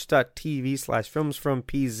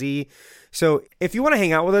twitch.tv/filmsfrompz. So if you want to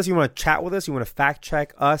hang out with us, you want to chat with us, you want to fact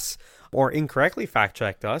check us, or incorrectly fact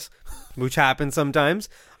check us, which happens sometimes.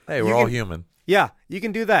 Hey, we're all human. Yeah, you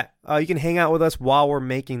can do that. You can hang out with us while we're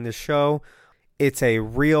making this show. It's a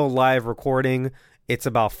real live recording. It's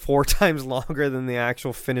about 4 times longer than the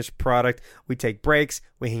actual finished product. We take breaks.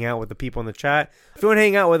 We hang out with the people in the chat. If you want to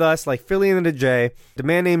hang out with us, like Philly and the J, the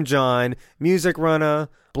man named John, Music Runner,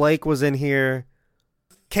 Blake was in here.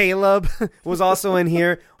 Caleb was also in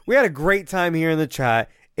here. We had a great time here in the chat.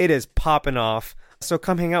 It is popping off. So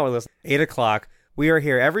come hang out with us. 8 o'clock. We are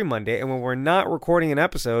here every Monday. And when we're not recording an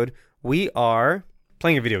episode, we are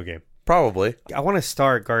playing a video game. Probably. I want to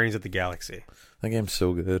start Guardians of the Galaxy. That game's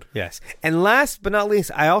so good. Yes. And last but not least,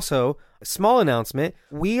 small announcement,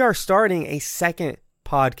 we are starting a second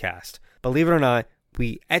podcast. Believe it or not,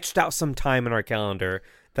 we etched out some time in our calendar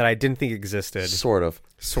that I didn't think existed. Sort of.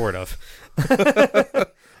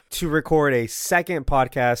 To record a second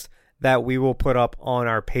podcast that we will put up on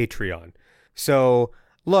our Patreon. So,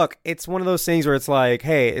 look, it's one of those things where it's like,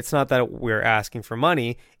 hey, it's not that we're asking for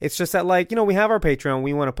money. It's just that, like, we have our Patreon.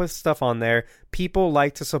 We want to put stuff on there. People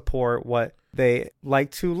like to support what they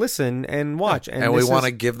like to listen and watch. And we want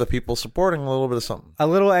to give the people supporting a little bit of something. A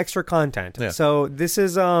little extra content. Yeah. So this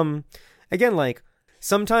is, again, like,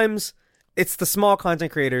 sometimes it's the small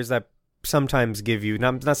content creators that sometimes give you,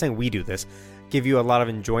 not saying we do this, give you a lot of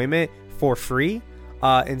enjoyment for free.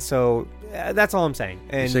 And so that's all I'm saying.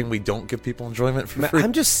 And you're saying we don't give people enjoyment for free?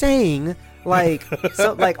 I'm just saying, like,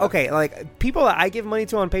 people that I give money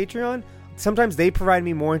to on Patreon, sometimes they provide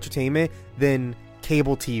me more entertainment than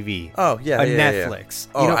cable TV. Oh, yeah, Netflix.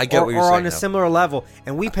 Yeah. Oh, I get what you're saying. Or on a similar level.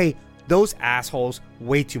 And we pay those assholes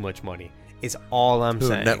way too much money, is all I'm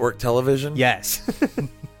saying. Network television? Yes.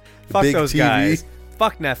 Fuck Big those TV. guys.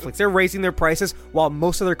 Fuck Netflix. They're raising their prices while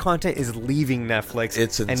most of their content is leaving Netflix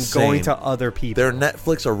and going to other people. Their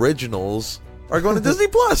Netflix originals are going to Disney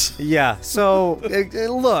Plus. Yeah. So,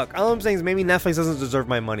 look, all I'm saying is maybe Netflix doesn't deserve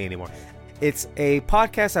my money anymore. It's a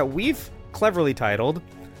podcast that we've cleverly titled,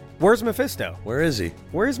 Where's Mephisto? Where is he?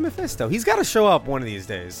 Where's Mephisto? He's got to show up one of these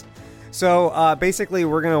days. So, basically,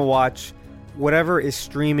 we're going to watch whatever is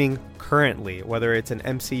streaming currently, whether it's an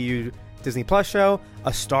MCU Disney Plus show,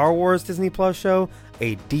 a Star Wars Disney Plus show,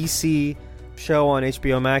 a DC show on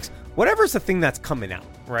HBO Max, whatever's the thing that's coming out,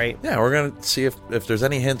 right? Yeah, we're going to see if there's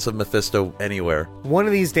any hints of Mephisto anywhere. One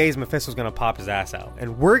of these days, Mephisto's going to pop his ass out,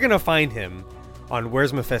 and we're going to find him on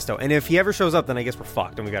Where's Mephisto. And if he ever shows up, then I guess we're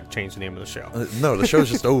fucked, and we got to change the name of the show. No, the show's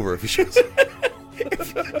just over if he shows up.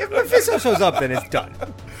 if Mephisto shows up, then it's done.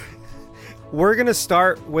 We're going to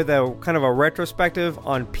start with a kind of a retrospective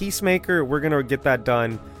on Peacemaker. We're going to get that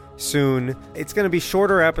done soon. It's going to be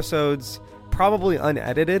shorter episodes, probably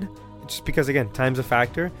unedited, just because, again, time's a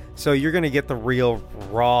factor. So you're going to get the real,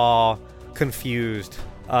 raw, confused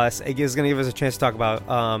us. It is going to give us a chance to talk about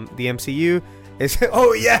the MCU.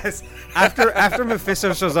 Oh, yes! After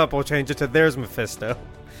Mephisto shows up, we'll change it to There's Mephisto.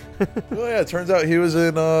 Well, yeah, it turns out he was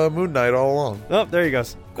in Moon Knight all along. Oh, there he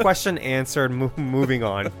goes. Question answered, moving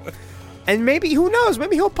on. And maybe, who knows,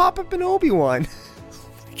 maybe he'll pop up in Obi-Wan.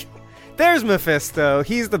 There's Mephisto.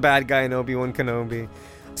 He's the bad guy in Obi-Wan Kenobi.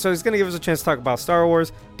 So he's going to give us a chance to talk about Star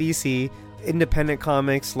Wars, DC, independent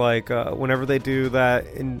comics, like whenever they do that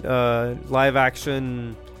in live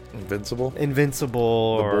action... Invincible,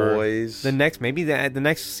 The Boys. The next, maybe the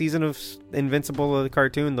next season of Invincible, the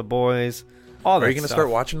cartoon, The Boys. All that Are you going to stuff. start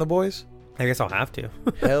watching The Boys? I guess I'll have to.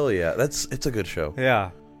 Hell yeah. It's a good show.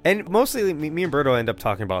 Yeah. And mostly me and Berto end up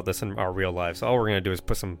talking about this in our real lives. So all we're going to do is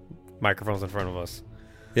put some microphones in front of us.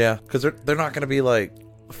 Yeah, because they're not going to be like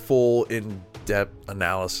full in-depth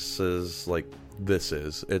analysis like this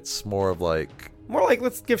is. It's more of like... More like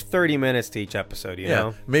let's give 30 minutes to each episode, you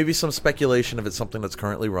know? Maybe some speculation if it's something that's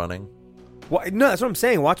currently running. Well, no, that's what I'm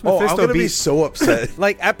saying. Watch Mephisto I'm going to be so upset.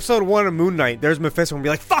 like episode 1 of Moon Knight, there's Mephisto and be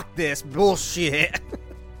like, fuck this bullshit.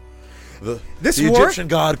 The work? Egyptian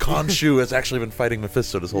god Khonshu has actually been fighting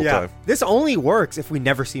Mephisto this whole time. This only works if we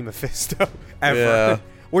never see Mephisto ever. Yeah.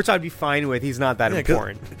 Which I'd be fine with. He's not that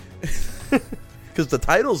important. Because the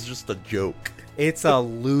title's just a joke. It's a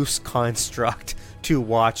loose construct to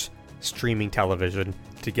watch streaming television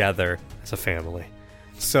together as a family.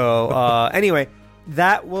 So anyway,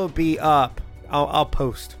 that will be up. I'll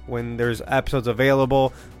post when there's episodes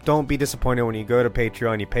available. Don't be disappointed when you go to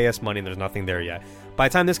Patreon, you pay us money, and there's nothing there yet. By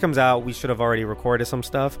the time this comes out, we should have already recorded some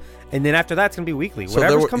stuff. And then after that, it's going to be weekly.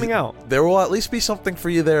 Whatever's coming out. There will at least be something for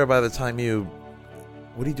you there by the time you...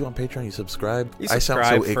 What do you do on Patreon? You subscribe? I sound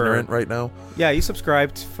so ignorant right now. Yeah, you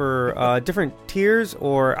subscribed for different tiers,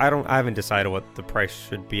 or I haven't decided what the price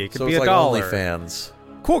should be. It could be it's $1. Like OnlyFans.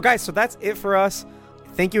 Cool, guys. So that's it for us.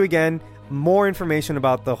 Thank you again. More information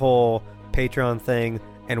about the whole Patreon thing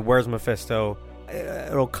and Where's Mephisto.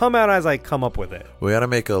 It'll come out as I come up with it. We got to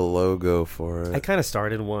make a logo for it. I kind of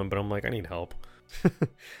started one, but I'm like, I need help.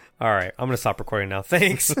 All right, I'm going to stop recording now.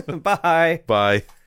 Thanks. Bye. Bye.